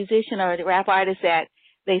the musician or the rap artist that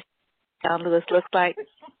they John Lewis looks like?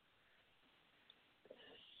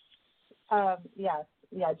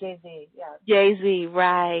 Jay-Z. Jay-Z,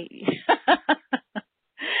 right.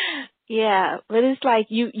 Yeah, but it's like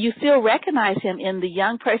you still recognize him in the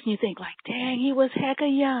young person. You think like, dang, he was hecka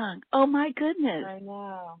young. Oh my goodness. I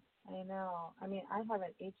know. I mean, I have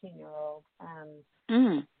an 18-year-old, and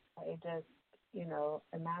I just,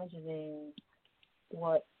 imagining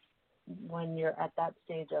when you're at that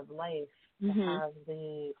stage of life to have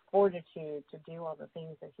the fortitude to do all the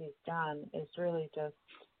things that he's done is really just,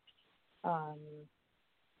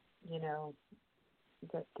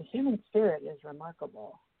 the human spirit is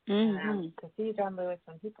remarkable. To see John Lewis,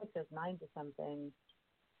 when he puts his mind to something,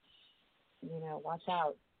 watch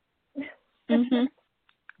out.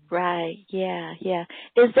 Right. Yeah.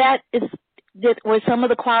 Were some of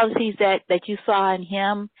the qualities that you saw in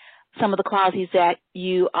him, some of the qualities that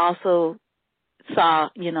you also saw,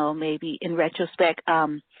 maybe in retrospect,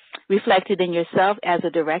 reflected in yourself as a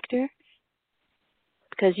director?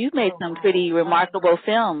 Because you've made some pretty remarkable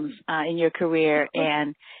films in your career,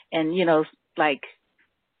 and like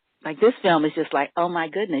this film is just like, oh my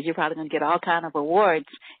goodness, you're probably going to get all kind of awards,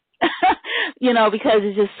 because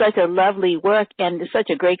it's just such a lovely work and it's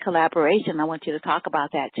such a great collaboration. I want you to talk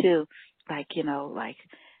about that too, like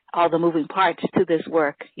all the moving parts to this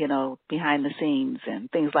work, behind the scenes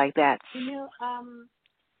and things like that.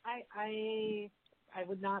 I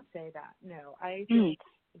would not say that. No, I think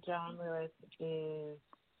John Lewis is.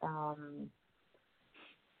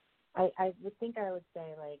 I would think I would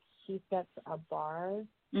say like he sets a bar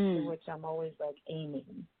to which I'm always like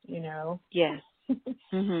aiming. Yes.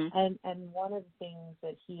 And one of the things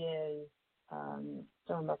that he is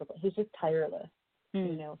so remarkable, he's just tireless.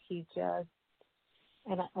 He just,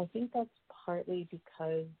 and I think that's partly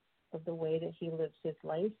because of the way that he lives his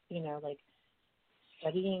life. Like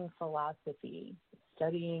studying philosophy,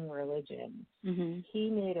 studying religion. He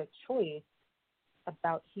made a choice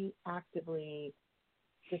he actively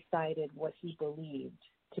decided what he believed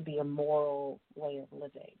to be a moral way of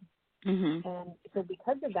living. And so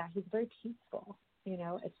because of that, he's very peaceful.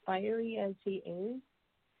 As fiery as he is,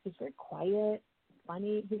 he's very quiet,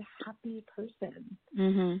 funny. He's a happy person.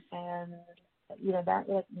 And,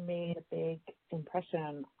 that made a big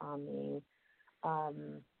impression on me.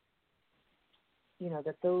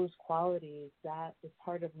 That those qualities, that is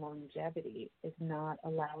part of longevity, is not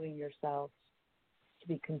allowing yourself to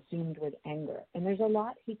be consumed with anger. And there's a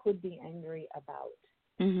lot he could be angry about.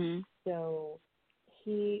 So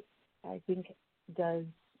he, I think, does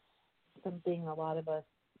something a lot of us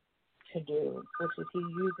should do, which is he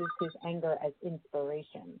uses his anger as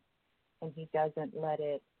inspiration, and he doesn't let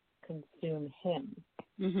it consume him.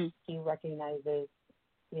 Mm-hmm. He recognizes,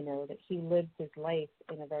 that he lives his life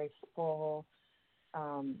in a very full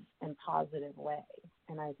and positive way.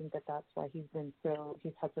 And I think that that's why he's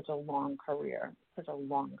had such a long career, such a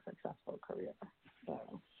long, successful career.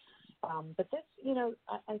 So, but this,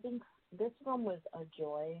 I think this film was a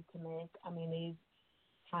joy to make. I mean, these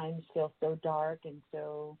times feel so dark and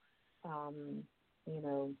so,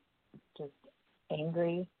 just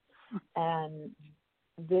angry. And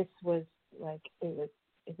this was like, it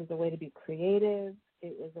was a way to be creative.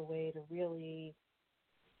 It was a way to really,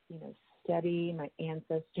 study my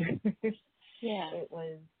ancestors. Yeah. It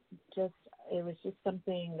was just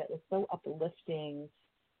something that was so uplifting,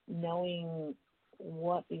 knowing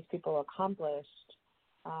what these people accomplished.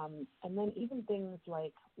 And then even things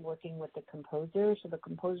like working with the composer. So the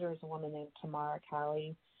composer is a woman named Tamara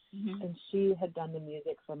Cowley, mm-hmm. and she had done the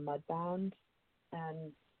music for Mudbound.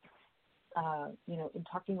 And, in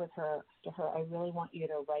talking with her, I really want you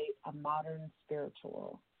to write a modern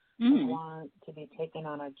spiritual. Mm-hmm. I want to be taken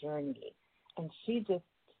on a journey. And she just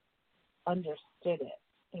understood it.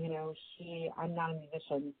 I'm not a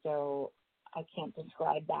musician, so I can't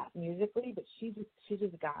describe that musically, but she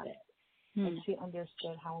just got it. Mm-hmm. And she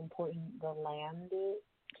understood how important the land is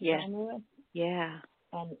to yeah. family with. Yeah.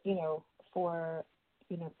 And, for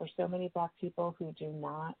so many Black people who do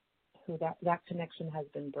not, who that connection has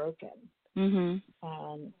been broken. Mm-hmm.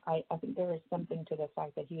 And I think there is something to the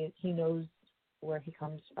fact that he knows where he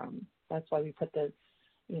comes from. That's why we put the,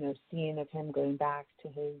 scene of him going back to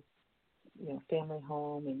his, family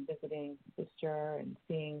home and visiting his sister and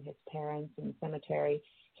seeing his parents in the cemetery.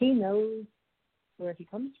 He knows where he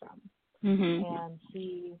comes from. Mm-hmm. And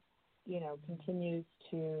he, continues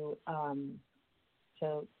to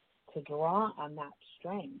draw on that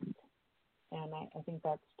strength. And I think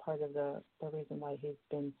that's part of the reason why he's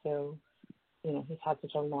been so, he's had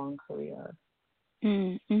such a long career.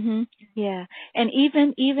 Mm-hmm. Yeah. And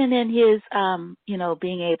even in his,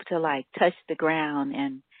 being able to like touch the ground,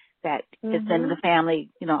 and that Mm-hmm. it's been in the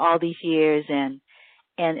family, all these years, and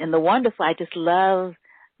the wonderful, I just love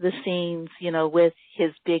the scenes, with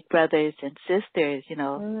his big brothers and sisters,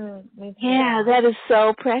 Yeah, that is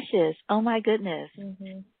so precious. Oh my goodness.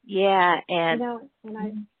 Mm-hmm. Yeah. And, and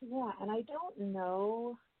I don't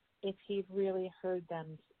know if he'd really heard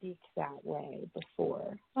them speak that way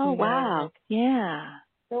before. Oh, wow. Like, yeah.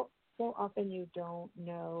 So often you don't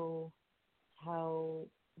know how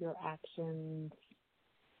your actions,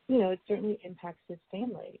 it certainly impacts his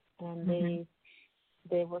family. And mm-hmm.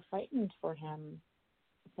 they were frightened for him,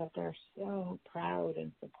 but they're so proud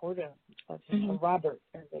and supportive of him, mm-hmm. of Robert,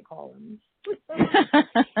 as they call him.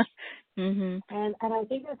 mm-hmm. And I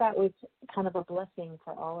think that was kind of a blessing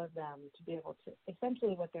for all of them to be able to,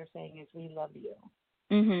 essentially what they're saying is, we love you,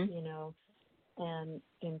 mm-hmm. And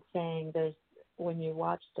in saying, when you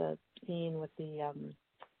watch the scene with the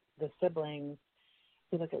siblings,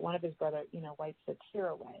 you look at one of his brothers, wipes a tear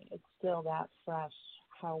away. It's still that fresh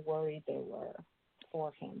how worried they were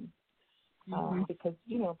for him. Mm-hmm. Because,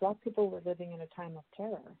 Black people were living in a time of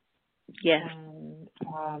terror. Yes. And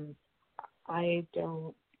I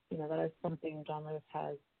don't, that is something John Lewis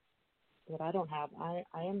has that I don't have. I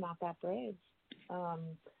am not that brave.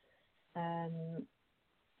 And,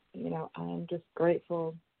 I'm just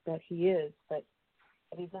grateful that he is, but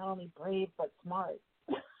he's not only brave, but smart.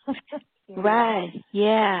 Right.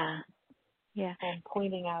 Yeah. Yeah. And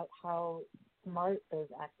pointing out how smart those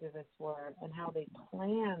activists were and how they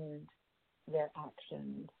planned their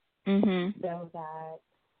actions. Mm-hmm. So that,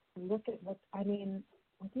 look at when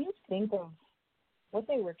you think of what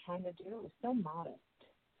they were trying to do, it was so modest.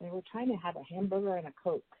 They were trying to have a hamburger and a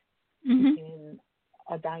Coke mm-hmm. in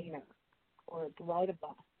a diner or ride a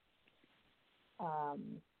bus.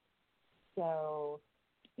 So,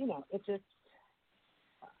 it just,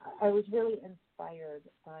 I was really inspired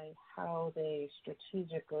by how they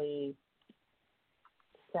strategically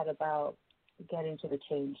set about getting to the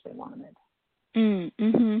change they wanted.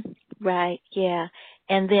 Mm-hmm. Right. Yeah.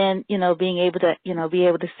 And then, being able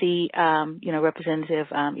to see, Representative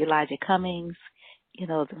Elijah Cummings,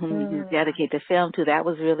 whom you dedicate the film to, that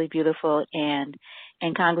was really beautiful. And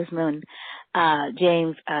Congressman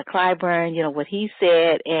James Clyburn, what he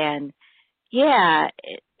said, and yeah,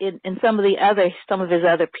 and some of his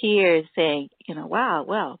other peers saying, wow,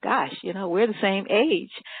 well, gosh, we're the same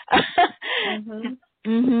age. mm-hmm.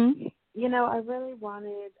 Mm-hmm. I really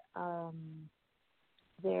wanted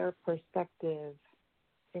their perspective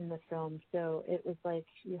in the film. So it was like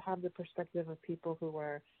you have the perspective of people who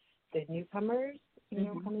were the newcomers,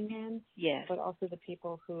 coming in, yes, but also the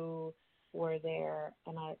people who were there.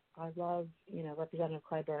 And I love, Representative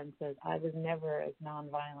Clyburn says, I was never as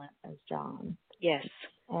nonviolent as John. yes.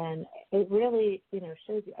 And it really,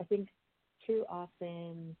 shows you, I think too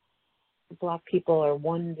often Black people are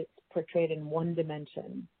portrayed in one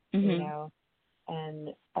dimension, and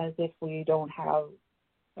as if we don't have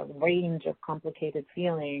a range of complicated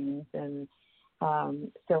feelings. And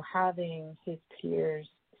so having his peers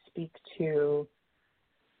speak to,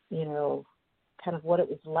 kind of what it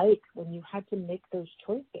was like when you had to make those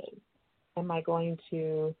choices. How am I going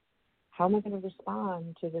to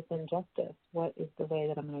respond to this injustice? What is the way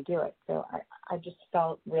that I'm going to do it? So I just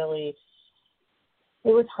felt really, it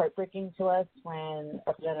was heartbreaking to us when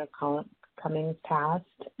Representative Cummings passed,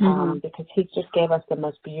 because he just gave us the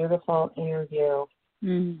most beautiful interview.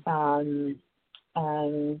 And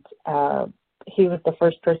he was the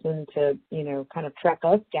first person to, kind of track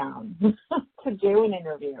us down to do an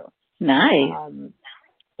interview. Nice.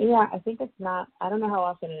 Yeah, I think I don't know how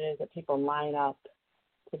often it is that people line up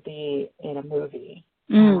to be in a movie,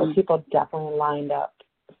 but people definitely lined up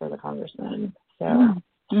for the congressman. So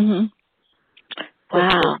This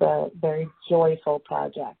was a very joyful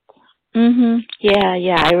project.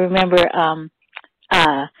 Yeah. I remember,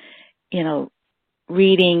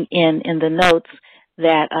 reading in the notes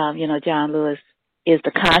that, John Lewis is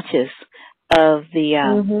the conscience of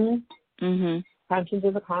the, Conscience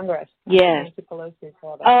of the Congress. Yes. Nancy Pelosi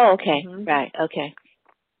called it. Oh, okay. Right. Okay.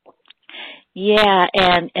 Yeah.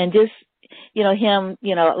 And just, him,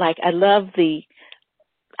 like I love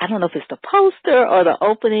I don't know if it's the poster or the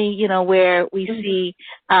opening, where we see,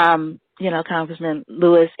 Congressman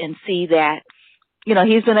Lewis and see that,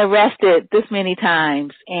 he's been arrested this many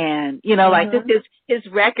times and, like this is his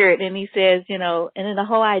record. And he says, and then the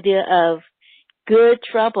whole idea of good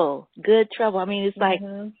trouble. I mean, it's like,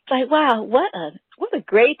 wow, what a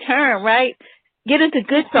great term, right? Get into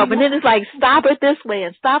good trouble. And then it's like, stop it this way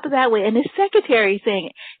and stop it that way. And his secretary saying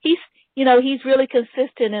it. He's really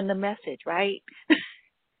consistent in the message, right?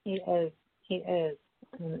 He is.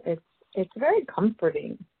 And it's very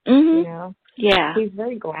comforting, Yeah. He's a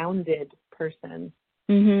very grounded person.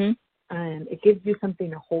 And it gives you something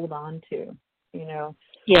to hold on to,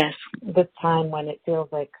 Yes. This time when it feels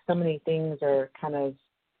like so many things are kind of,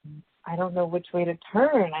 I don't know which way to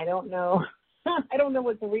turn. I don't know. I don't know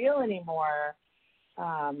what's real anymore.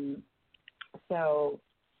 So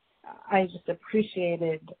I just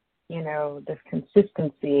appreciated, this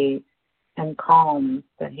consistency and calm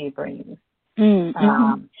that he brings, to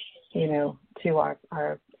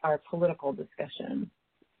our political discussion.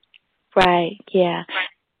 Right. Yeah.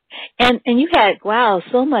 And you had,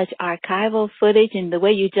 so much archival footage, and the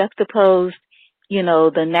way you juxtaposed,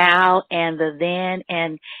 the now and the then,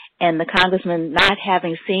 and the congressman not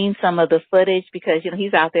having seen some of the footage because,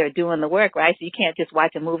 he's out there doing the work, right? So you can't just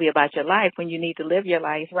watch a movie about your life when you need to live your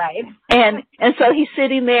life. Right. And so he's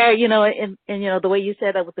sitting there, and the way you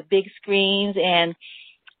said that with the big screens and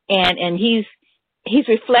he's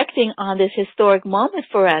reflecting on this historic moment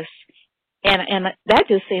for us. And that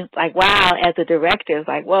just seems like, wow, as a director, it's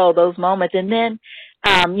like, whoa, those moments. And then,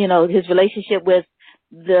 his relationship with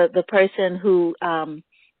the person who,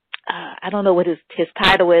 I don't know what his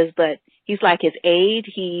title is, but he's like his aide.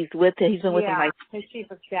 He's been with him like his chief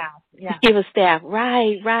of staff. Yeah. Chief of staff.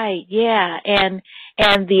 Right. Yeah. And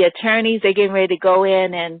the attorneys, they're getting ready to go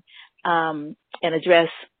in and address,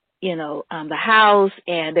 the house,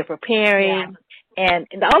 and they're preparing and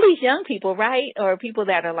all these young people, right? Or people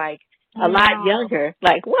that are like, a lot younger,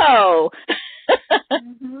 like, whoa.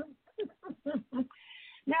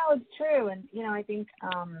 No, it's true. And, I think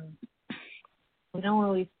we don't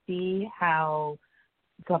really see how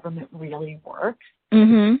government really works.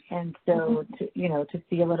 And so, to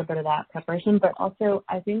see a little bit of that preparation, but also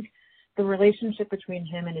I think the relationship between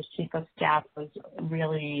him and his chief of staff was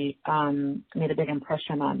really made a big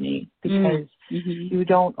impression on me because you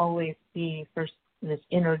don't always see first this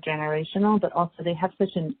intergenerational, but also they have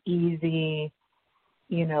such an easy,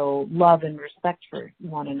 love and respect for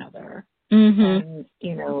one another. And,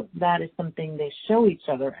 that is something they show each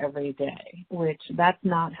other every day, which that's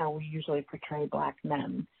not how we usually portray Black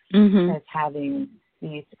men as having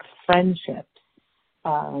these friendships.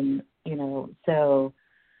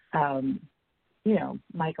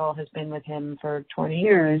 Michael has been with him for 20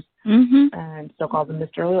 years and still calls him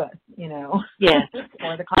Mr. Lewis, Yes.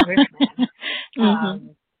 or the congressman.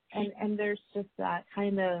 And there's just that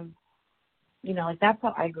kind of, like that's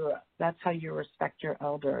how I grew up. That's how you respect your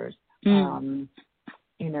elders. And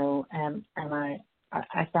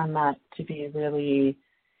I found that to be really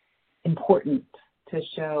important to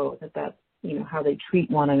show that how they treat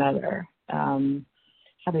one another,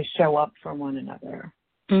 how they show up for one another,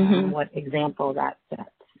 what example that sets.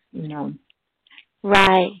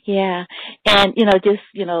 Right, yeah. And, just,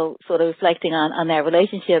 sort of reflecting on that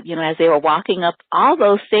relationship, as they were walking up all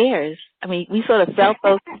those stairs, I mean, we sort of felt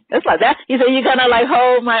those, it's like that. You said, you're going to like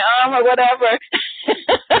hold my arm or whatever.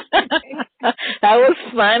 That was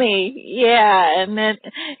funny. Yeah. And then,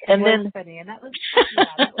 funny. And that was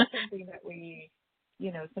something that we,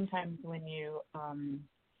 sometimes when you're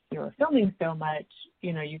filming so much,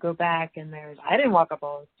 you go back and I didn't walk up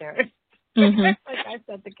all the stairs. Like I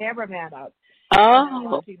set the cameraman up. And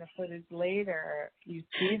watching the footage later, you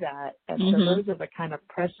see that. And so those are the kind of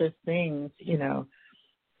precious things,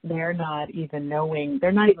 they're not even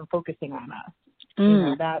focusing on us.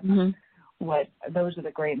 That's those are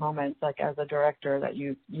the great moments, like as a director, that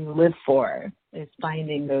you live for, is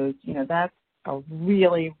finding those, that's a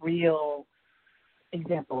really real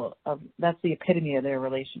example of, that's the epitome of their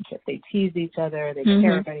relationship. They tease each other, they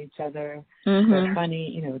care about each other, they're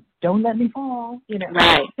funny, don't let me fall,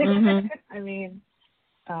 Right. I mean,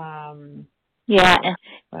 yeah.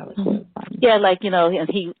 That was really fun. Yeah, like,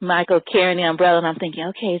 and Michael carrying the umbrella, and I'm thinking,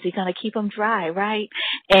 okay, is he going to keep him dry, right?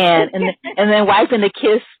 And then wiping the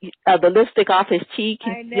the lipstick off his cheek,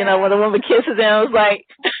 when the woman kisses him, I was like,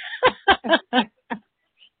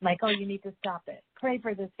 Michael, you need to stop it. Pray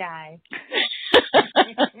for this guy.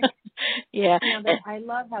 Yeah. I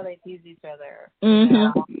love how they tease each other.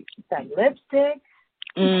 That lipstick.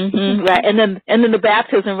 Right. And then the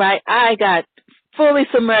baptism, right? I got fully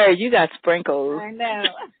submerged. You got sprinkles. I know.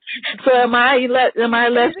 So am I less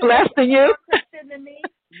blessed than you? More Christian than me?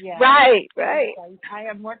 Yeah. Right. I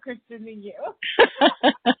am more Christian than you.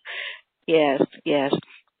 Yes.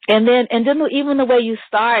 And then even the way you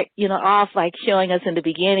start, off, like showing us in the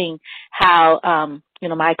beginning how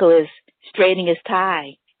Michael is straightening his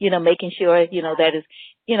tie, making sure, that is,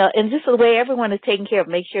 and just the way everyone is taken care of,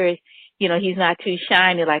 make sure, he's not too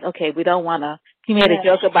shiny, like, okay, we don't want to, he made a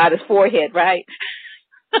joke about his forehead, right?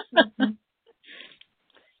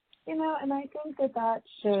 And I think that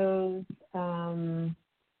shows that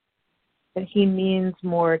he means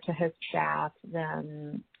more to his staff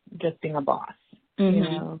than just being a boss.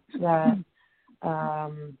 That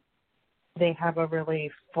they have a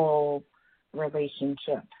really full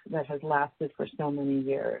relationship that has lasted for so many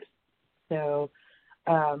years. So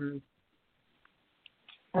I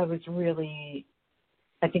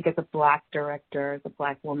think as a Black director, as a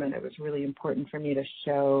Black woman, it was really important for me to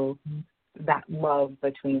show that love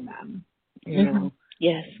between them,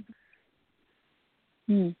 Yes.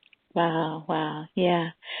 Wow.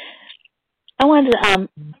 Yeah. I wanted to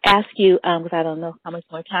ask you, because I don't know how much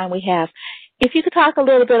more time we have, if you could talk a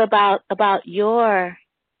little bit about your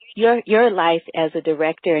life as a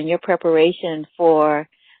director and your preparation for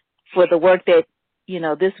the work that,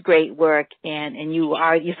 this great work, and you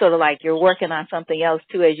sort of like you're working on something else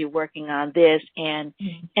too as you're working on this, and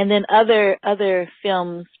then other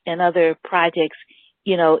films and other projects,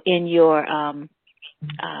 in your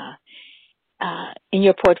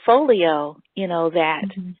portfolio, that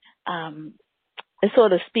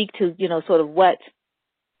sort of speak to, sort of what,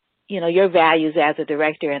 your values as a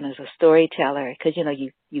director and as a storyteller, because,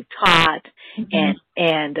 you've taught and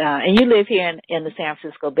you live here in the San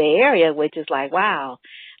Francisco Bay Area, which is like, wow.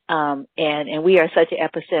 And we are such an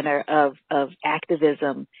epicenter of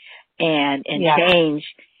activism and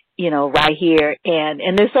change, right here.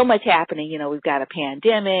 And there's so much happening, we've got a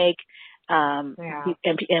pandemic, and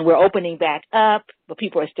we're opening back up, but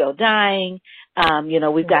people are still dying.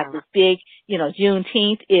 We've got this big,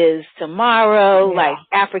 Juneteenth is tomorrow, like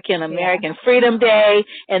African American Freedom Day,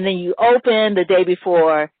 and then you open the day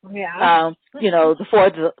before, the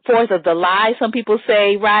 4th of July, some people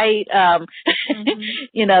say, right? The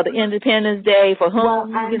Independence Day for whom, Well,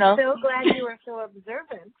 I'm so glad you are so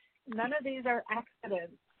observant. None of these are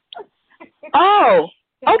accidents. Oh,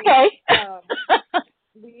 okay.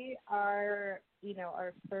 We are,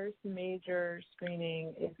 our first major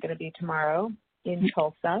screening is going to be tomorrow in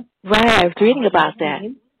Tulsa. Right, I was reading about that.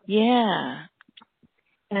 Yeah.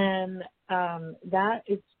 And that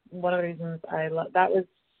is one of the reasons I love. That was,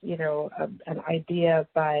 an idea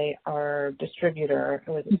by our distributor,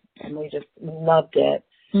 and we just loved it.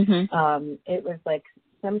 It was like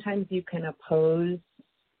sometimes you can oppose,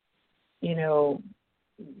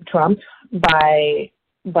 Trump by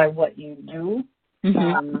what you do.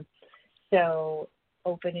 So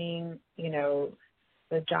opening,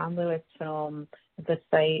 the John Lewis film, the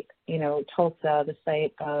site, Tulsa, the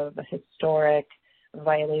site of a historic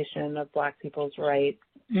violation of Black people's rights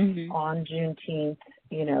on Juneteenth,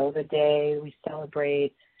 the day we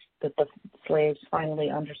celebrate that the slaves finally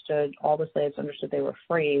understood, all the slaves understood they were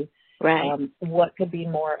free. Right. What could be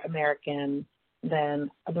more American than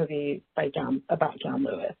a movie about John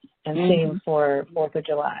Lewis? And same for 4th of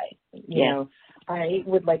July. You know, I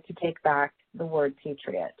would like to take back the word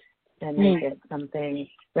patriot and make it something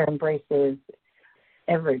that embraces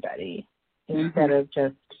everybody instead of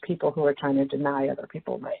just people who are trying to deny other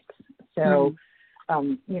people rights. So,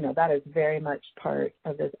 you know, that is very much part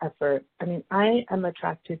of this effort. I mean, I am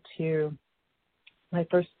attracted to, my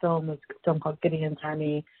first film was a film called Gideon's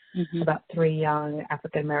Army, about 3 young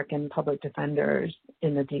African-American public defenders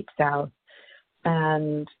in the Deep South.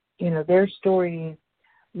 And, you know, their stories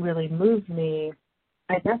really moved me.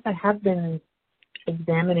 I guess I have been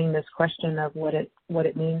examining this question of what it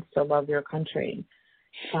means to love your country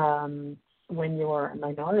when you're a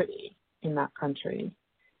minority in that country.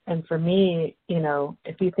 And for me, you know,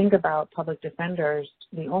 if you think about public defenders,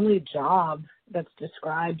 the only job that's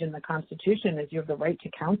described in the Constitution is you have the right to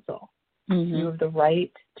counsel. You have the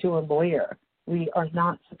right to a lawyer. We are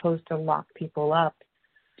not supposed to lock people up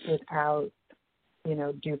without, you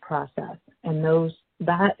know, due process. And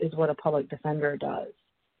that is what a public defender does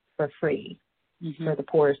for free, for the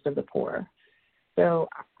poorest of the poor. So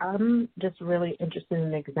I'm just really interested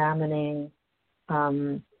in examining,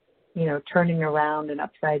 you know, turning around and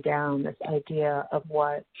upside down this idea of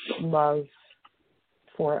what love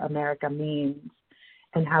for America means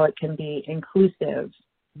and how it can be inclusive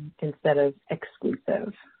instead of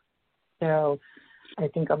exclusive. So I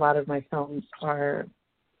think a lot of my films are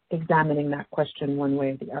examining that question one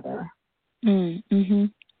way or the other.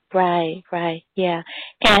 Right, yeah.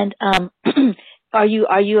 And are you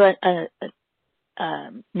a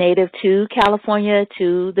native to California,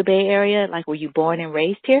 to the Bay Area? Like, were you born and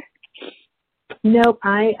raised here? No,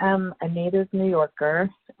 I am a native New Yorker,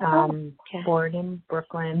 born in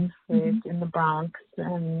Brooklyn, raised in the Bronx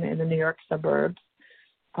and in the New York suburbs,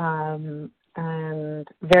 and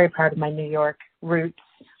very proud of my New York roots.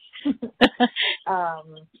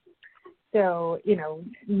 So, you know,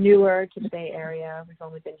 newer to the Bay Area. We've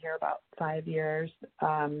only been here about 5 years.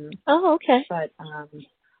 Okay. But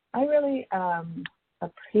I really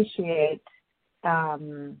appreciate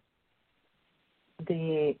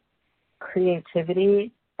the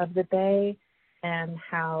creativity of the Bay and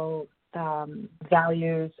how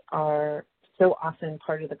values are so often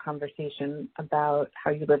part of the conversation about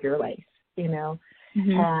how you live your life, you know.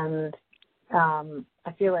 And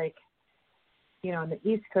I feel like, you know, on the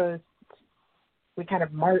East Coast, we kind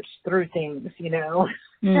of march through things, you know.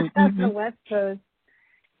 On the West Coast,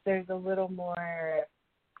 there's a little more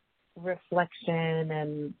reflection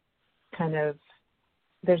and kind of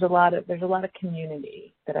there's a lot of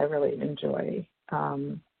community that I really enjoy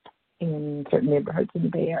in certain neighborhoods in the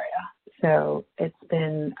Bay Area. So it's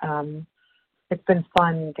been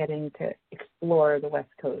fun getting to explore the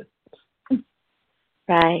West Coast.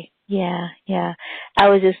 Right. Yeah. I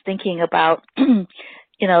was just thinking about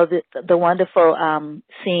you know, the wonderful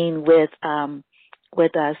scene with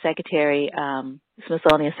Secretary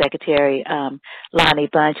Smithsonian Secretary Lonnie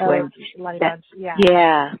Bunch. Lonnie Bunch,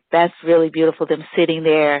 yeah, that's really beautiful. Them sitting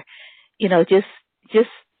there, you know, just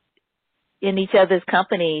in each other's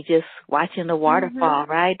company, just watching the waterfall.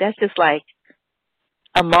 Right? That's just like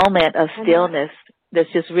a moment of stillness.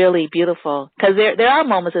 That's just really beautiful. Because there are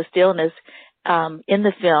moments of stillness in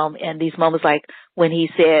the film, and these moments like when he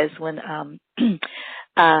says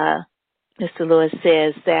Mr. Lewis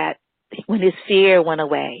says that when his fear went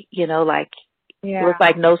away, you know, like it was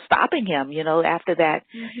like no stopping him, you know, after that,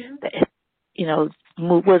 you know,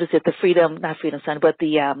 what is it, not Freedom Sun, but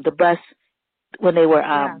the bus when they were,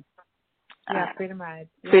 Freedom Rides.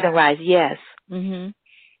 Freedom Rides, yes. You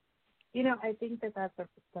know, I think that's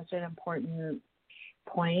such an important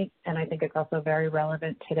point, and I think it's also very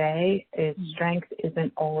relevant today, is strength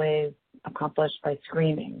isn't always accomplished by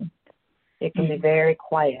screaming. It can be very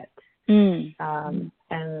quiet.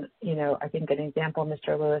 And, you know, I think an example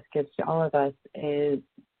Mr. Lewis gives to all of us is,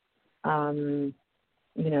 you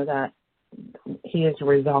know, that he is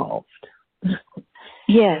resolved.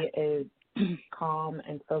 He is calm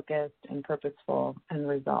and focused and purposeful and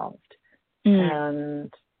resolved.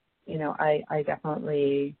 And, you know, I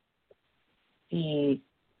definitely see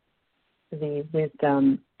the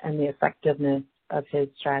wisdom and the effectiveness of his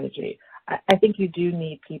strategy. I think you do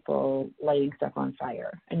need people lighting stuff on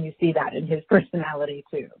fire, and you see that in his personality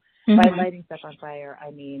too. By lighting stuff on fire,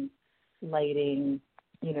 I mean lighting,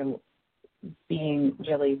 you know, being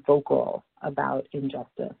really vocal about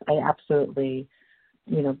injustice. I absolutely,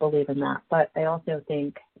 you know, believe in that. But I also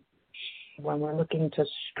think when we're looking to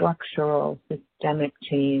structural, systemic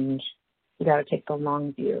change, you got to take the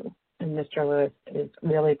long view. Mr. Lewis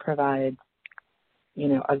really provides,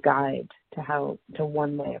 a guide to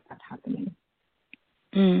one way of that happening.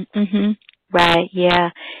 Mm-hmm. Right. Yeah.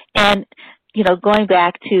 And, going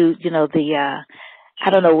back to, I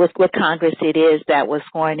don't know what Congress it is that was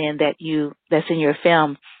sworn in that's in your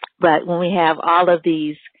film, but when we have all of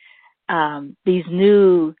these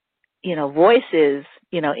new, voices,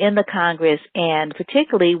 in the Congress, and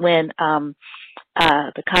particularly when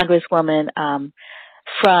the Congresswoman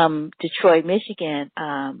from Detroit, Michigan,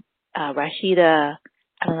 Rashida,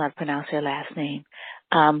 I don't know how to pronounce her last name,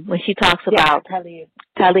 when she talks about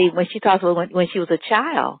Tlaib, when she talks about when she was a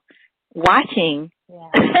child watching,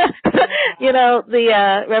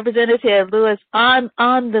 the Representative Lewis on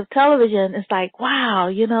the television, it's like, wow,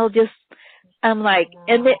 just I'm like,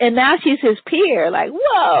 and now she's his peer, like,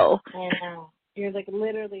 whoa. I know. You're like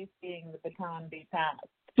literally seeing the baton be passed.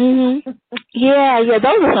 Mhm. Yeah,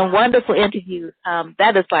 those are some wonderful interviews.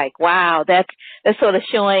 That is like, wow, that's sort of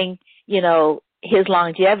showing, his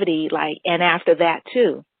longevity, like, and after that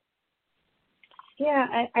too.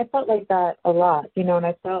 Yeah, I felt like that a lot, and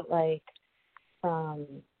I felt like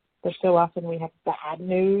there's so often we have bad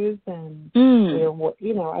news, and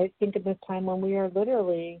I think at this time when we are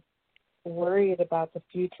literally worried about the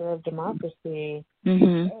future of democracy,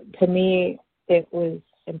 to me it was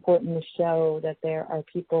important to show that there are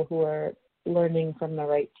people who are learning from the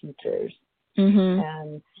right teachers,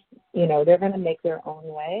 and they're going to make their own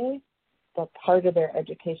way, but part of their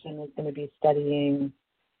education is going to be studying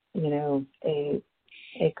a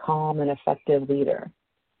calm and effective leader.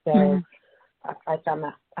 So I found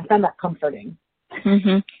that comforting.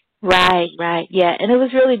 Right, yeah, and it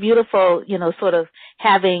was really beautiful, sort of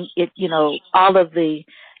having it, all of the,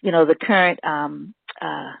 the current,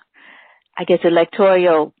 I guess,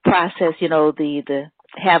 electoral process, the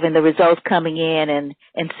having the results coming in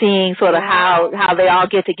and seeing sort of how they all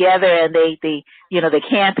get together and they they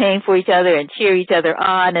campaign for each other and cheer each other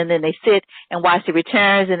on, and then they sit and watch the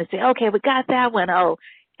returns and they say, okay, we got that one. Oh,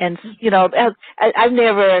 and I've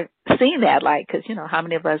never seen that, like, because how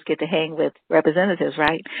many of us get to hang with representatives,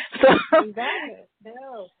 right? So exactly.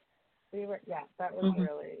 No, that was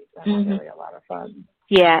really a lot of fun.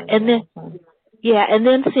 Yeah, and then and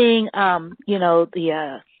then seeing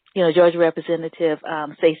the Georgia Representative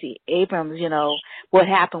Stacey Abrams, what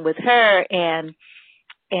happened with her, and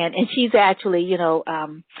she's actually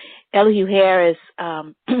Elihu Harris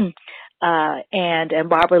and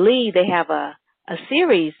Barbara Lee, they have a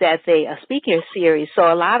series a speaker series.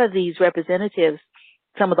 So a lot of these representatives,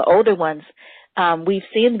 some of the older ones, we've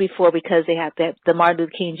seen before because they have the Martin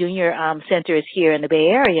Luther King Jr. Center is here in the Bay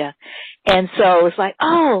Area, and so it's like,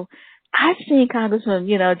 oh, I've seen Congressman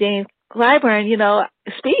James Clyburn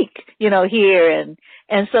speak here,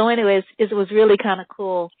 and so anyways, it was really kind of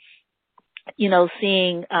cool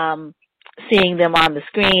seeing them on the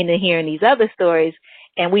screen and hearing these other stories,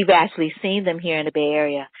 and we've actually seen them here in the Bay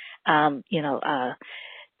Area.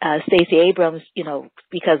 Stacey Abrams,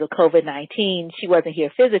 because of COVID-19, she wasn't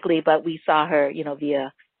here physically, but we saw her,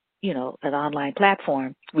 via, an online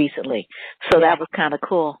platform recently. So that was kind of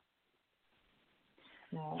cool.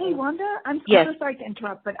 Hey, Wanda, I'm yes. so sorry to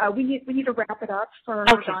interrupt, but we need to wrap it up for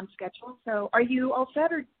Dawn's schedule. So are you all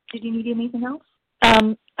set, or did you need anything else?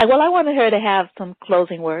 Well, I wanted her to have some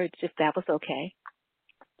closing words, if that was okay.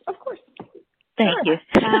 Of course. Thank you.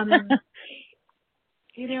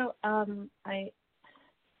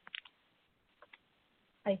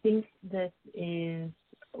 I think this is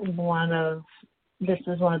one of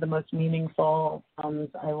the most meaningful films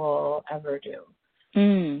I will ever do.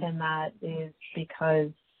 And that is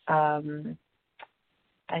because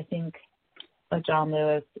I think John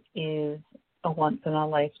Lewis is a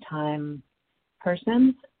once-in-a-lifetime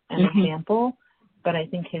person, an example, but I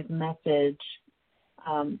think his message,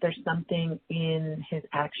 there's something in his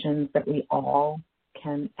actions that we all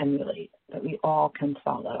can emulate, that we all can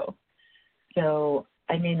follow. So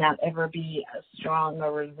I may not ever be as strong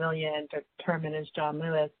or resilient or determined as John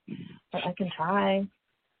Lewis, but I can try.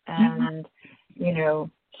 And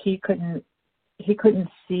he couldn't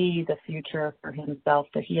see the future for himself,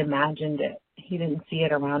 but he imagined it. He didn't see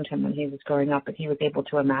it around him when he was growing up, but he was able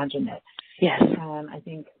to imagine it. Yes. And I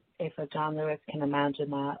think if a John Lewis can imagine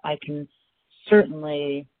that, I can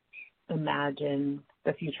certainly imagine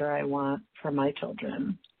the future I want for my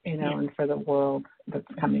children, and for the world that's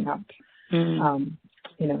coming up.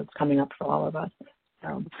 It's coming up for all of us.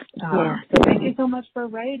 So thank you so much for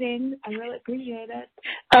writing. I really appreciate it.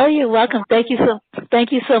 Oh, you're welcome. Thank you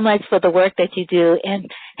so much for the work that you do, and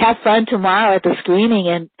have fun tomorrow at the screening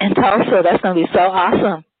in Tulsa. That's going to be so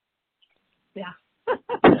awesome. Yeah.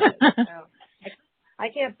 I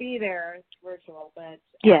can't be there. It's virtual, but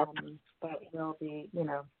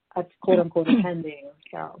will be pending.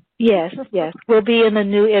 So yes, we'll be in the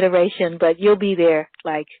new iteration, but you'll be there.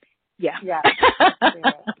 Like, yeah.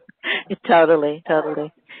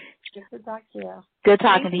 Totally. Good to talk to you. Good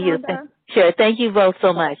talking to you. Sure. Thank you both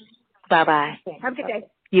so much. Bye-bye. Have a good day.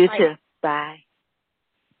 You Bye. too. Bye.